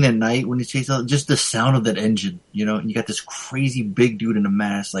 That scene at night when you chase out, just the sound of that engine, you know, and you got this crazy big dude in a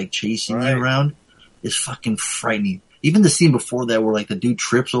mask like chasing you around is fucking frightening. Even the scene before that where like the dude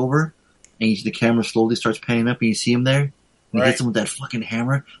trips over and the camera slowly starts panning up and you see him there and he hits him with that fucking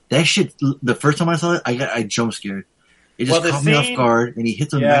hammer. That shit. The first time I saw it, I jump scared. It just caught me off guard, and he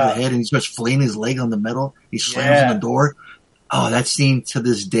hits him in the back of the head, and he starts flailing his leg on the metal. He slams on the door. Oh, that scene to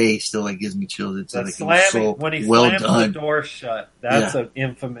this day still like gives me chills. It's like so when he well slams done. the door shut. That's an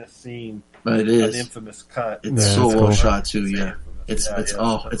infamous scene. But it is an infamous cut. It's so well shot too. Yeah, it's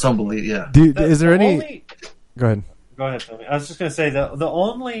unbelievable. Yeah. Dude, is there any? Go ahead. Go ahead, Tommy. I was just going to say the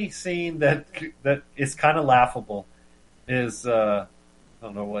only scene that is kind of laughable is I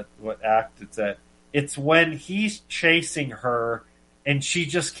don't know what act it's at. It's when he's chasing her and she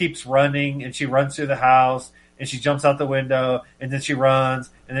just keeps running and she runs through the house and she jumps out the window and then she runs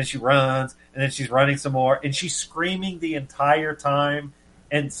and then she runs and then she's running some more and she's screaming the entire time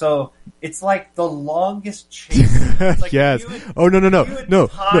And so it's like the longest chase. It's like yes. you would, Oh no. You would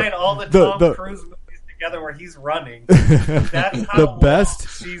hide all the Tom Cruise movies together where he's running. That's how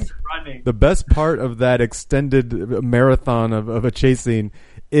she's running. The best part of that extended marathon of a chase scene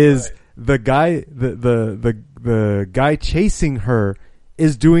is the guy the guy chasing her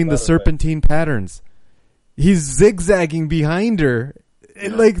is doing the serpentine patterns. He's zigzagging behind her.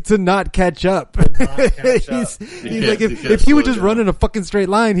 Like to not catch up. He's like if he would just run in a fucking straight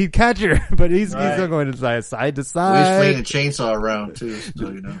line, he'd catch her. But he's not going to side to side. Well, he's playing a chainsaw around too. So,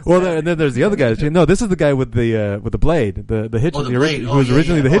 you know. Well, and then there's the other guy. No, this is the guy with the blade, the hitch, who was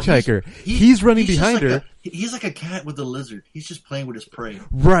originally the hitchhiker. He's running behind her. He's like a cat with a lizard. He's just playing with his prey.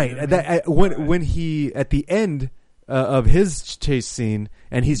 Right. When he at the end of his chase scene,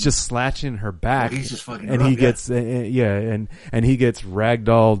 and he's just slashing her back, he's just fucking and rough, he gets and he gets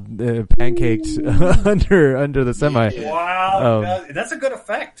ragdolled, pancaked under the semi. Wow, that's a good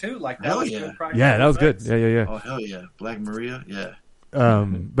effect too. Like that was good. Yeah, that was good. Yeah. Oh hell yeah, Black Maria. Yeah.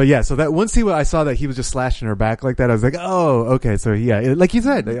 But yeah, so that once I saw that he was just slashing her back like that, I was like, oh, okay. So yeah, like you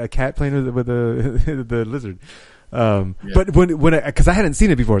said, a cat playing with the lizard. But because I hadn't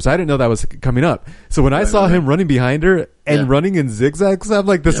seen it before, so I didn't know that was coming up. So when I saw him running behind her and running in zigzags, I'm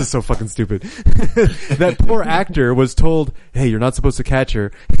like, this is so fucking stupid. That poor actor was told, hey, you're not supposed to catch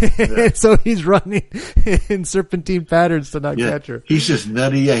her. So he's running in serpentine patterns to not catch her. He's just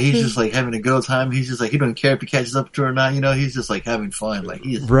nutty. Yeah, he's just like having a go time. He's just like, he don't care if he catches up to her or not. You know, he's just like having fun. Like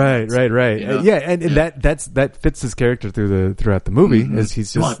he's right. You know? Yeah, and that fits his character throughout the movie. As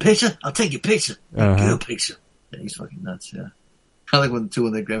he's just, you want a picture? I'll take your picture. Get a picture. Yeah, he's fucking nuts, yeah. Kind of like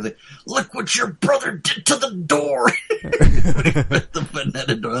when they grab, like, look what your brother did to the door. The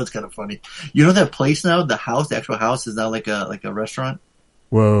banana door. That's kind of funny. You know that place now? The actual house is now like a restaurant.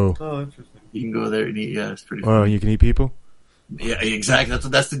 Whoa. Oh, interesting. You can go there and eat. Yeah, it's pretty. Oh, you can eat people. Yeah, exactly.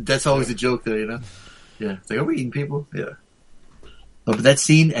 That's always the joke there, you know. Yeah, it's like, are we eating people? Yeah. Oh, but that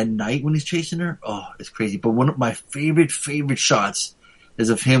scene at night when he's chasing her, oh, it's crazy. But one of my favorite shots is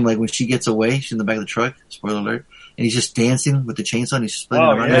of him, like when she gets away, she's in the back of the truck, spoiler alert, and he's just dancing with the chainsaw and he's splitting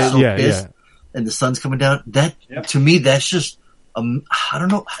around. Yeah. He's so pissed. And the sun's coming down. That, to me, that's just, I don't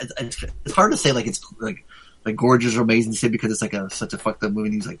know, it's hard to say like it's like gorgeous or amazing to say because it's like such a fucked up movie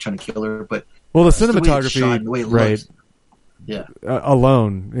and he's like trying to kill her, but. Well, the cinematography, the way it right. looks, yeah.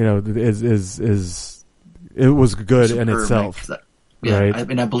 Alone, you know, is it was good in itself. Yeah,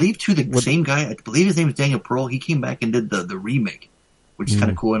 right. I believe too, same guy, I believe his name is Daniel Pearl, he came back and did the remake. Which is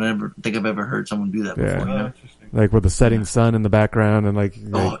kind of cool, and I never think I've ever heard someone do that before. You know? Like with the setting sun in the background, and like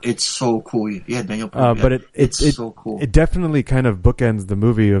it's so cool. Yeah, Daniel. But it's so cool. It definitely kind of bookends the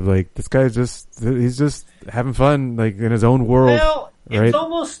movie of like this guy's he's just having fun, like in his own world. Well, right? It's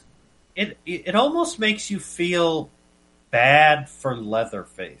almost it almost makes you feel bad for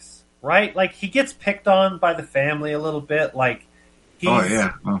Leatherface, right? Like he gets picked on by the family a little bit, like.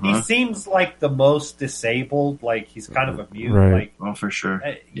 He seems like the most disabled. Like he's kind of a mute. Right. Like, for sure.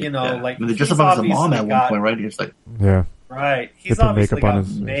 Like they're just about his mom at one point, right? It's like right. He's obviously got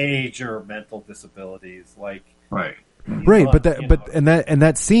major mental disabilities. Like right. But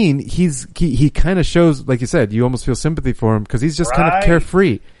that scene, he kind of shows, like you said, you almost feel sympathy for him because he's just kind of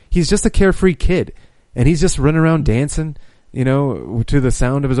carefree. He's just a carefree kid, and he's just running around dancing, you know, to the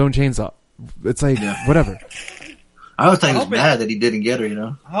sound of his own chainsaw. It's like whatever. I was thinking he was mad that he didn't get her, you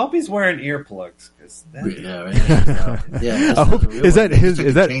know. I hope he's wearing earplugs. Is that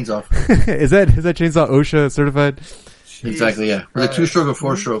chainsaw OSHA certified? Jeez, exactly, yeah. With a 2-stroke or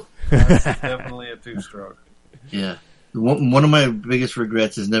 4-stroke. That's definitely a 2-stroke. Yeah. One of my biggest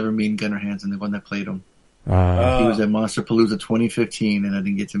regrets is never meeting Gunnar Hansen, the one that played him. He was at Monsterpalooza 2015, and I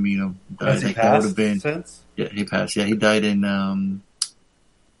didn't get to meet him. Has he passed since? Yeah, he passed. Yeah, he died in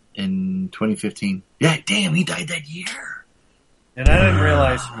 2015. Yeah, damn, he died that year. And I didn't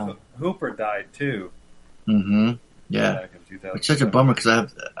realize Hooper died too. Mm-hmm. Yeah. It's such a bummer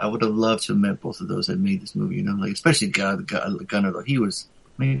because I would have loved to have met both of those that made this movie, you know, like especially Gunnar though. He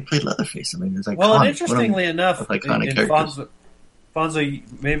played Leatherface. I mean, it's like and interestingly enough, iconic in Fonzo,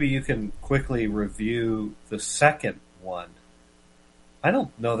 maybe you can quickly review the second one. I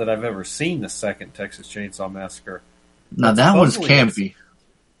don't know that I've ever seen the second Texas Chainsaw Massacre. Now that one's campy.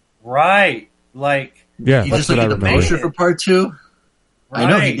 Right. Like, yeah, he just looked at the poster for part 2. Right. I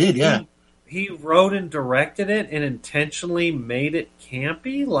know he did, yeah. He wrote and directed it and intentionally made it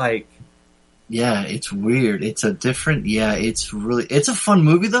campy, like. Yeah, it's weird. It's a different, it's a fun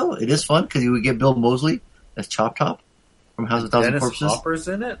movie though. It is fun because you would get Bill Moseley as Chop Top from House of a Thousand Corpses. Dennis Hopper's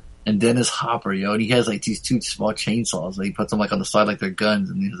in it? And Dennis Hopper, and he has like these 2 small chainsaws that he puts them like on the side like they're guns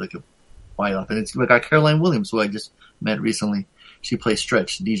and he's like a fight off. And it's got Caroline Williams, who I just met recently. She plays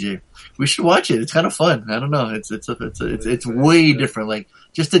Stretch DJ. We should watch it. It's kind of fun. I don't know. It's way different. Like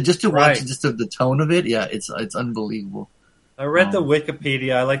just to watch just the tone of it. Yeah, it's unbelievable. I read the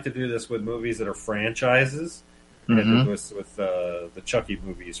Wikipedia. I like to do this with movies that are franchises. And with the Chucky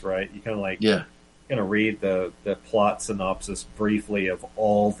movies, right? You kind of kind of read the plot synopsis briefly of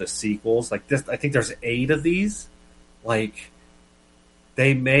all the sequels. Like this, I think there's 8 of these. Like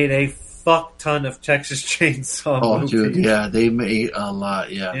they made a fuck ton of Texas Chainsaw movies. Dude, yeah, they made a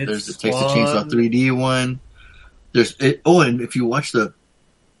lot. Yeah, there's the Texas Chainsaw 3D one. And if you watch the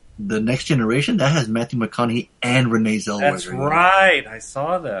Next Generation, that has Matthew McConaughey and Renee Zellweger. That's right. I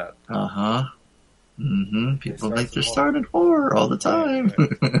saw that. People like they're starting horror all the time.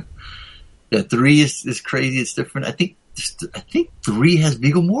 Yeah, 3 is crazy. It's different. I think 3 has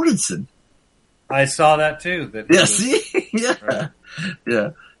Viggo Mortensen. I saw that too.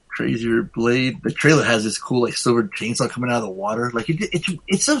 Yeah. Crazier Blade. The trailer has this cool like silver chainsaw coming out of the water. Like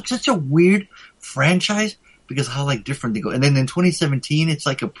it's such a weird franchise because how like different they go. And then in 2017, it's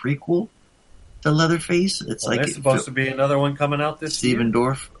like a prequel to Leatherface. It's like there's supposed to be another one coming out this year. Steven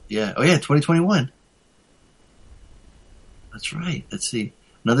Dorff. Yeah. Oh yeah, 2021. That's right. Let's see.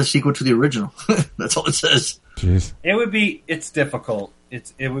 Another sequel to the original. That's all it says. Jeez. It's difficult.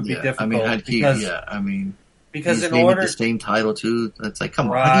 It would be difficult. Because in order the same title too, it's like,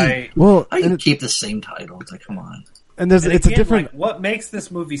 come on. How do you keep the same title? It's like, come on. And it's a different. Like, what makes this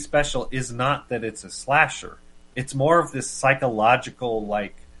movie special is not that it's a slasher. It's more of this psychological,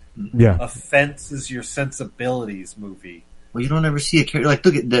 offenses your sensibilities movie. Well, you don't ever see a character like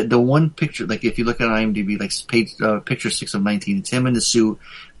look at the one picture. Like if you look at IMDb, like page picture 6 of 19, it's him in the suit,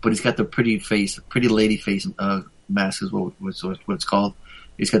 but he's got the pretty lady face mask is what it's called.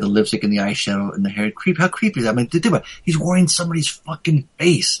 He's got the lipstick and the eyeshadow and the hair. How creepy is that? I mean, think about it. He's wearing somebody's fucking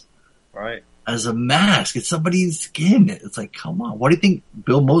face, right, as a mask. It's somebody's skin. It's like, come on. What do you think?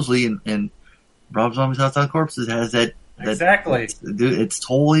 Bill Moseley and Rob Zombie's House on Corpses has that exactly. Dude, it's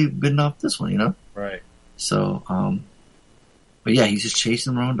totally been off this one, you know? Right. So, but yeah, he's just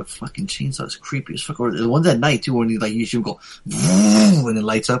chasing around the fucking chainsaw. It's creepy as fuck. Or the ones at night too, when you see him go, when it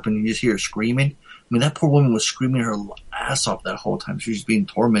lights up and you just hear her screaming. I mean, that poor woman was screaming her ass off that whole time. She was just being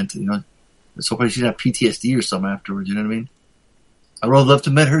tormented, you know? So probably she'd have PTSD or something afterwards, you know what I mean? I would have loved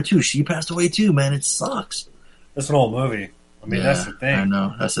to met her too. She passed away too, man. It sucks. That's an old movie. I mean, that's the thing. I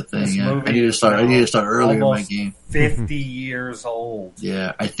know. That's the thing, yeah. I need to start earlier in my game. 50 years old.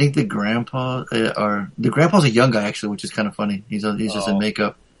 Yeah. I think the grandpa's a young guy actually, which is kind of funny. He's just in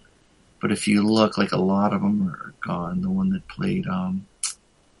makeup. But if you look, like a lot of them are gone. The one that played,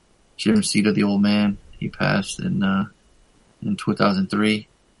 Jim Cedar, the old man, he passed in 2003.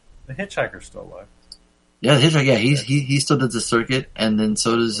 The Hitchhiker's still alive. Yeah, the Hitchhiker, yeah, he still does the circuit, and then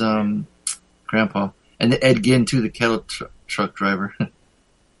so does, Grandpa. And Ed Gein too, the kettle truck driver.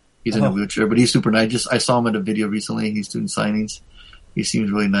 He's in a wheelchair, but he's super nice. I saw him at a video recently. He's doing signings. He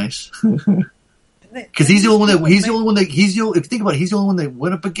seems really nice. Because he's the only one that, if you think about it, he's the only one that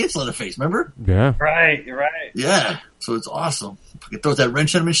went up against Leatherface, remember? Yeah. Right, you're right. Yeah. So it's awesome. He throws that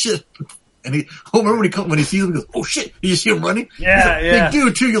wrench at him and shit. And remember when he sees him, he goes, oh shit, you see him running? Yeah, yeah. Big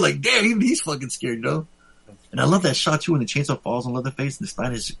dude too, you're like, damn, even he's fucking scared, you know? And I love that shot too when the chainsaw falls on Leatherface and the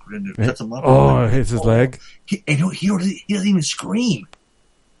spine is cuts him up. Oh, it hits his leg. He doesn't even scream.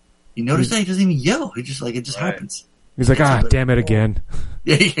 You notice that? He doesn't even yell. He just it just happens. He's like, damn it again.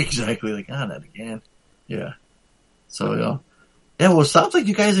 Yeah, exactly. Like, not again. Yeah. So, yeah, well, it sounds like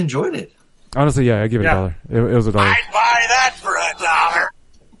you guys enjoyed it. Honestly, yeah, I give it $1. It was $1. I'd buy that for $1.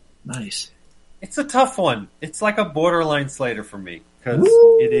 Nice. It's a tough one. It's like a borderline Slater for me because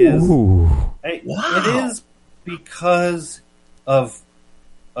it is. It is because of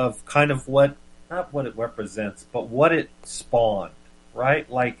kind of not what it represents, but what it spawned. Right?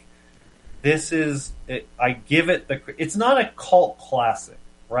 Like this is. I give it it's not a cult classic,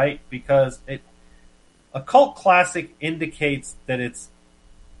 right? Because a cult classic indicates that it's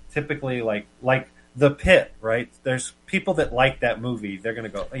typically like The Pit, right? There's people that like that movie. They're going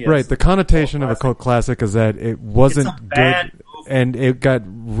to go, right. The connotation of a cult classic is that it wasn't good, and it got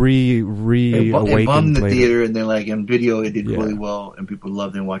reawakened. It bombed the later. theater, and then in video, it did really well, and people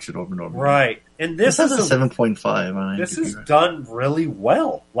loved it and watched it over and over. Right, and this is a 7.5 on This is done really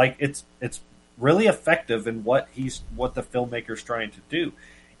well. Like it's really effective in what the filmmaker's trying to do,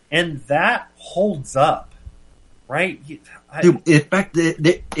 and that holds up, right? Dude, in fact,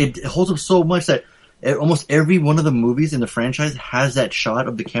 it holds up so much that almost every one of the movies in the franchise has that shot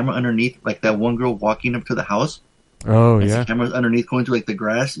of the camera underneath, like that one girl walking up to the house. Oh, yeah. The camera's underneath going through the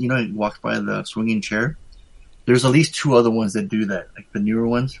grass, it walks by the swinging chair. There's at least 2 other ones that do that. Like the newer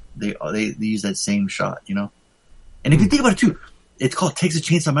ones, they use that same shot, And if you think about it too, it's called Texas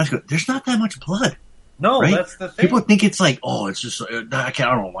Chainsaw Massacre. There's not that much blood. No, right? That's the thing. People think it's like, oh, it's just I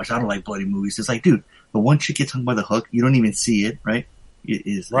don't like bloody movies. It's like, dude, the one chick gets hung by the hook. You don't even see it, right?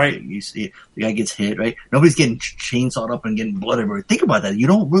 Right. You see it. The guy gets hit, right? Nobody's getting chainsawed up and getting blood everywhere. Think about that. You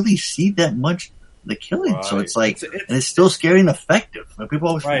don't really see that much the killing. Right. So it's like, and it's still scary and effective. People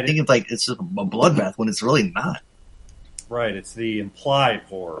always think it's like it's just a bloodbath when it's really not. Right. It's the implied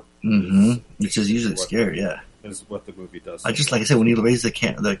horror. Mm-hmm. Which is usually scary. Yeah. Is what the movie does. I just, like I said, when he raises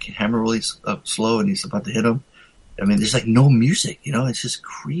the hammer really slow and he's about to hit him, I mean, there's like no music, you know? It's just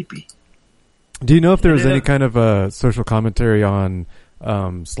creepy. Do you know if there was any kind of social commentary on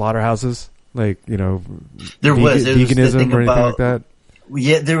slaughterhouses? Like, you know, veganism or anything like that?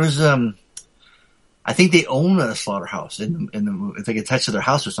 Yeah, there was, I think they own a slaughterhouse in the movie. It's like attached to their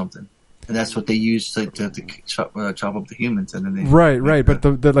house or something. And that's what they use to chop up the humans, and then they right. But the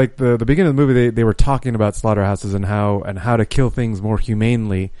beginning of the movie, they were talking about slaughterhouses and how to kill things more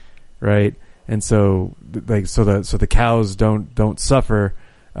humanely, right? And so the cows don't suffer,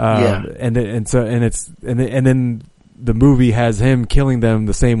 and then the movie has him killing them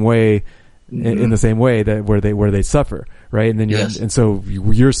the same way. In the same way that where they suffer, right? And then and so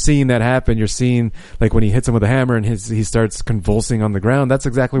you're seeing that happen. You're seeing like when he hits him with a hammer and he starts convulsing on the ground. That's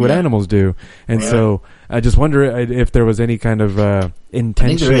exactly what animals do. And so I just wonder if there was any kind of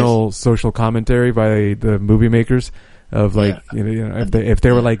intentional social commentary by the movie makers of like you know if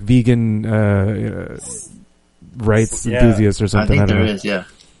they were like vegan rights enthusiasts or something. I think there is. Yeah,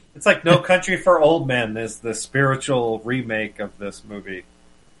 it's like No Country for Old Men is the spiritual remake of this movie.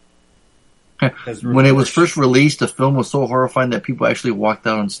 When it was first released, the film was so horrifying that people actually walked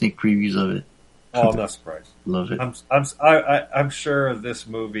out on sneak previews of it. Oh, I'm not surprised. Love it. I'm sure this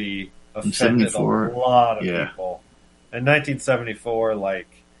movie offended a lot of people. In 1974, like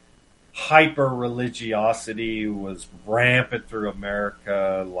hyper religiosity was rampant through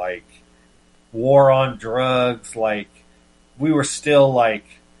America. Like war on drugs. Like we were still like.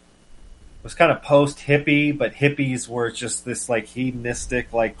 It was kind of post-hippie, but hippies were just this, like,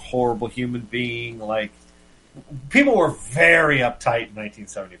 hedonistic, like, horrible human being. Like, people were very uptight in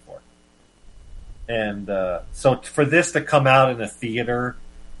 1974. And so for this to come out in a theater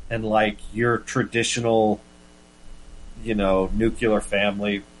and, like, your traditional, you know, nuclear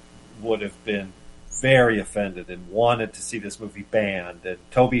family would have been very offended and wanted to see this movie banned. And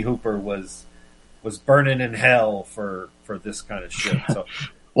Tobe Hooper was burning in hell for this kind of shit. So...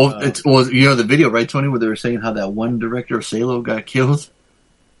 Well, you know the video, right, Tony, where they were saying how that one director of Salo got killed?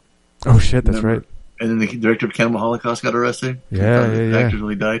 Oh, shit, that's right. And then the director of Cannibal Holocaust got arrested? Yeah. The actor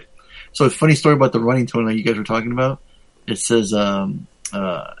really died. So a funny story about the running, Tony, that you guys were talking about. It says,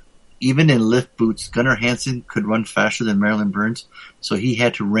 even in lift boots, Gunnar Hansen could run faster than Marilyn Burns, so he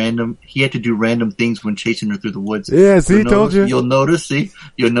had to do random things when chasing her through the woods. Yeah, see, told you. You'll notice in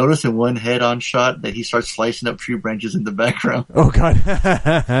one head-on shot that he starts slicing up tree branches in the background. Oh God!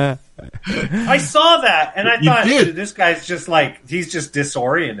 I saw that, and I thought, dude, this guy's just like he's just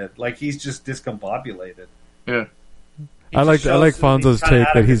disoriented, like he's just discombobulated. Yeah, I like Fonzo's take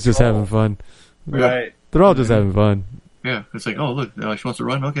that he's just having fun. Right? They're all just having fun. Yeah, it's like, oh look, she wants to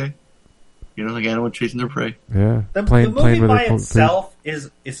run. Okay. You know, like animal chasing their prey. Yeah. The movie by itself is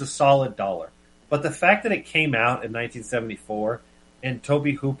a solid $1. But the fact that it came out in 1974 and Tobe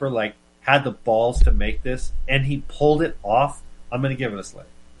Hooper like had the balls to make this and he pulled it off, I'm going to give it a Slater.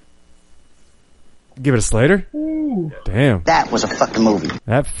 Give it a Slater? Ooh. Damn. That was a fucking movie.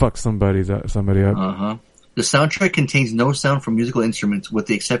 That fucked somebody up. Uh-huh. The soundtrack contains no sound from musical instruments, with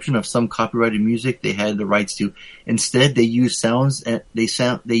the exception of some copyrighted music they had the rights to. Instead, they use sounds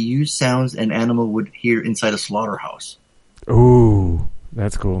an animal would hear inside a slaughterhouse. Ooh,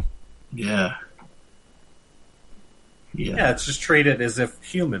 that's cool. Yeah. Yeah, it's just treated as if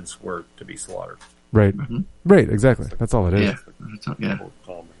humans were to be slaughtered. Right. Mm-hmm. Right, exactly. That's all it is. Yeah.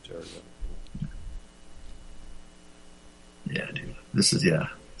 Yeah, dude. This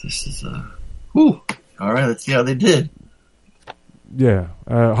is whew. All right, let's see how they did. Yeah.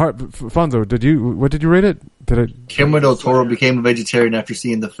 Fonzo, what did you rate it? Guillermo del Toro became a vegetarian after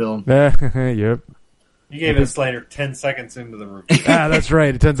seeing the film. Yep. You gave it a Slater 10 seconds into the review. That's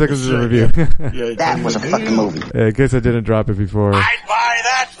right. 10 seconds into the review. Yeah, that was a fucking movie. I guess I didn't drop it before. I'd buy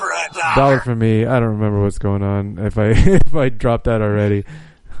that for $1. $1 for me. I don't remember what's going on. If I dropped that already.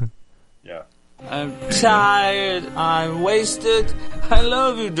 Yeah. I'm tired. I'm wasted. I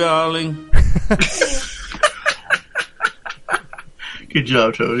love you, darling. Good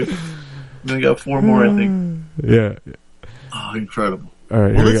job, Tony. We got 4 more, I think. Yeah. Oh, incredible. All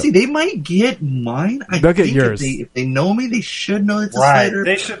right. Well, let's see. They might get mine. They'll get yours. If they know me, they should know it's a Right. Slater.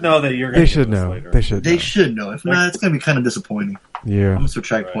 They should know that you're going They to should know. They should. They should know. If not, it's going to be kind of disappointing. Yeah. I'm going to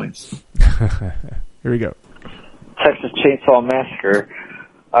subtract points. Here we go. Texas Chainsaw Massacre.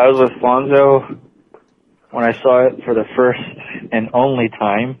 I was with Fonzo when I saw it for the first and only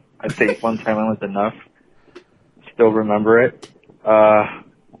time. I'd say one time was enough. Still remember it.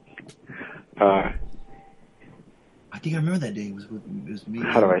 I think I remember that day. It was me.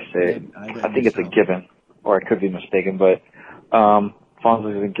 How do I say it? I think it's a given, or I could be mistaken, but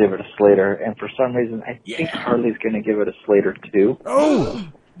Fonzo's going to give it a Slater, and for some reason, I think Harley's going to give it a Slater too. Oh!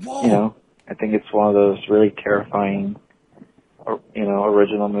 You know, I think it's one of those really terrifying,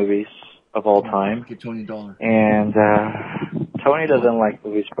 original movies of all time. Give Tony $1. And Tony doesn't like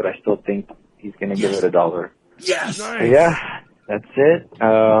movies, but I still think he's going to give it $1. Yes! So yeah, that's it.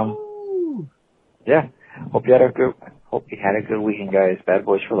 Yeah. Hope you had a good weekend, guys. Bad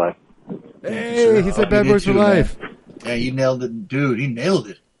Boys for Life. Hey, he said Bad Boys for Life. Man. Yeah, you nailed it, dude. He nailed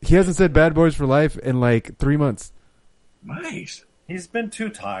it. He hasn't said Bad Boys for Life in like 3 months. Nice. He's been too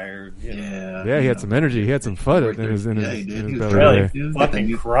tired. Yeah, he had some energy. He had some fun in his he did. in his He was belly Really there.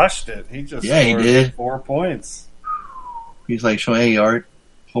 fucking crushed it. He just he scored did. 4 points. He's like, hey, Art,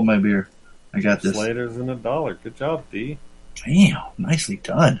 hold my beer. I got this. Slater's in $1. Good job, D. Damn, nicely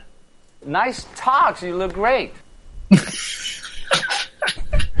done. Nice talks. You look great. All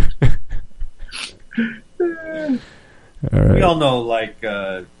right. We all know, like,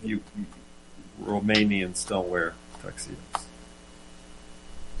 you Romanians don't wear tuxedos.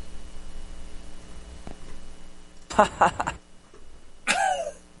 That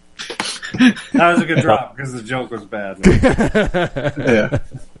was a good drop because the joke was bad. Yeah.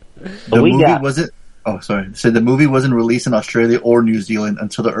 The movie wasn't. Oh, sorry. Said the movie wasn't released in Australia or New Zealand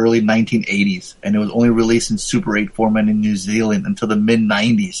until the early 1980s, and it was only released in Super 8 format in New Zealand until the mid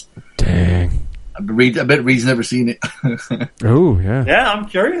 90s. Dang. I bet Reed's never seen it. Oh, yeah. Yeah, I'm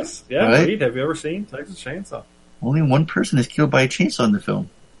curious. Yeah, Right? Reed, have you ever seen Texas Chainsaw? Only one person is killed by a chainsaw in the film.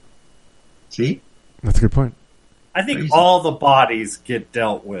 See? That's a good point. I think all the bodies get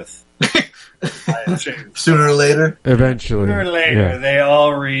dealt with. Sooner or later? Eventually. Sooner or later, Yeah. they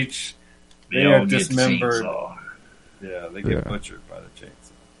all reach. They all are get dismembered. chainsaw. Yeah, they get Yeah. butchered by the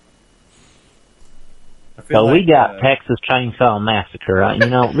chainsaw. I So feel we like, got Texas Chainsaw Massacre. Right? You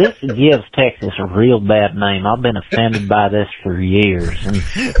know, this gives Texas a real bad name. I've been offended by this for years, and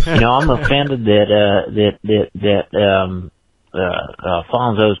you know, I'm offended that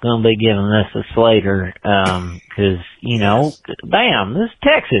Fonzo's going to be giving this a Slater, because you know, damn, this is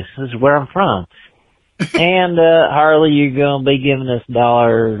Texas. This is where I'm from. And Harley, you're going to be giving us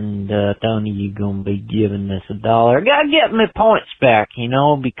 $1, and Tony, you're going to be giving us $1. Gotta get me points back, you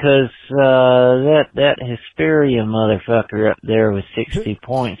know, because that Hesperia motherfucker up there with 60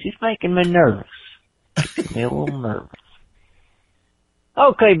 points, he's making me nervous. Making me a little nervous.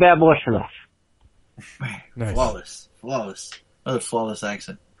 Okay, Bad Boys for Life. Nice. Flawless. Another flawless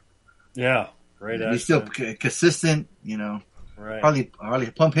accent. Yeah, great He's still consistent, you know. Right.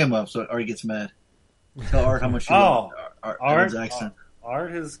 Harley, pump him up so Art gets mad. Tell Art how much you love Art's accent.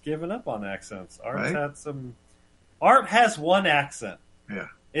 Art has given up on accents. Art's Right? had some. Art has one accent. Yeah.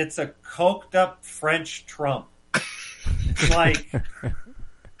 It's a coked up French Trump. It's like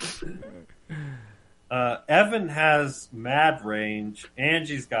Evan has mad range.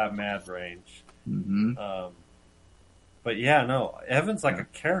 Angie's got mad range. Mm-hmm. But yeah, no, Evan's like a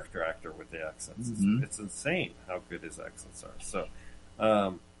character actor with the accents. Mm-hmm. It's insane how good his accents are. So,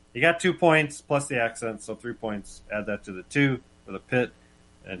 he got 2 points plus the accent, so 3 points. Add that to the 2 for the pit,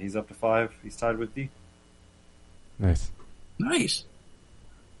 and he's up to 5. He's tied with D. Nice. Nice.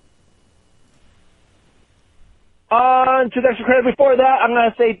 To the extra credit before that, I'm going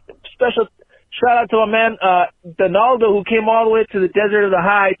to say special shout out to my man, Donaldo, who came all the way to the desert of the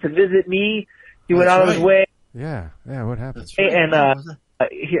high to visit me. He went out of his way. Yeah, what happened? And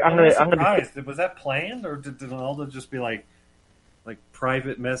here, I'm gonna. Was that planned, or did Donaldo just be like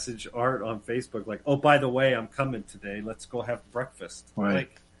private message Art on Facebook, like, oh, by the way, I'm coming today. Let's go have breakfast. Right.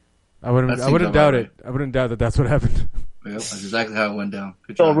 Like, I wouldn't doubt it. I wouldn't doubt that that's what happened. Yep, that's exactly how it went down.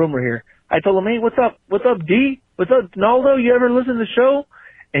 Good Still a job. rumor here. I told him, hey, what's up? What's up, D? What's up, Donaldo? You ever listen to the show?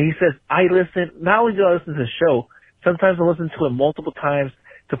 And he says, I listen. Not only do I listen to the show, sometimes I listen to it multiple times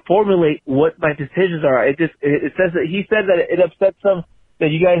to formulate what my decisions are. It says that he said that it upsets him that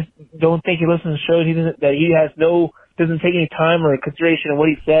you guys don't think he listens to shows. That he doesn't take any time or consideration in what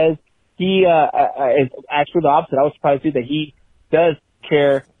he says. He is actually the opposite. I was surprised too that he does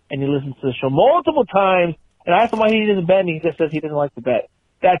care and he listens to the show multiple times. And I asked him why he doesn't bet, and he just says he doesn't like to bet.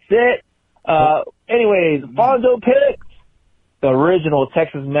 That's it. Anyways, Fonzo picks. the original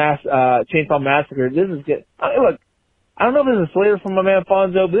Texas Chainsaw Massacre. This is good. Look, I don't know if this is a flavor from my man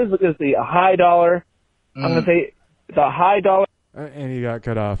Fonzo, but this is the high dollar. I'm gonna say the high dollar. And he got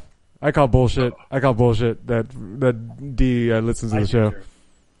cut off. I call bullshit. That D listens to the show.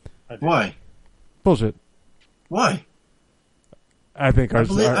 Why? Bullshit. Why? I think I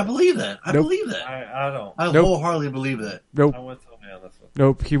believe that. I believe that. I don't. I wholeheartedly believe that. Nope. I went Tony on this one.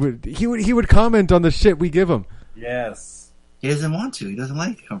 Nope. He would comment on the shit we give him. Yes. He doesn't want to. He doesn't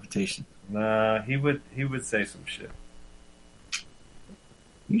like the confrontation. Nah, he would say some shit.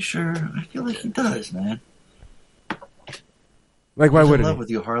 You sure? I feel like he does, man. Like, why He's in wouldn't love he? with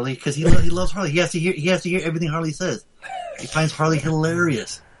you, Harley? Because he loves Harley. He has to hear everything Harley says. He finds Harley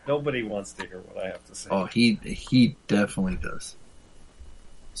hilarious. Nobody wants to hear what I have to say. Oh, he definitely does.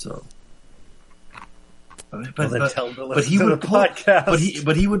 So, but he would post.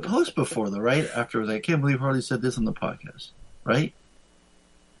 But he would post before though, right? After it was like, I can't believe Harley said this on the podcast, right?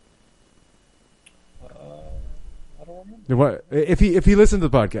 I don't remember. What if he listened to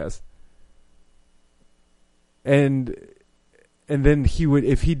the podcast and then he would,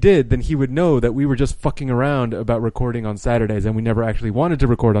 if he did, then he would know that we were just fucking around about recording on Saturdays and we never actually wanted to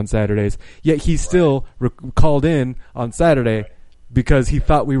record on Saturdays, yet he still called in on Saturday because he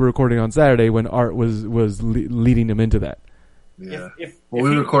thought we were recording on Saturday when Art was leading him into that. Yeah. We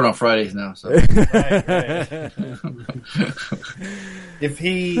record on Fridays now, so. Right. If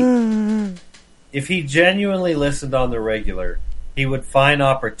he genuinely listened on the regular, he would find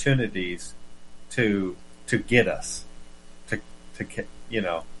opportunities to get us, to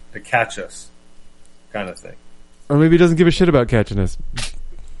catch us, kind of thing. Or maybe he doesn't give a shit about catching us.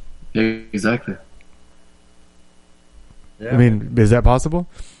 Yeah, exactly. Yeah. I mean, is that possible?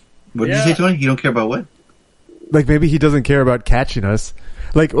 What did you say, Tony? You don't care about what? Like, maybe he doesn't care about catching us.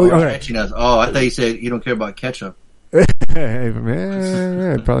 Like, catching us. Oh, I thought you said you don't care about ketchup.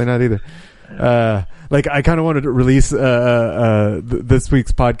 Probably not either. Like, I kind of wanted to release this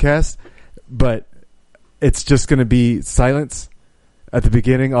week's podcast, but it's just going to be silence at the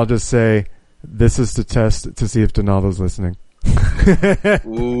beginning. I'll just say, this is to test to see if Donaldo's listening.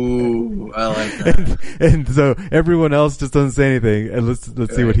 Ooh, I like that. And so everyone else just doesn't say anything, and let's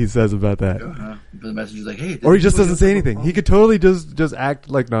see what he says about that. The message is like, hey, or he just doesn't say anything. He could totally just act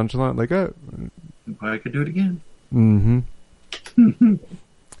like nonchalant, like, oh, I could do it again. Mm-hmm.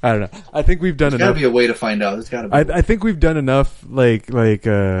 I don't know. I think we've done enough. There's got to be a way to find out. There's got to be. I think we've done enough, like bait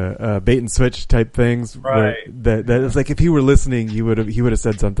and switch type things. Right. That it's like if he were listening, he would have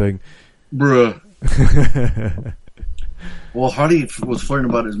said something. Bruh. Well, Hardy was flirting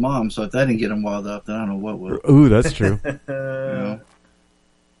about his mom, so if that didn't get him wild up, then I don't know what would. Ooh, that's true. You know?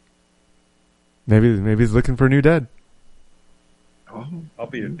 Maybe he's looking for a new dad. Oh. I'll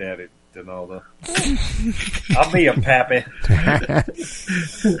be your daddy, Donaldo. I'll be your pappy.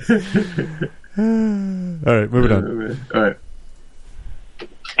 All right, moving on. All right.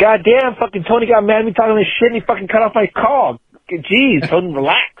 Goddamn, fucking Tony got mad at me talking this shit and he fucking cut off my call. Jeez, Tony,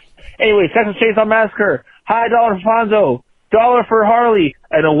 relax. Anyway, Texas Chainsaw Massacre, high dollar for Fonzo, $1 for Harley,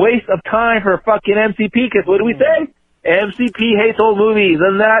 and a waste of time for fucking MCP, because what do we say? MCP hates old movies,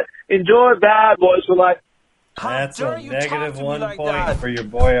 and that, enjoy Bad Boys for life. That's a negative 1 point for your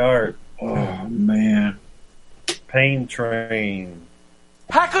boy Art. Oh, man. Pain Train.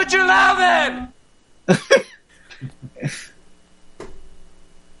 How could you love him?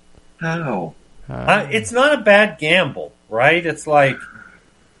 How? It's not a bad gamble, right? It's like,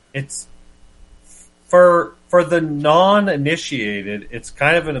 it's for the non-initiated, it's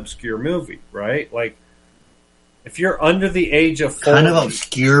kind of an obscure movie, right? Like, if you're under the age of 40, kind of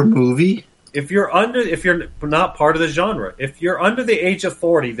obscure movie. If you're not part of the genre, if you're under the age of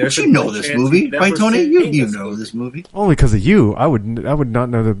 40, there's but you know this movie, right, Tony? You know this movie only because of you. I would not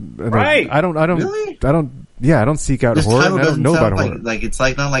know the right. I don't. Really? I don't. Yeah, I don't seek out this horror. Title I don't know about horror. Like it's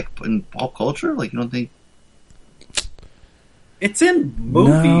like not like in pop culture. Like you don't think it's in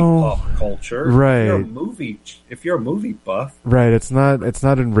movie pop culture, right? If you're a movie buff, right? It's not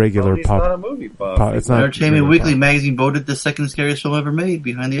in regular Tony's pop. Not a movie buff. It's not. Entertainment Weekly magazine voted the second scariest film ever made,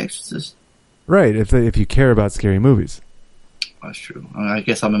 behind The Exorcist. Right, if you care about scary movies. That's true. I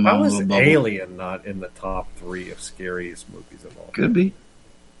guess I'm in my own little bubble. How is Alien not in the top 3 of scariest movies of all time? Could be.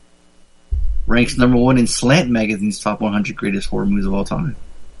 Ranks number 1 in Slant Magazine's top 100 greatest horror movies of all time.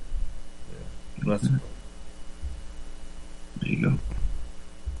 Yeah. There you go.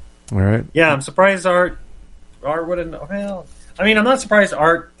 All right. Yeah, I'm surprised Art wouldn't. Well, I mean, I'm not surprised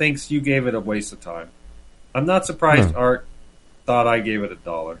Art thinks you gave it a waste of time. I'm not surprised Art thought I gave it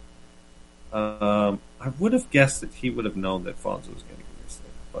 $1. I would have guessed that he would have known that Fonzo was going to give this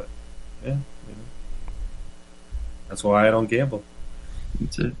thing, but yeah. That's why I don't gamble.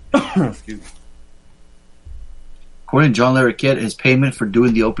 That's it. Excuse me. According to John Larroquette, his payment for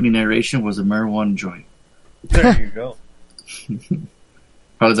doing the opening narration was a marijuana joint. There you go.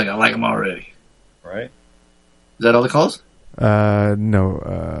 Probably like, I like him already. Right. Is that all the calls?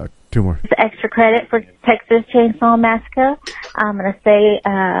 No, 2 more. It's extra credit for Texas Chainsaw Massacre. I'm going to say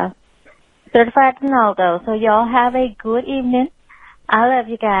certified Ronaldo. So y'all have a good evening. I love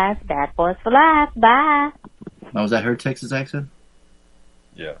you guys. Bad Boys for Life. Bye. Now, was that her Texas accent?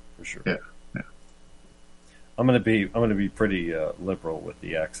 Yeah, for sure. Yeah. I'm gonna be pretty liberal with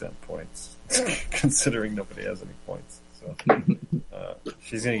the accent points, considering nobody has any points. So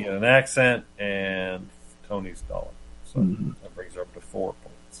she's gonna get an accent and Tony's dollar. So that brings her up to 4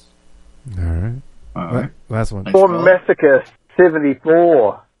 points. All right. Last one. For Massacre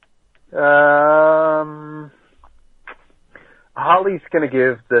 74, Harley's going to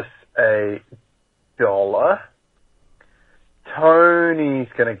give this $1. Tony's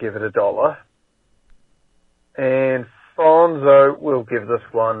going to give it $1. And Fonzo will give this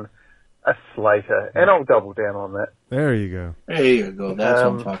one a Slater. And I'll double down on that. There you go. There you go. That's what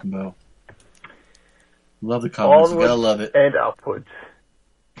I'm talking about. Love the comments. You gotta love it. And upwards.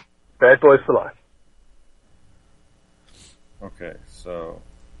 Bad Boys for Life. Okay, so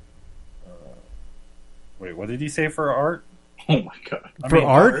wait, what did he say for art? Oh my god! For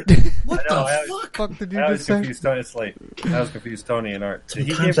art? What the fuck did you I just say? Confused Tony. It's late. I was confused Tony and art.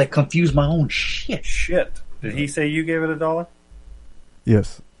 Sometimes I confuse my own shit. Did he say you gave it $1?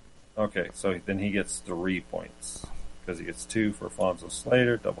 Yes. Okay, so then he gets 3 points because he gets 2 for Fonzo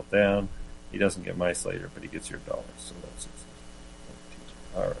Slater. Double down. He doesn't get my Slater, but he gets your $1. So that's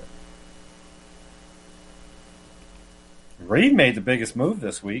all right. Reed made the biggest move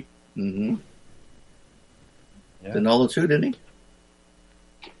this week. Mm-hmm. Yeah. Donaldo too, didn't he?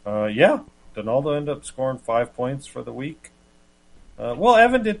 Yeah. Donaldo ended up scoring 5 points for the week. Well,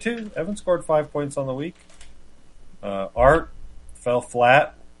 Evan did too. Evan scored 5 points on the week. Art fell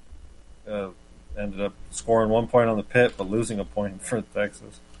flat. Ended up scoring 1 point on the pit, but losing a point for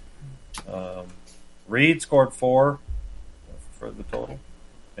Texas. Reed scored 4 for the total.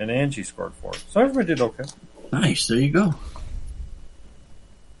 And Angie scored 4. So everybody did okay. Nice. There you go.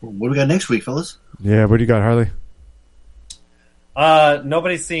 What do we got next week, fellas? Yeah, what do you got, Harley?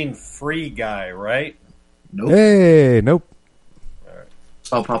 Nobody's seen Free Guy, right? Nope. Hey, nope. All right.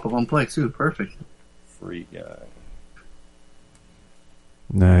 I'll pop up on Plex too. Perfect. Free Guy.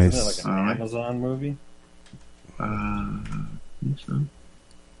 Nice. Isn't it like an Amazon movie? I think so.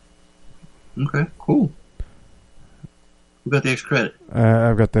 Okay, cool. Who got the extra credit?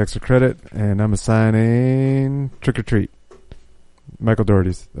 I've got the extra credit, and I'm assigning Trick or Treat. Michael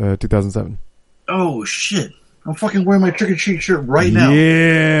Dougherty's 2007. Oh shit! I'm fucking wearing my Trick or Treat shirt right now.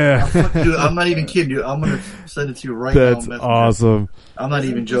 Yeah, dude, I'm not even kidding you. I'm gonna send it to you right now. That's awesome. I'm not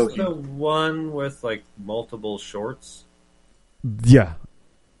even joking. The one with like multiple shorts. Yeah.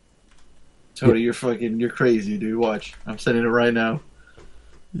 Tony, you're crazy, dude. Watch. I'm sending it right now.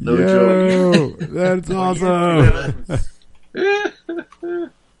 No Yo, joke. That's awesome.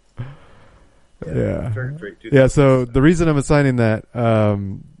 Yeah. So the reason I'm assigning that,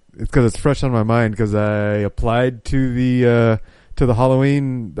 it's because it's fresh on my mind because I applied to the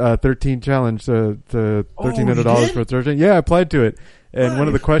Halloween 13 challenge to $1,300 for 13. Yeah, I applied to it, and one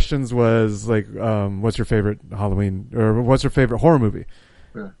of the questions was like, "What's your favorite Halloween or what's your favorite horror movie?"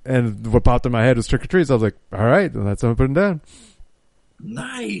 Yeah. And what popped in my head was Trick or Treat. So I was like, "All right, well, that's what I'm putting down."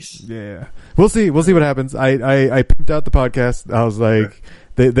 Nice. Yeah. We'll see what happens. I pimped out the podcast. I was like,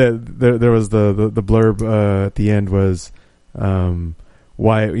 there was the blurb at the end was,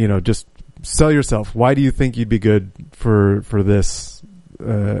 why, just sell yourself. Why do you think you'd be good for this,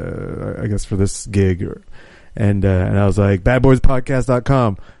 I guess for this gig? And I was like,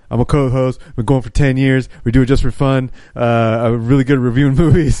 badboyspodcast.com. I'm a co-host. We're going for 10 years. We do it just for fun. I'm really good at reviewing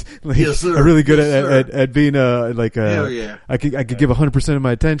movies. Like, yes, sir. I'm really good yes, at being Hell yeah. I could give 100% of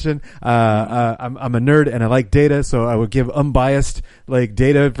my attention. I'm a nerd and I like data, so I would give unbiased like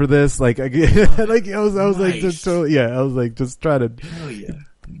data for this. Like I was nice. like just totally, I was like just try to yeah.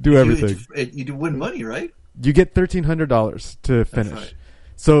 do everything. You do win money, right? You get $1,300 to finish. Right.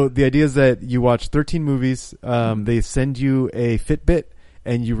 So the idea is that you watch 13 movies. They send you a Fitbit.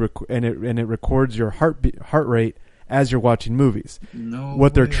 And it records your heart rate as you're watching movies.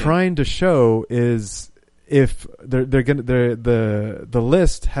 What they're trying to show is if the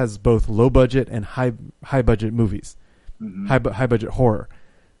list has both low budget and high budget movies, high budget horror.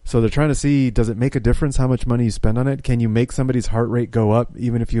 So they're trying to see, does it make a difference how much money you spend on it? Can you make somebody's heart rate go up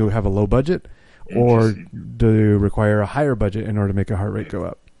even if you have a low budget, or do you require a higher budget in order to make a heart rate go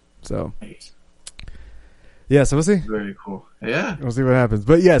up? So. Yeah, so we'll see. Very cool. Yeah, we'll see what happens.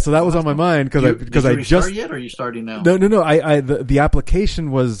 But yeah, so that was on my mind because I just start yet, or are you starting now? No. The application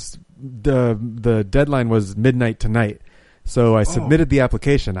was the deadline was midnight tonight, so I submitted the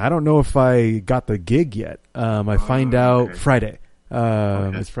application. I don't know if I got the gig yet. I find out Friday.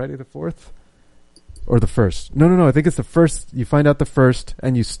 Is Friday the 4th or the 1st? No. I think it's the 1st. You find out the 1st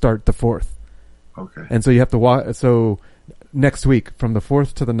and you start the 4th. Okay. And so you have to walk. So next week, from the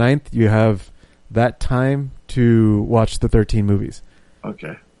 4th to the 9th, you have that time to watch the 13 movies.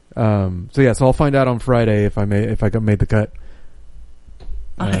 Okay. So I'll find out on Friday if I made the cut.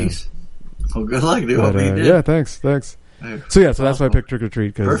 Nice. Well, good luck, dude. But, yeah, thanks. So that's why I picked Trick or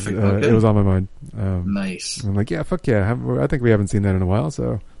Treat because it was on my mind. Nice. I'm like, yeah, fuck yeah. I think we haven't seen that in a while,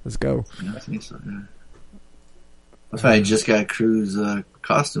 so let's go. Yeah, I think so. Yeah. That's why I just got Crew's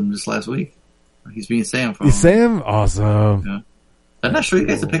costume just last week. He's being Sam. He's Sam? Awesome. Yeah. Did I not show you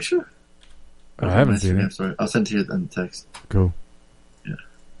guys the picture? I haven't seen it. Sorry. I'll send it to you in text. Cool. Yeah.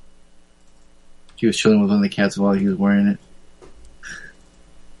 He was chilling with one of the cats while he was wearing it.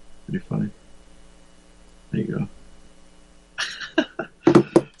 Pretty funny. There you go.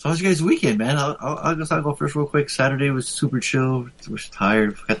 So how was your guys' weekend, man? I'll go first real quick. Saturday was super chill. We're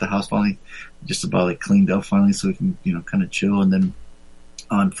tired. Got the house finally just about cleaned up finally so we can, kind of chill. And then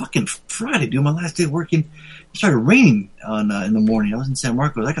on fucking Friday, dude, my last day working, it started raining in the morning. I was in San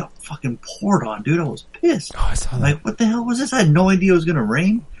Marcos. I got fucking poured on, dude. I was pissed. Oh, I saw that. Like, what the hell was this? I had no idea it was going to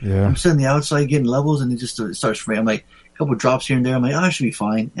rain. Yeah. I'm sitting on the outside getting levels and it just starts raining. I'm like, a couple drops here and there. I'm like, I should be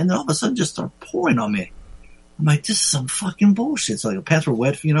fine. And then all of a sudden just started pouring on me. I'm like, this is some fucking bullshit. So the pants were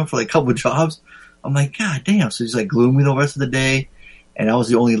wet, for a couple of jobs. I'm like, God damn. So he's gloomy the rest of the day. And I was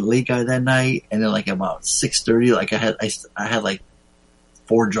the only late guy that night. And then about 6:30, I had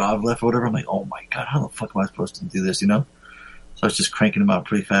 4 jobs left or whatever. I'm like, oh my God, how the fuck am I supposed to do this, So I was just cranking them out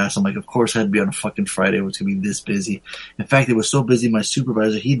pretty fast. I'm like, of course I had to be on a fucking Friday. It was going to be this busy. In fact, it was so busy, my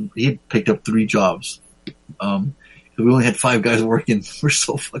supervisor, he had picked up 3 jobs. We only had 5 guys working. We're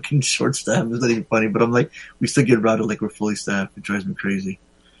so fucking short staffed. It's not even funny, but I'm like, we still get routed like we're fully staffed. It drives me crazy.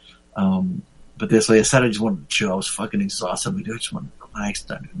 But this way, I said I just wanted to chill. I was fucking exhausted. I'm like, dude, I just want to relax,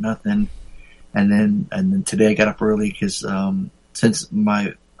 not do nothing. And then today I got up early because, since did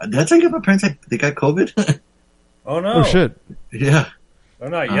I tell you my parents they got COVID? Oh no. Oh shit. Yeah. They're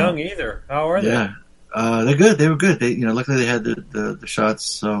not young either. How are they? Yeah. They're good. They were good. They, luckily they had the shots,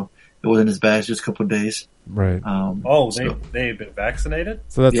 so it wasn't as bad. Just a couple of days. Right. They've been vaccinated?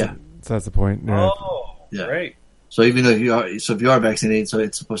 So that's the point. Yeah. Oh, yeah. Great. So even though if you are vaccinated, so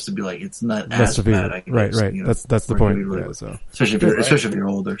it's supposed to be it's not as bad. I guess, right. That's the point. Yeah, so. Especially if you're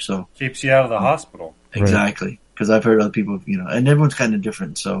older. So keeps you out of the hospital. Exactly. Because I've heard other people, and everyone's kind of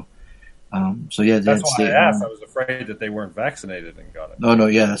different. So, that's why I asked. I was afraid that they weren't vaccinated and got it. No,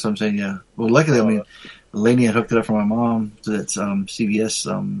 yeah, that's what I'm saying. Yeah. Well, luckily, the lady had hooked it up for my mom. So that's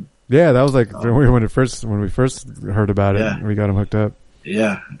CVS. Yeah, that was when we first heard about it. We got them hooked up.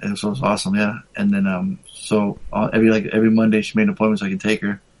 Yeah, and so it was awesome. Yeah, and then so every Monday she made an appointment so I could take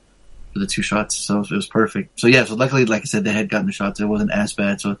her for the 2 shots. So it was perfect. So yeah, so luckily, like I said, they had gotten the shots. It wasn't as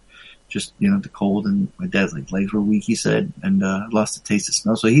bad. So just the cold, and my dad's legs were weak, he said, and lost the taste of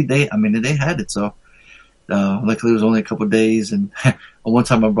smell. So they had it. So luckily it was only a couple of days. And one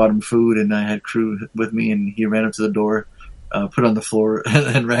time I brought him food, and I had Crew with me, and he ran up to the door. Put it on the floor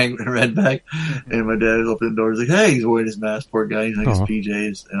and ran back. And my dad opened the door. He's like, "Hey," he's wearing his mask. Poor guy. He's his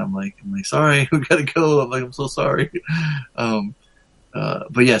PJs. And I'm like, "Sorry, we gotta go." I'm like, "I'm so sorry."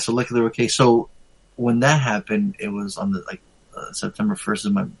 But yeah, so luckily they're okay. So when that happened, it was on the September 1st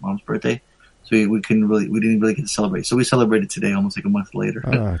is my mom's birthday. So we didn't really get to celebrate. So we celebrated today, almost a month later.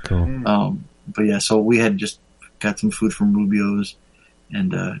 Ah, cool. But yeah, so we had just got some food from Rubio's.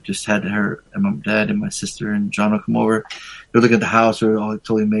 And just had her and my dad and my sister and John will come over. They were looking at the house. They were all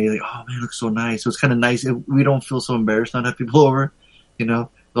totally made. Oh man, it looks so nice. So it's kind of nice. We don't feel so embarrassed not to have people over, as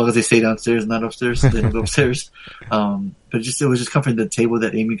long as they stay downstairs, not upstairs. They don't go upstairs. But it was just comforting. The table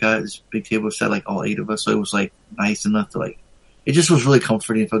that Amy got, this big table, sat all 8 of us. So it was nice enough to it just was really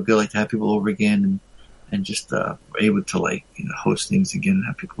comforting. It felt good to have people over again and just able to host things again and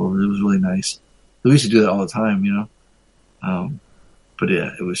have people over. It was really nice. We used to do that all the time, But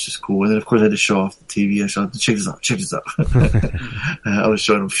yeah, it was just cool. And then of course I had to show off the TV. I showed them, check this out. I was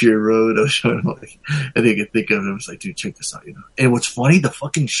showing them Fury Road. I was showing them anything I could think of. I was like, dude, check this out, And what's funny, the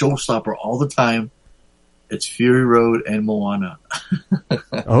fucking showstopper all the time, it's Fury Road and Moana.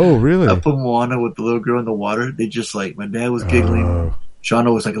 Oh, really? I put Moana with the little girl in the water. They just my dad was giggling.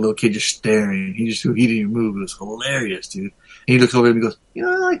 Shawna was like a little kid just staring. He didn't even move. It was hilarious, dude. And he looks over at me and goes,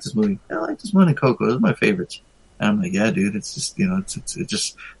 I like this movie. I like this one and Coco. Those are my favorites. And I'm like, yeah, dude, it's just, it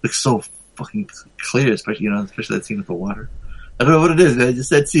just looks so fucking clear, especially that scene with the water. I don't know what it is, man. Just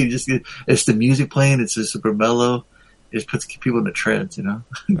that scene, it's the music playing. It's just super mellow. It just puts people in the trance,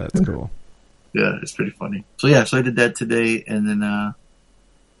 That's cool. Yeah, it's pretty funny. So I did that today, and then that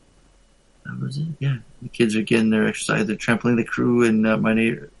was it. Yeah, the kids are getting their exercise. They're trampoline the crew, and my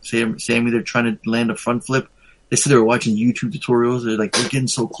neighbor Sammy, they're trying to land a front flip. They said they were watching YouTube tutorials. They're getting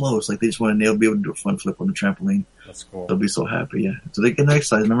so close. Like they just want to be able to do a front flip on the trampoline. That's cool. They'll be so happy. Yeah. So they get an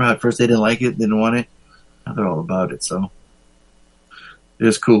exercise. Remember how at first they didn't like it, didn't want it. Now they're all about it. So it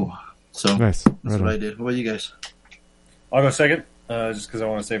was cool. So nice. That's what I did. What about you guys? I'll go second, just because I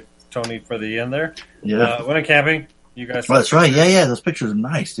want to save Tony for the end there. Yeah. Went camping. You guys. Oh, that's right. Yeah. Those pictures are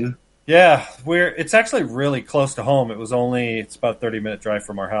nice, dude. Yeah, it's actually really close to home. It's about a 30-minute drive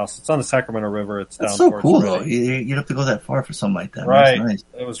from our house. It's on the Sacramento River. It's That's down so cool, though. You don't have to go that far for something like that. Right. That's nice.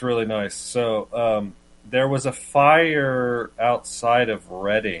 It was really nice. So there was a fire outside of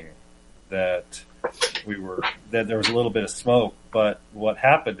Redding that there was a little bit of smoke. But what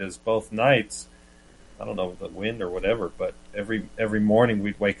happened is both nights, I don't know, the wind or whatever, but every morning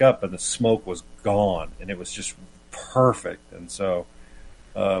we'd wake up and the smoke was gone, and it was just perfect. And so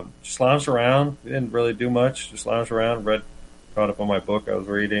just lounged around, didn't really do much, just lounged around, caught up on my book I was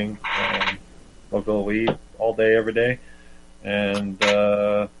reading, smoked a little weed all day, every day, and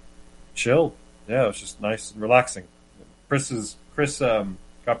chilled. Yeah, it was just nice and relaxing. Chris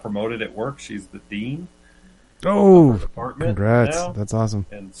got promoted at work. She's the dean. Oh, department congrats. now. That's awesome.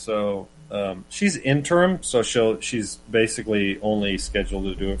 And so she's interim, so she's basically only scheduled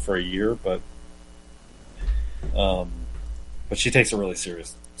to do it for a year, but she takes it really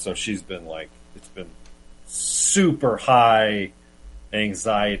serious. So she's been it's been super high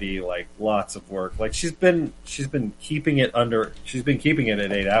anxiety, lots of work. She's been keeping it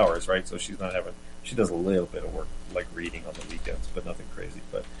at 8 hours, right? So she does a little bit of work, reading on the weekends, but nothing crazy.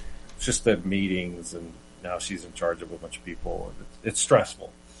 But it's just the meetings, and now she's in charge of a bunch of people, and it's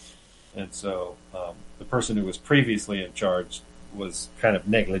stressful. And so the person who was previously in charge was kind of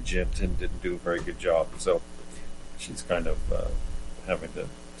negligent and didn't do a very good job. So she's kind of having to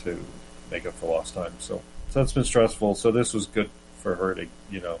make up for lost time. So it's been stressful. So this was good for her to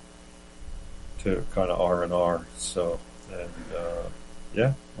to kind of R&R. So it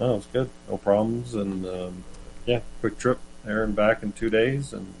was good. No problems, and quick trip there and back in 2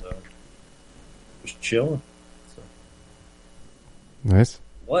 days, and just chilling. So. Nice.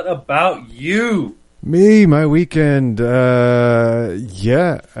 What about you? Me, my weekend, became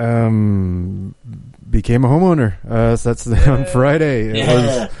a homeowner. So that's on Friday. It was,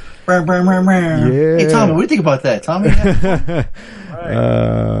 yeah. Hey, Tommy, what do you think about that, Tommy?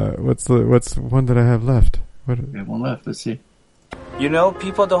 What's one that I have left? We have one left. Let's see.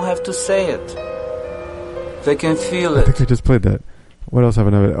 People don't have to say it. They can feel it. I think I just played that. What else have I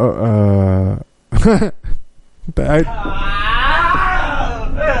done?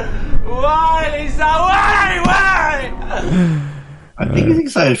 Why, Lisa? Why? I think he's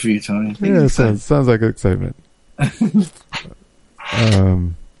excited for you, Tony. Yeah, sounds like excitement.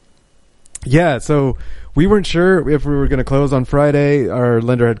 So we weren't sure if we were going to close on Friday. Our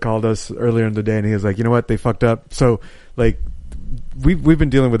lender had called us earlier in the day, and he was like, "You know what? They fucked up." So, we've been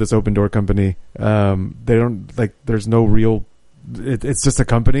dealing with this Open Door company. They don't there's no real. It's just a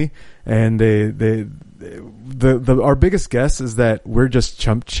company, and our biggest guess is that we're just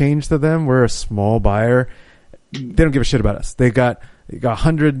chump change to them. We're a small buyer. They don't give a shit about us. They got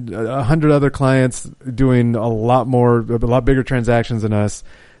 100 other clients doing a lot bigger transactions than us.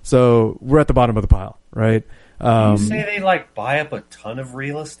 So we're at the bottom of the pile, right? You say they buy up a ton of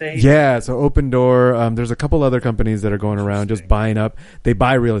real estate? Yeah. So Open Door, there's a couple other companies that are going around just buying up. They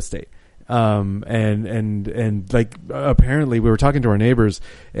buy real estate. Apparently we were talking to our neighbors,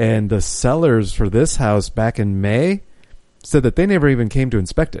 and the sellers for this house back in May said that they never even came to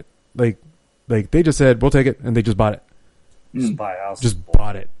inspect it. They just said, we'll take it, and they just bought it. Just buy a house. Just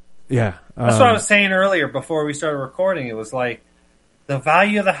bought it. Yeah. That's what I was saying earlier before we started recording. It was the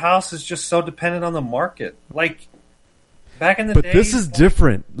value of the house is just so dependent on the market. Back in the day. But this is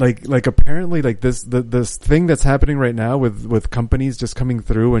different. Apparently this thing that's happening right now with companies just coming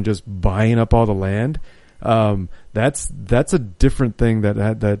through and just buying up all the land. That's a different thing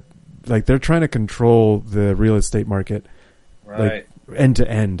that they're trying to control the real estate market. Right. End to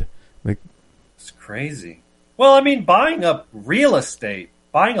end. It's crazy. Well, I mean, buying up real estate,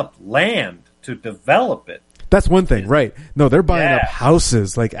 buying up land to develop it. That's one thing, right? No, they're buying up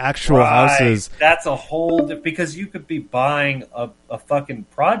houses, actual houses. That's a whole because you could be buying a fucking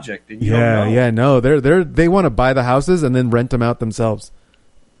project and you don't know. They want to buy the houses and then rent them out themselves.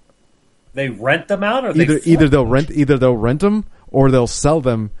 They rent them out, or either they'll rent them or they'll sell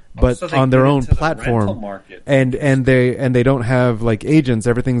them but so they on their get own into the platform, rental market. and they don't have like agents.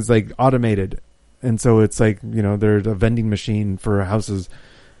 Everything's like automated, and so it's like, you know, they're a vending machine for houses.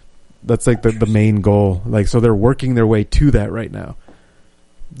 That's like the main goal. Like, so they're working their way to that right now.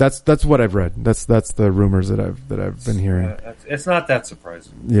 That's what I've read. That's the rumors that I've been hearing. It's not that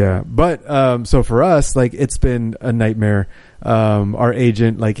surprising. Yeah, but so for us, like, it's been a nightmare. Our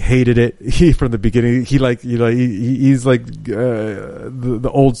agent like hated it. He from the beginning. He like, you know, he's like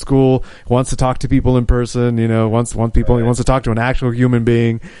the old school. Wants to talk to people in person. You know, wants people. He wants to talk to an actual human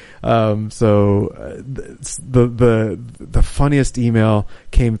being. So the funniest email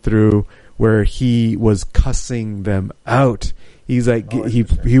came through where he was cussing them out. He's like,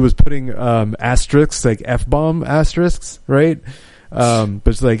 he was putting asterisks, like F-bomb asterisks, right? But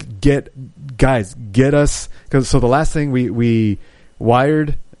it's like, get us, so the last thing we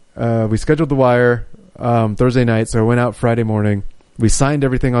wired, we scheduled the wire Thursday night, so it went out Friday morning. We signed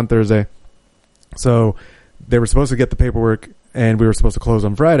everything on Thursday, so they were supposed to get the paperwork, and we were supposed to close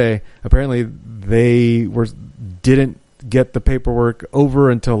on Friday. Apparently, they didn't get the paperwork over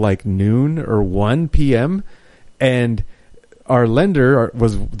until like noon or 1 p.m. and our lender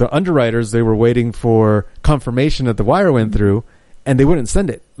was the underwriters. They were waiting for confirmation that the wire went through, and they wouldn't send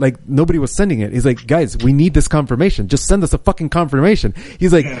it. Like, nobody was sending it. He's like, guys, we need this confirmation. Just send us a fucking confirmation.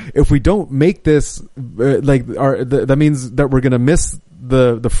 He's like, if we don't make this, that means that we're gonna miss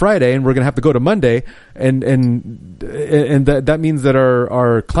the Friday, and we're gonna have to go to Monday, and that means that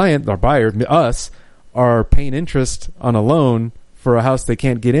our client, our buyer, us, are paying interest on a loan for a house they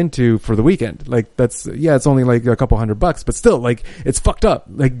can't get into for the weekend. Like, it's only like a couple $100, but still, like, it's fucked up.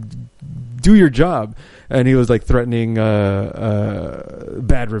 Like, do your job. And he was like threatening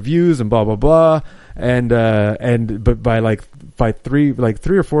bad reviews and blah blah blah. But by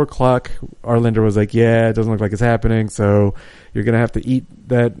 3 or 4 o'clock, our lender was like, yeah, it doesn't look like it's happening, so you're gonna have to eat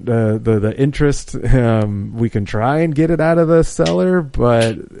that the interest. We can try and get it out of the seller,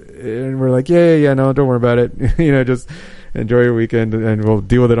 and we're like, yeah, no, don't worry about it. You know, just enjoy your weekend, and we'll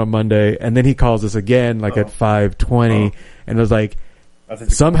deal with it on Monday. And then he calls us again, like at 5:20, and was like,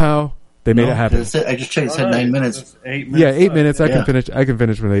 somehow they made it happen. I just checked. It said 9 minutes. 8 minutes. Yeah, 8 minutes. I can finish. I can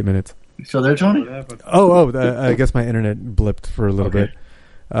finish with 8 minutes. So there, Tony. I guess my internet blipped for a little bit.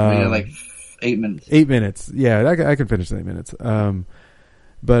 Like 8 minutes. 8 minutes. Yeah, I can finish in 8 minutes.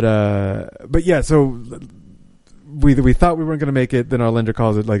 But yeah. So we thought we weren't going to make it. Then our lender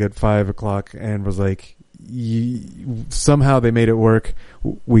calls it like at 5 o'clock and was like, somehow they made it work.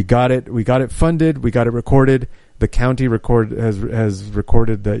 We got it funded. We got it recorded. The county has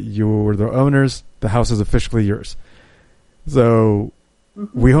recorded that you were the owners. The house is officially yours. So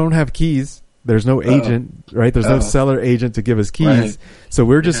we don't have keys. There's no agent, right? There's no seller agent to give us keys. Right. So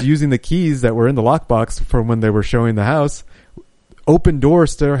we're just using the keys that were in the lockbox from when they were showing the house. Open Door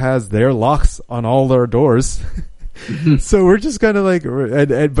still has their locks on all their doors. So we're just kind of like,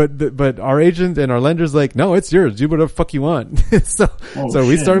 but our agent and our lender's like, no, it's yours. Do whatever the fuck you want. So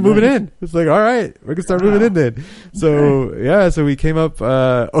we started moving in. It's like, all right, we can start moving in then. So so we came up.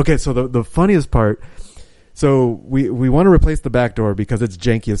 Okay, so the funniest part. So we want to replace the back door because it's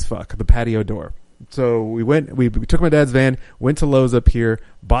janky as fuck, the patio door. So we took my dad's van, went to Lowe's up here,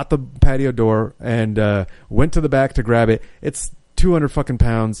 bought the patio door, and went to the back to grab it. It's 200 fucking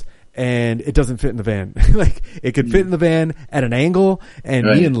pounds. And it doesn't fit in the van. Like, it could fit in the van at an angle, and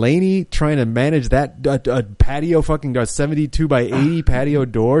me and Lainey trying to manage that a patio, fucking 72 by 80 patio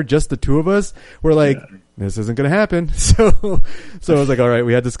door, just the two of us, we're like, this isn't going to happen. So I was like, all right,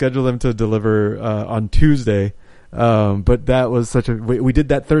 we had to schedule them to deliver on Tuesday. But that was we did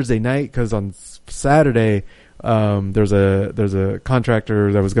that Thursday night because on Saturday, there's a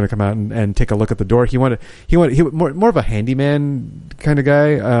contractor that was going to come out and take a look at the door. He wanted more of a handyman kind of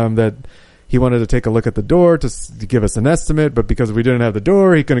guy, that he wanted to take a look at the door to give us an estimate, but because we didn't have the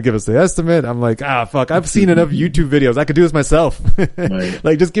door, he couldn't give us the estimate. I'm like, fuck, I've seen enough YouTube videos. I could do this myself.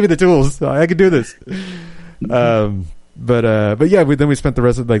 Like, just give me the tools. I could do this. But yeah, then we spent the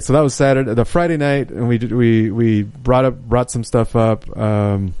rest of so that was Saturday, the Friday night, and we brought some stuff up,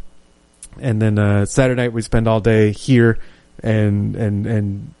 and then Saturday night we spent all day here,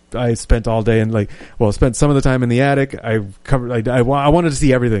 and I spent all day spent some of the time in the attic. I covered. I wanted to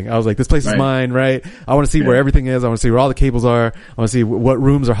see everything. I was like, this place is mine, right? I want to see where everything is. I want to see where all the cables are. I want to see what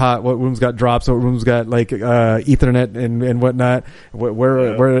rooms are hot, what rooms got drops, what rooms got Ethernet and whatnot,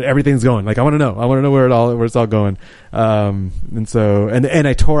 where everything's going. Like, I want to know where it's all going. And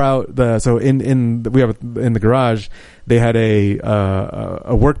I tore out in the garage, they had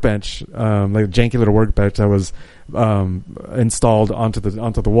a workbench, like a janky little workbench that was installed onto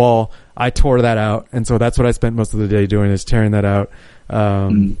the wall. I tore that out, and so that's what I spent most of the day doing, is tearing that out.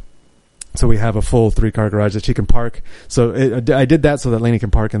 So we have a full 3-car garage that she can park. So I did that so that Lainey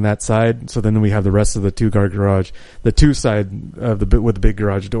can park on that side. So then we have the rest of the 2-car garage, the 2 side of with the big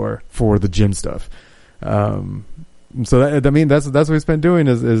garage door for the gym stuff. So that, I mean, that's what we spent doing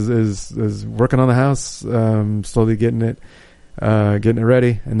is working on the house, slowly getting it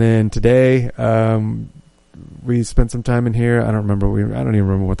ready. And then today, we spent some time in here. I don't even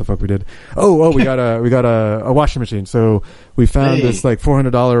remember what the fuck we did. We got a washing machine. So we found this like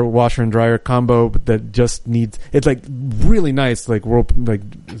 $400 washer and dryer combo, but that just needs, it's like really nice, like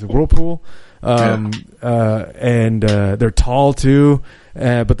is it Whirlpool? And they're tall too.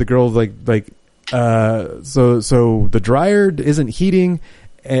 But the girl's so the dryer isn't heating.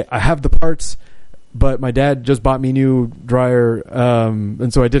 I have the parts, but my dad just bought me new dryer,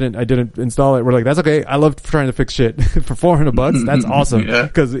 and so I didn't install it. We're like, that's okay. I love trying to fix shit for $400. That's awesome.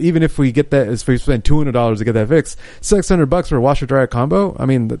 Because even if we get that, if we spend $200 to get that fixed, $600 for a washer dryer combo. I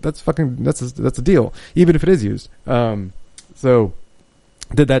mean, that's a deal, even if it is used. So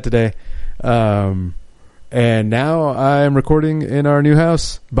did that today. And now I'm recording in our new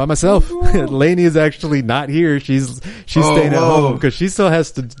house by myself. Lainey is actually not here. She's staying at home because she still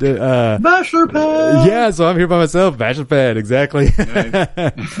has to bachelor pad. Yeah, so I'm here by myself. Bachelor pad, exactly.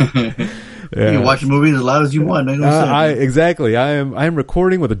 Yeah. You can watch a movie as loud as you want. Exactly. I am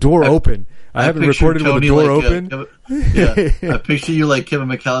recording with the door open. I haven't recorded with the door open. I picture you like Kevin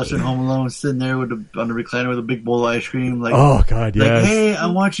McAllister in Home Alone, sitting there on the recliner with a big bowl of ice cream. Like, oh God, yes. Like, hey,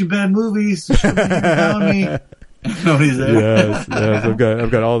 I'm watching bad movies. Down me. Nobody's there. Yes. I've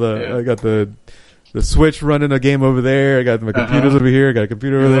got all the. I got the Switch running a game over there. I got my computers over here. I got a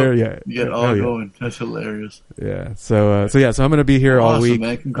computer over there. Yeah, you got all going. That's hilarious. Yeah. So I'm gonna be here all week.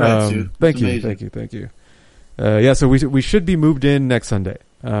 Man. Congrats, dude. Thank you. Yeah. So we should be moved in next Sunday.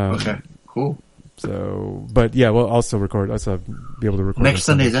 Okay. Cool. So, but yeah, we'll also record. Also be able to record next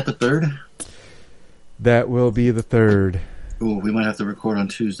Sunday. Is that the 3rd? That will be the 3rd. Ooh, we might have to record on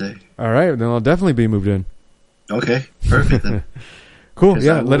Tuesday. All right, then I'll definitely be moved in. Okay, perfect then. Cool.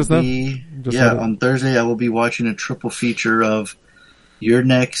 Yeah, let us know. On Thursday I will be watching a triple feature of You're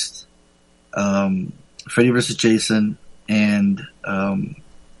Next, Freddy vs. Jason, and the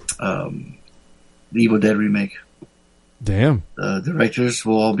Evil Dead remake. Damn. The directors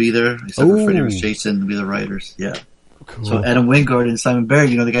will all be there, except for Freddy vs. Jason will be the writers. Yeah. Cool. So Adam Wingard and Simon Barrett,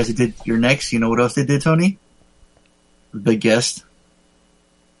 you know the guys that did You're Next. You know what else they did, Tony? The Big Guest.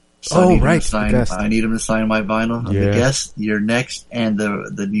 So right. I need him to sign my vinyl of The Guest, You're Next, and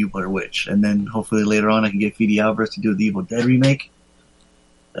the new Blair Witch. And then hopefully later on I can get Fede Alvarez to do the Evil Dead remake.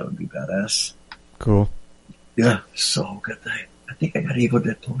 That would be badass. Cool. Yeah. So good. I think I got an Evil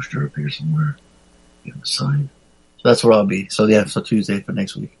Dead poster up here somewhere. Get him signed. So that's where I'll be. So Tuesday for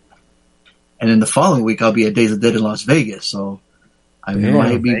next week. And then the following week I'll be at Days of the Dead in Las Vegas. So I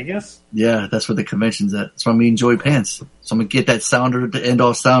might be Vegas? Yeah, that's where the convention's at. So I'm meeting Joey Pants. So I'm gonna get that sounder to end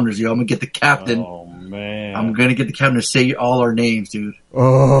all sounders, I'm gonna get the captain. Oh man. I'm gonna get the captain to say all our names, dude.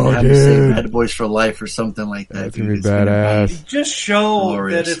 Oh, have dude. Him say Bad Boys for Life or something like that. That's gonna be badass. Just show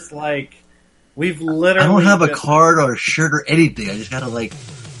glorious. that it's like we've literally. I don't have a card or a shirt or anything. I just gotta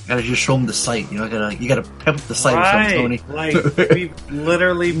just show them the site. You gotta pep up the site or something, Tony. Like we've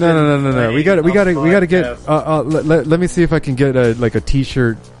literally. No. We gotta get. Let me see if I can get a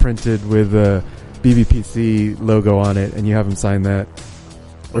T-shirt printed with a BBPC logo on it, and you have them sign that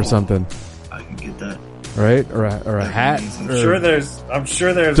or something. I can get that. Right, or a hat. I'm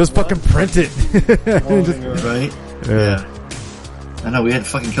sure there's. Just fucking print it. Right? Yeah. I know we had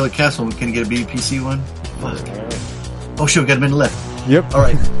fucking Killer Castle. We couldn't get a BBPC one. Fuck. Oh shit, we got a minute left. Yep. All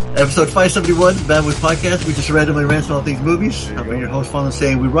right. Episode 571, Bad Boys Podcast. We just randomly rant about all things movies. I've been your host, Fallon,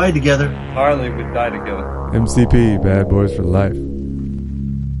 saying we ride together. Harley would die together. MCP, Bad Boys for Life.